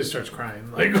 he literally starts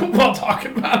crying, like, while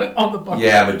talking about it on the podcast.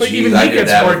 Yeah, but like, geez, I did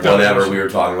that with whatever we were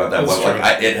talking about that That's one.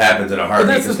 Like, true. it happens in a heartbeat.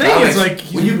 that's the Because thing, is, comics,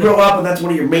 like, when you grow up and that's one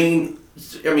of your main...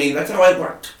 I mean, that's how I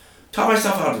worked. Taught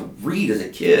myself how to read as a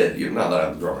kid. Not that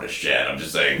I'm growing in a shed, I'm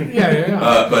just saying.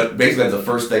 Yeah. But basically, that's the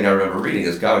first thing I remember reading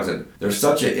is comics, and they're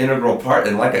such an integral part,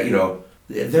 and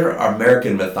they're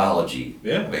American mythology,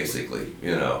 basically,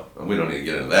 and we don't need to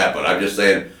get into that, but I'm just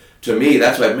saying, to me,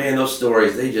 that's why, man, those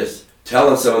stories, they just,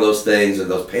 telling some of those things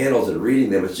and those panels and reading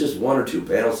them, it's just one or two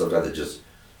panels sometimes that just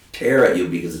tear at you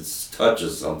because it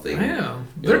touches something. Yeah,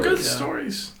 they're good Yeah.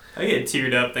 stories. I get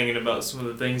teared up thinking about some of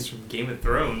the things from Game of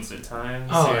Thrones at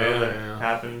times. Oh, that yeah.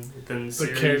 happen within the The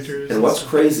series. characters. And what's stuff.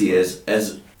 crazy is,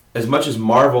 as much as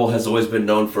Marvel has always been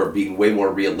known for being way more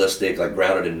realistic, like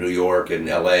grounded in New York and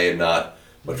LA and not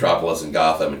Metropolis and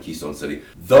Gotham and Keystone City,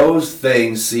 those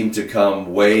things seem to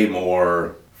come way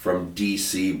more from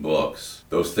DC books.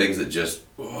 Those things that just,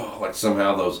 like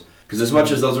somehow those, because as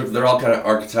much as they're all kind of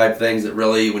archetype things that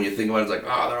really, when you think about it, it's like,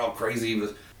 they're all crazy.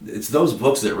 It's those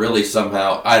books that really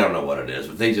somehow, I don't know what it is,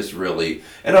 but they just really,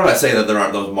 and I'm not saying that there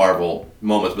aren't those Marvel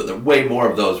moments, but there are way more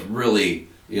of those really,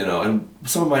 and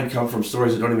some of mine come from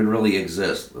stories that don't even really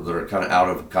exist, that are kind of out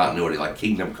of continuity, like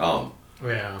Kingdom Come.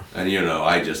 Yeah. And,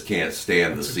 I just can't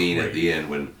stand the scene at the end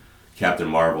when Captain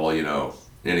Marvel,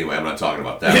 anyway, I'm not talking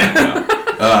about that right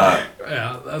now.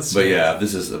 Yeah, that's... But yeah,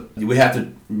 we have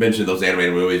to mention those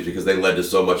animated movies because they led to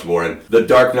so much more. And The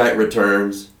Dark Knight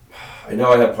Returns, I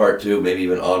know I have part 2, maybe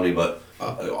even on me, but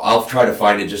I'll try to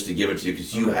find it just to give it to you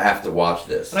because you have to watch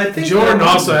this. And I think Jordan that-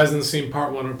 also hasn't seen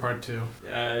part 1 or part 2.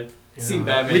 Yeah, You seen know.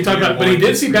 Batman. We talked Year about, but he One did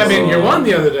just see Batman Year recently. 1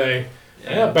 the other day.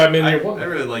 Yeah, Batman Year 1. I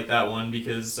really like that one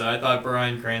because I thought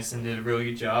Bryan Cranston did a really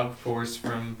good job, of course,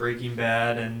 from Breaking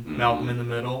Bad and Malcolm in the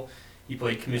Middle. He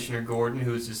played Commissioner Gordon,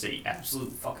 who was just a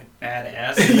absolute fucking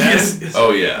badass. in that. Yes.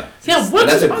 Oh, yeah. Yeah, And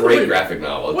what's that's a by the great way, graphic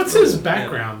novel. It's What's really- his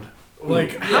background?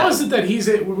 Like, Yeah. how is it that he's...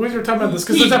 We were talking about this,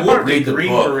 because He there's that part... whooped Read the Green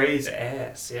book. Beret's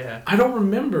ass, yeah. I don't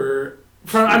remember...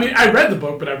 I read the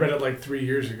book, but I read it like 3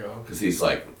 years ago. Because he's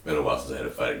like, been a while since I had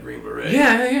to fight a Green Beret.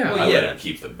 Yeah. Well, I yeah. let him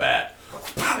keep the bat.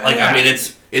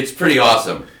 It's pretty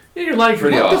awesome. Yeah, you're like,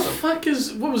 Pretty what awesome. the fuck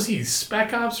is... What was he,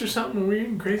 Spec Ops or something weird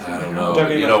and crazy? I don't Like, know.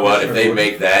 Talking You about know what? If Commissioner they Gordon.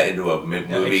 make that into a Yeah,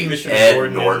 movie, Commissioner Ed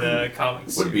Gordon Norton in the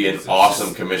comics would be an series is awesome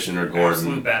just Commissioner absolute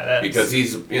Gordon. badass. Because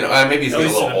he's, maybe he's At getting a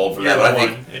least little in old for Year that, but I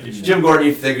think One edition. Jim Gordon,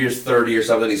 you figure, is 30 or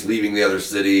something. He's leaving the other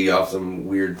city off some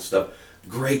weird stuff.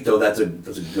 Great, though. That's a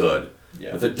good.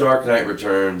 Yeah. But The Dark Knight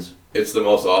Returns, it's the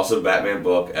most awesome Batman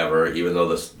book ever, even though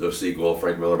the sequel,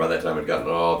 Frank Miller, by that time had gotten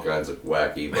all kinds of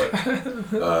wacky.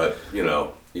 But,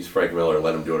 he's Frank Miller.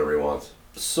 Let him do whatever he wants.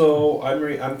 So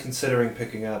I'm considering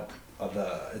picking up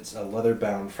it's a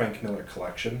leather-bound Frank Miller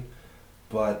collection,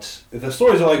 but the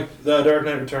stories are like The Dark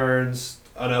Knight Returns,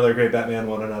 another great Batman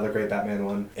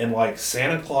one, and like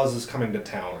Santa Claus is coming to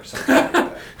town or something like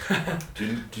that.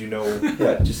 Do you know?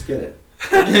 Yeah, just get it.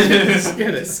 Just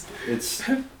get it. It's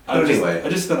Anyway. I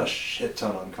just spent a shit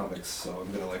ton on comics, so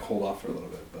I'm gonna hold off for a little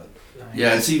bit. But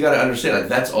Yeah, and so you got to understand,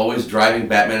 that's always driving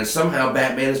Batman, and somehow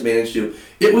Batman has managed to.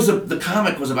 The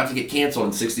comic was about to get canceled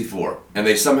in '64, and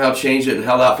they somehow changed it and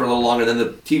held out for a little longer. And then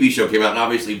the TV show came out and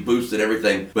obviously boosted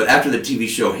everything. But after the TV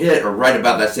show hit, or right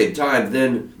about that same time,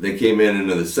 then they came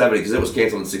into the '70s because it was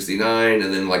canceled in '69,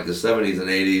 and then like the '70s and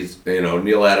 '80s,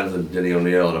 Neil Adams and Denny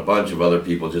O'Neil and a bunch of other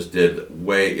people just did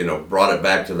brought it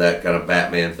back to that kind of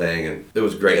Batman thing, and it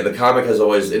was great. the comic has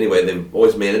always, anyway, they've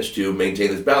always managed to maintain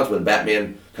this balance. When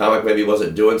Batman comic maybe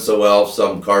wasn't doing so well,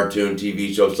 some cartoon,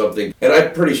 TV show, something. And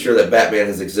I'm pretty sure that Batman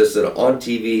has existed on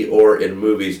TV or in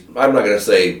movies. I'm not going to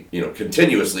say,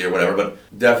 continuously or whatever, but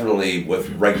definitely with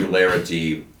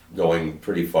regularity going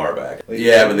pretty far back.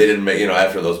 Yeah, but they didn't make,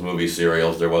 after those movie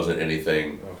serials, there wasn't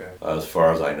anything, as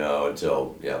far as I know,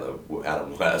 until, the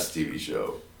Adam West TV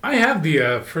show. I have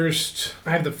the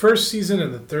first season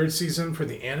and the third season for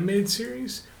the animated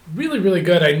series. Really, really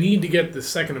good. I need to get the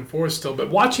second and fourth still, but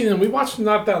watching them, we watched them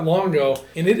not that long ago,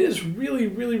 and it is really,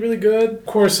 really, really good. Of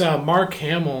course, Mark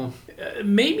Hamill,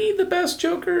 maybe the best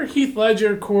Joker. Heath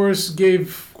Ledger, of course,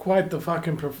 gave quite the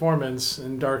fucking performance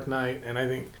in Dark Knight, and I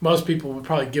think most people would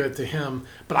probably give it to him.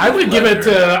 But I would give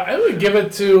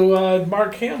it to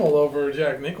Mark Hamill over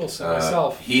Jack Nicholson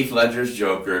myself. Heath Ledger's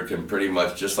Joker can pretty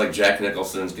much, just like Jack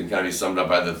Nicholson's, can kind of be summed up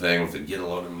by the thing with the "get a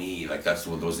load of me." Like that's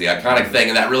what was the iconic thing,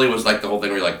 and that really was like the whole thing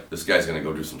where you're like, this guy's gonna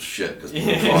go do some shit because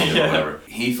people call him or whatever.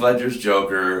 Heath Ledger's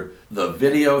Joker, the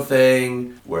video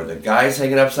thing where the guy's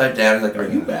hanging upside down, he's like,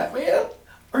 "Are you Batman?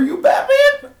 Are you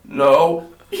Batman? No."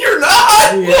 You're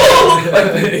not!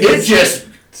 It just,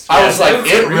 I was like,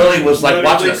 it really was like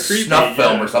watching a snuff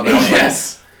film or something.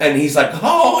 Yes. And he's like,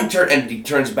 oh, and he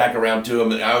turns back around to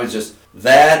him, and I was just,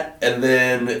 that, and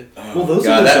then, those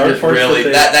are the dark parts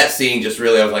that scene just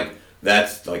really, I was like,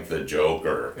 that's like the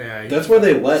Joker. Yeah, that's where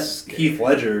they let Heath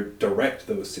Ledger direct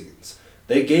those scenes.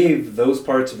 They gave those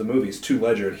parts of the movies to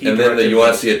Ledger. And then you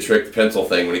want to see a tricked pencil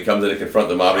thing when he comes in to confront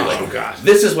the mob, he's like, oh, gosh.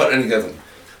 This is what, and he goes like,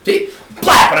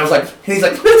 blap! And I was like, and he's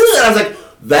like, and I was like,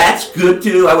 that's good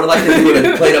too. I would have liked if he would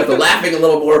have played up the laughing a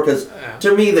little more, because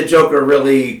to me, the Joker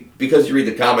really, because you read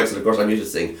the comics, and of course I'm used to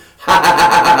seeing,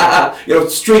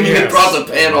 streaming across the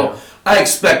panel. Yeah. I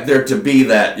expect there to be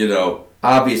that,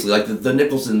 obviously, like the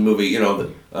Nicholson movie,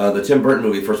 the Tim Burton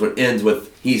movie, the first one ends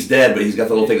with he's dead, but he's got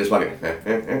the little thing in his pocket.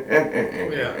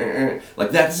 Like,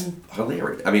 that's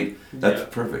hilarious. I mean,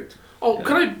 that's perfect. Oh,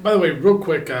 can I, by the way, real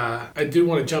quick, I do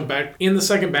want to jump back. In the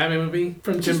second Batman movie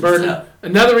from Tim Burton,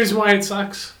 another reason why it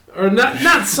sucks, or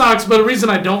not sucks, but a reason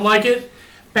I don't like it,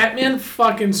 Batman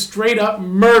fucking straight up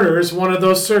murders one of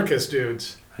those circus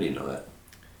dudes. How do you know that?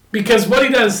 Because what he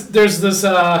does, there's this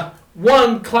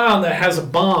one clown that has a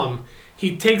bomb.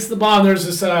 He takes the bomb, there's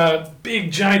this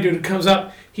big giant dude who comes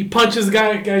up, he punches the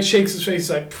guy shakes his face,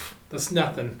 he's like, that's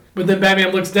nothing. But then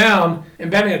Batman looks down,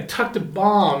 and Batman tucked a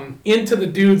bomb into the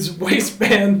dude's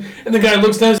waistband, and the guy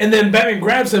looks down, and then Batman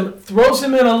grabs him, throws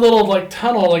him in a little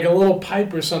tunnel, like a little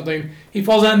pipe or something. He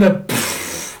falls down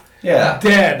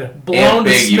dead, blown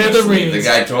to smithereens. The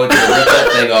guy totally could have ripped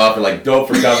that thing off and dove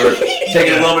for cover,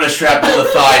 taking a little bit of shrapnel to the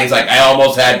thigh. And he's like, I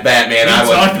almost had Batman. I was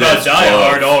talked about Die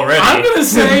Hard already. I'm gonna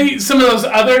say some of those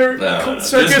other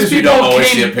circus people you don't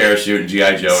always see a parachute in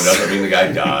G.I. Joe doesn't mean the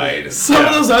guy died. Some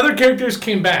of those other characters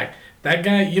came back. That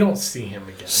guy, you don't see him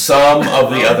again. Some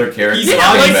of the other characters.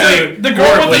 The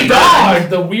girl with the dog.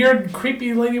 The weird,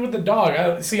 creepy lady with the dog.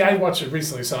 I watched it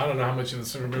recently, so I don't know how much of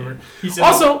this I remember.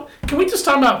 Also, can we just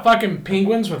talk about fucking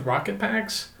penguins with rocket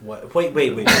packs? What? Wait.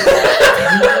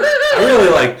 I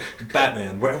really like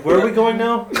Batman. Where are we going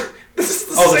now? This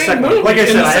is the same movie. Like I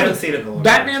said, I haven't seen it in a long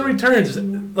time. Batman Returns.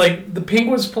 Like, the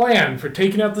Penguin's plan for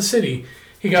taking out the city.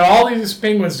 He got all these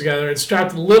penguins together and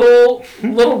strapped little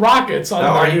rockets on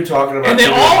them. Are you talking about? And they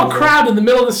all crowd in the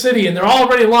middle of the city, and they're all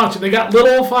ready to launch. And they got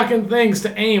little fucking things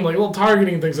to aim, like little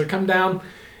targeting things that come down.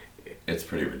 It's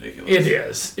pretty ridiculous. It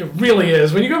is. It really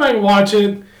is. When you go back and watch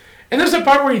it, and there's a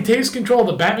part where he takes control of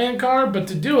the Batman car, but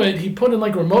to do it, he put in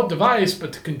a remote device.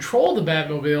 But to control the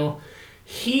Batmobile,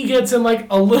 he gets in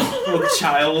a little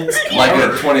child's like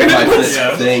a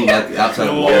 25-foot thing outside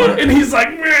of Walmart. And he's like,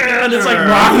 man, it's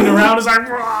rocking around. It's like,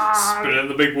 spinning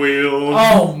the big wheel.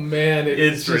 Oh man,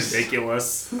 it's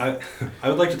ridiculous. I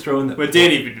would like to throw in that. But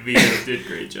Danny DeVito did a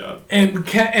great job. And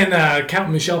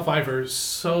Captain Michelle Pfeiffer is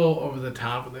so over the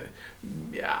top with it.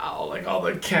 Yeah, like all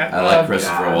the cat. I like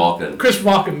Christopher Walken. Chris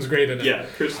Walken's great in it. Yeah,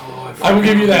 Chris. I will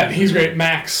give you that. He's great.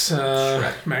 Max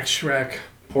Shrek.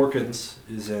 Porkins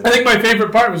is in. I think my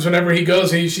favorite part was whenever he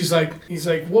goes, he's like,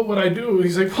 what would I do?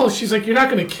 He's like, well, she's like, you're not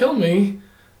going to kill me.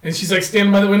 And she's like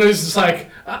standing by the window. He's just like,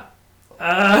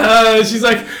 she's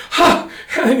like, huh.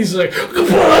 And he's like, and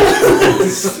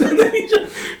then he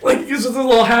just gives us a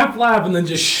little half laugh and then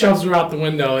just shoves her out the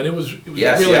window. And it was really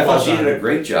I thought she fun. did a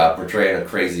great job portraying a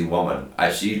crazy woman.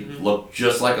 She looked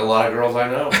just like a lot of girls I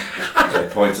know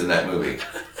at points in that movie.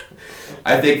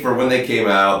 I think for when they came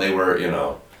out, they were,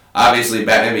 obviously,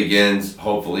 Batman Begins,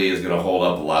 hopefully, is going to hold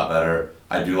up a lot better.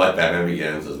 I do like Batman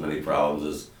Begins, as many problems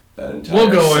as that entire We'll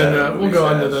go set in. of We'll go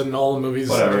movies into has. all the movies.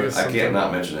 Whatever. I sometime. can't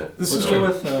not mention it. This Let's is go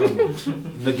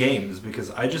with the games, because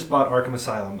I just bought Arkham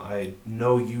Asylum. I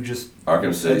know you just...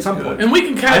 Arkham City's At some good. point. And we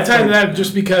can kind I of tie to think- that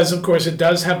just because, of course, it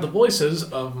does have the voices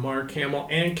of Mark Hamill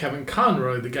and Kevin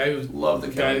Conroy, the guy who Love the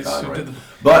Kevin guys who Conroy. did the.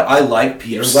 But I like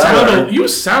Peter Sound Weller. you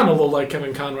sound a little like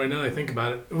Kevin Conroy now that I think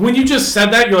about it. When you just said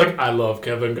that, you're like, I love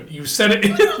Kevin. You said it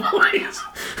in his voice.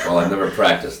 Well, I've never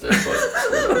practiced it,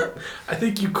 but... I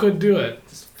think you could do it.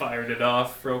 Just fired it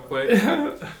off real quick.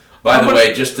 By the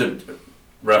way, just to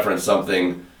reference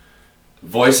something,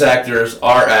 voice actors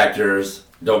are actors.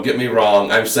 Don't get me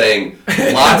wrong. I'm saying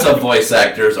lots of voice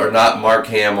actors are not Mark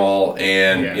Hamill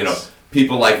and Yes.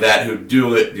 people like that who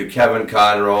do it. Kevin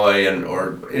Conroy and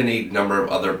or any number of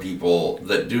other people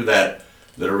that do that.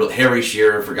 That are Harry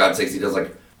Shearer, for God's sakes, he does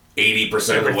like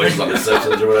 80% of the voices on The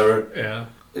Simpsons or whatever. Yeah.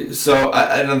 So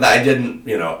I didn't.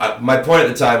 My point at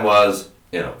the time was.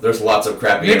 There's lots of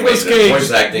crappy Nicolas animation. Cage.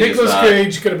 Voice acting Nicolas is not.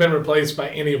 Cage could have been replaced by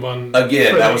anyone.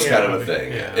 Again, for that the was kind of a movie.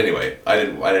 thing. Yeah. Anyway, I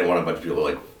didn't want a bunch of people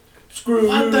like, screw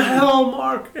What you. the hell,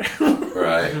 Mark?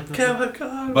 Right. Kevin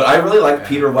Conroy. But I really like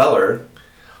Peter Weller.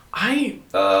 I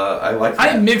I like I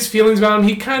that. have mixed feelings about him.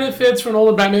 He kind of fits for an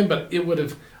older Batman, but it would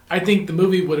have. I think the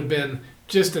movie would have been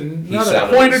just He another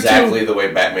sounded point or exactly two. the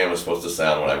way Batman was supposed to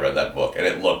sound when I read that book, and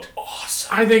it looked awesome.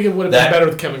 I think it would have That- been better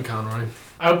with Kevin Conroy.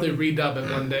 I hope they redub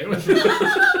it one day.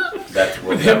 That will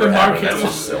With him never and Mark happen. That's Hamill.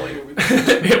 just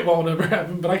silly. It won't ever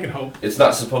happen, but I can hope. It's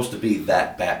not supposed to be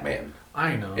that Batman.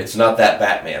 I know. It's not that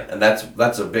Batman, and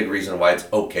that's a big reason why it's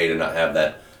okay to not have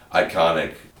that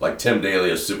iconic like Tim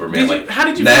Daly as Superman. How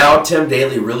did you Now Tim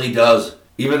Daly really does.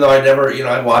 Even though I never,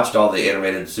 I watched all the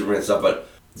animated Superman stuff, but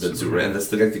the Superman, that's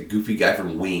the goofy guy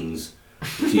from Wings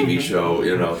TV show,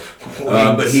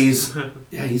 but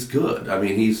he's good. I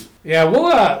mean, he's Yeah,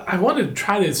 well, I wanted to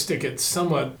try to stick it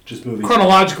somewhat Just movies.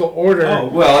 chronological order. Oh,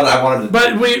 well, and I wanted to.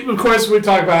 But of course, we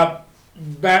talk about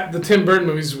the Tim Burton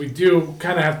movies. We do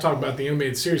kind of have to talk about the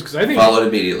animated series because I think Followed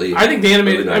immediately. I think the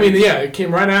animated. Early I mean, 90s. yeah, it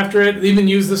came right after it. They even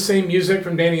used the same music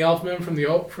from Danny Elfman for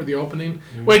the opening.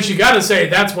 Mm-hmm. Which you got to say,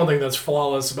 that's one thing that's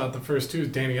flawless about the first two. Is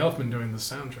Danny Elfman doing the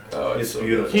soundtrack. Oh, It's so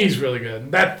beautiful. He's really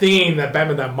good. That theme, that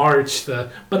Batman, that march, the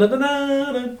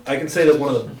ba-da-da-da-da. I can say that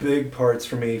one of the big parts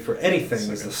for me for anything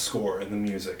is the score and the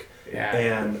music. Yeah.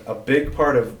 And a big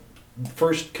part of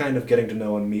first kind of getting to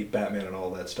know and meet Batman and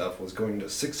all that stuff was going to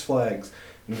Six Flags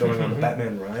and going on the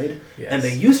Batman ride. Yes. And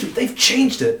they've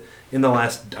changed it in the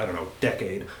last,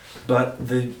 decade. But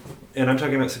and I'm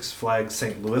talking about Six Flags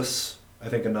St. Louis. I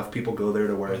think enough people go there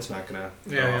to where it's not going to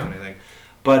throw Yeah, off yeah. anything.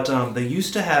 But they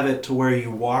used to have it to where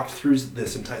you walked through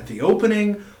this entire, the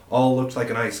opening all looked like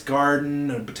a nice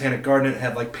garden, a botanic garden. It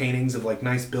had like paintings of like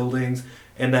nice buildings.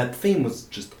 And that theme was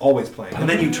just always playing. And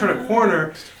then you turn a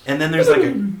corner, and then there's like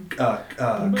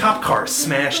a cop car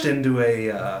smashed into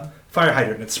a fire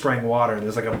hydrant, and it's spraying water. And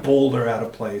there's like a boulder out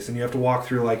of place, and you have to walk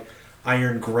through like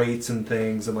iron grates and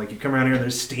things. And like you come around here, and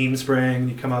there's steam spraying. And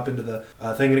you come up into the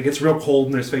thing, and it gets real cold,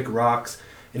 and there's fake rocks.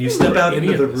 And you step out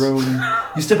into the room.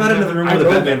 You step out into the room where the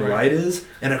Batman ride is,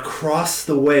 and across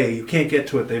the way, you can't get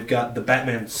to it. They've got the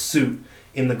Batman suit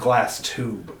in the glass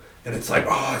tube. And it's like,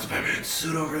 oh, it's Batman's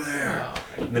suit over there.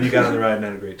 And then you got on the ride and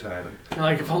had a great time.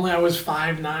 Like, if only I was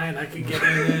 5'9", I could get in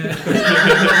it.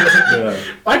 Yeah.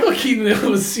 Michael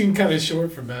Keaton seemed kind of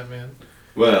short for Batman.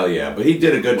 Well, yeah, but he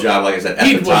did a good job, like I said, at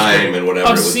He the was time great. and whatever. Of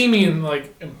It was, seeming,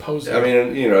 like, imposing. I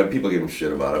mean, people give him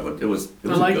shit about it, but it was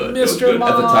like, good. It was Mr. good.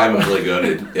 At the Mom. time, it was really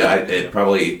good. It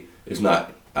probably is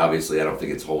not. Obviously, I don't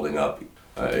think it's holding up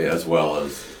as well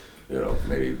as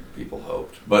maybe people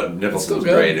hoped. But Nicholson's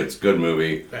good. great. It's a good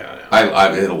movie.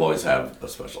 Yeah. It'll always have a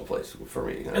special place for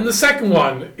me. And the second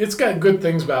one, it's got good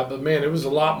things about it, but man, it was a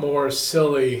lot more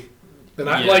silly than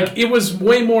I Yeah. like. It was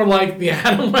way more like the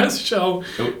Adam West show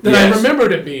than Yes. I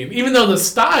remembered it being. Even though the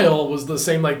style was the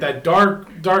same, like that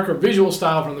darker visual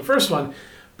style from the first one,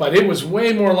 but it was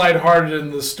way more lighthearted in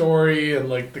the story and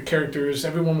like the characters.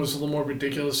 Everyone was a little more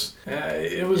ridiculous.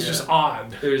 It was just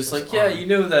odd. It was like, yeah, you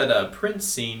know that Prince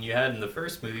scene you had in the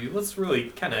first movie? Let's really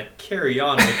kind of carry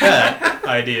on with that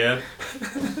idea.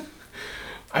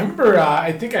 I remember,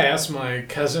 I think I asked my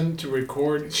cousin to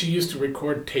record. She used to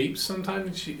record tapes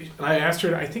sometimes. And I asked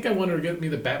her, I think I wanted her to get me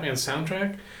the Batman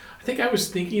soundtrack. I think I was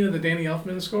thinking of the Danny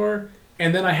Elfman score.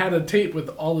 And then I had a tape with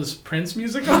all this Prince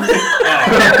music on it.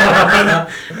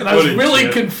 And I was really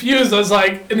confused. I was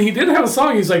like, and he did have a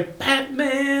song. He's like,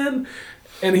 Batman.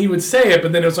 And he would say it,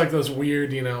 but then it was like those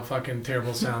weird, fucking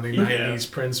terrible sounding 90s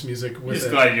Prince music with Just it.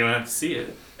 glad you don't have to see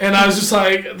it. And I was just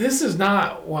like, this is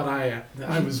not what I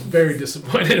was very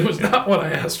disappointed. It was not what I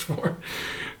asked for.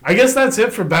 I guess that's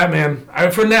it for Batman.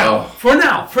 For now.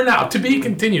 Oh. For now. To be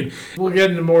continued. We'll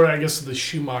get into more, I guess, of the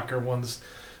Schumacher ones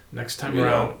next time You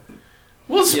around. know,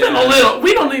 We'll spend a little.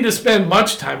 We don't need to spend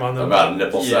much time on them. about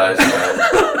nipple size.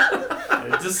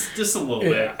 Just a little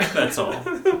bit. That's all.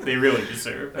 They really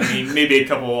deserve. I mean, maybe a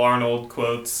couple Arnold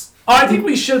quotes. Oh, I think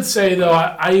we should say though.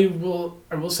 I will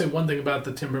say one thing about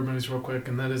the Tim Burton movies real quick,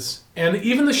 and that is, and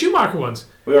even the Schumacher ones.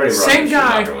 We already brought Same the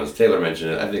guy. Schumacher ones. Taylor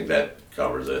mentioned it. I think that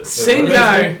covers it. Same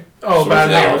guy. Oh, Schwarzenegger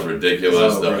about was how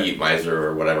ridiculous. Oh, The right. Heat Miser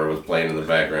or whatever was playing in the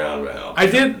background. Well,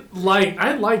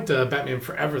 I liked Batman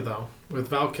Forever though with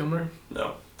Val Kilmer.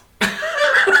 no.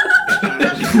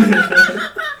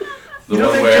 The You don't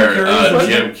one think where Jim Carrey's funny?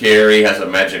 Jim Carrey has a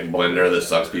magic blender that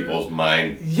sucks people's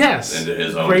mind Yes, into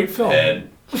his own great film. head.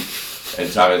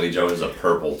 And Tommy Lee Jones is a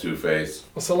purple Two-Face.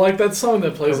 Also, like that song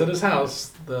that plays at his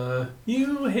house. The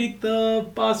 "You hate the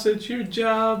boss at your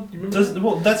job." You remember?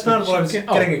 Well, that's not what I was Okay.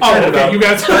 getting excited okay, about. you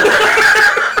guys.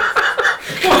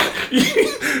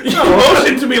 You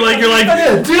motioned to me like you're like,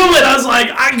 do it. I was like,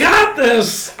 I got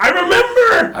this. I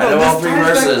remember. I know all three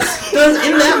verses.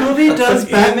 In that movie, does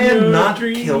In Batman your not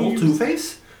dreams. kill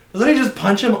Two-Face? Doesn't he just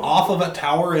punch him off of a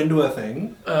tower into a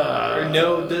thing?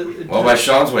 No. Well, by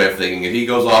Sean's way of thinking, if he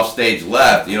goes off stage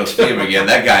left, you don't see him again,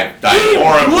 that guy died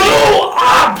horribly. Blow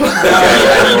up. He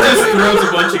just throws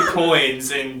a bunch of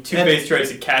coins, and Two-Face tries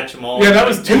to catch them all. Yeah, that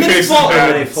was And then he Two-Face's falls. And then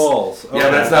he balance. falls. Yeah,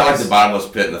 but it's not like the bottomless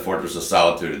pit in the Fortress of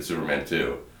Solitude in Superman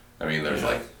 2. I mean, there's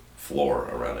like floor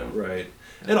around him. Right.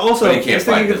 And also, But he I can't was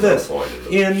thinking find of his this. little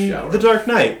point in the shower. In The Dark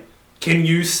Knight, can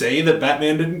you say that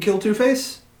Batman didn't kill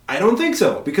Two-Face? I don't think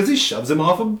so, because he shoves him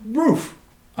off a roof.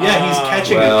 Yeah, he's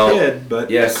catching well, a kid, but...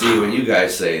 Yeah, see, when you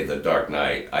guys say The Dark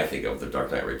Knight, I think of The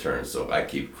Dark Knight Returns, so I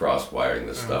keep cross-wiring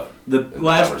this stuff. The in the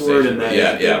last word in conversation. that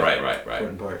Yeah, is yeah, the right.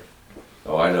 important part.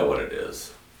 Oh, I know what it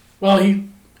is. Well,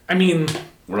 I mean,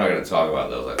 We're not going to talk about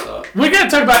those, I thought. we gotta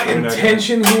talk about We're not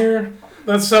intention here.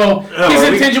 That's so. No, His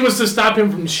we- intention was to stop him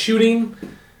from shooting.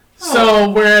 So,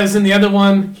 whereas in the other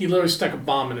one, he literally stuck a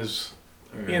bomb in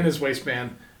his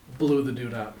waistband, blew the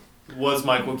dude up, Was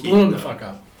Michael Keaton. blew him the though. fuck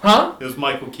up. Huh? It was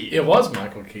Michael Keaton. It was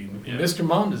Michael Keaton. Yeah. Mr.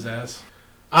 Mommed his ass.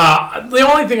 The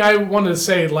only thing I wanted to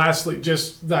say lastly,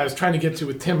 just that I was trying to get to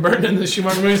with Tim Burton and the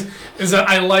Schumacher movies, is that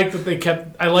I like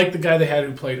that I like the guy they had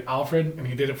who played Alfred, and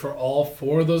he did it for all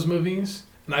 4 of those movies,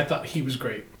 and I thought he was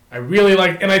great. I really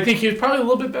liked, and I think he was probably a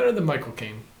little bit better than Michael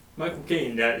Caine. Michael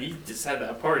Caine, he just had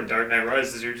that part in Dark Knight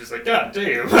Rises. You're just like, God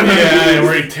damn. Yeah,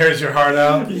 where he tears your heart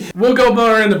out. We'll go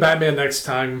more into Batman next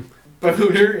time.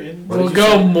 Boner and We'll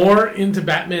go more into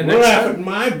Batman next time.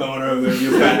 my boner with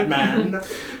you, Batman.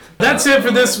 That's it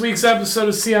for this week's episode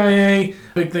of CIA.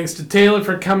 Big thanks to Taylor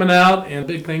for coming out, and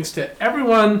big thanks to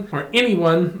everyone or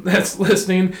anyone that's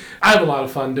listening. I have a lot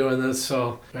of fun doing this,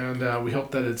 and we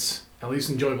hope that it's at least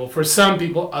enjoyable for some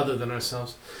people other than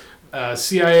ourselves.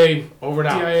 CIA over and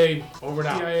out. CIA over and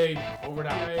out. CIA over and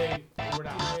out. CIA over and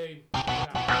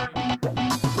out.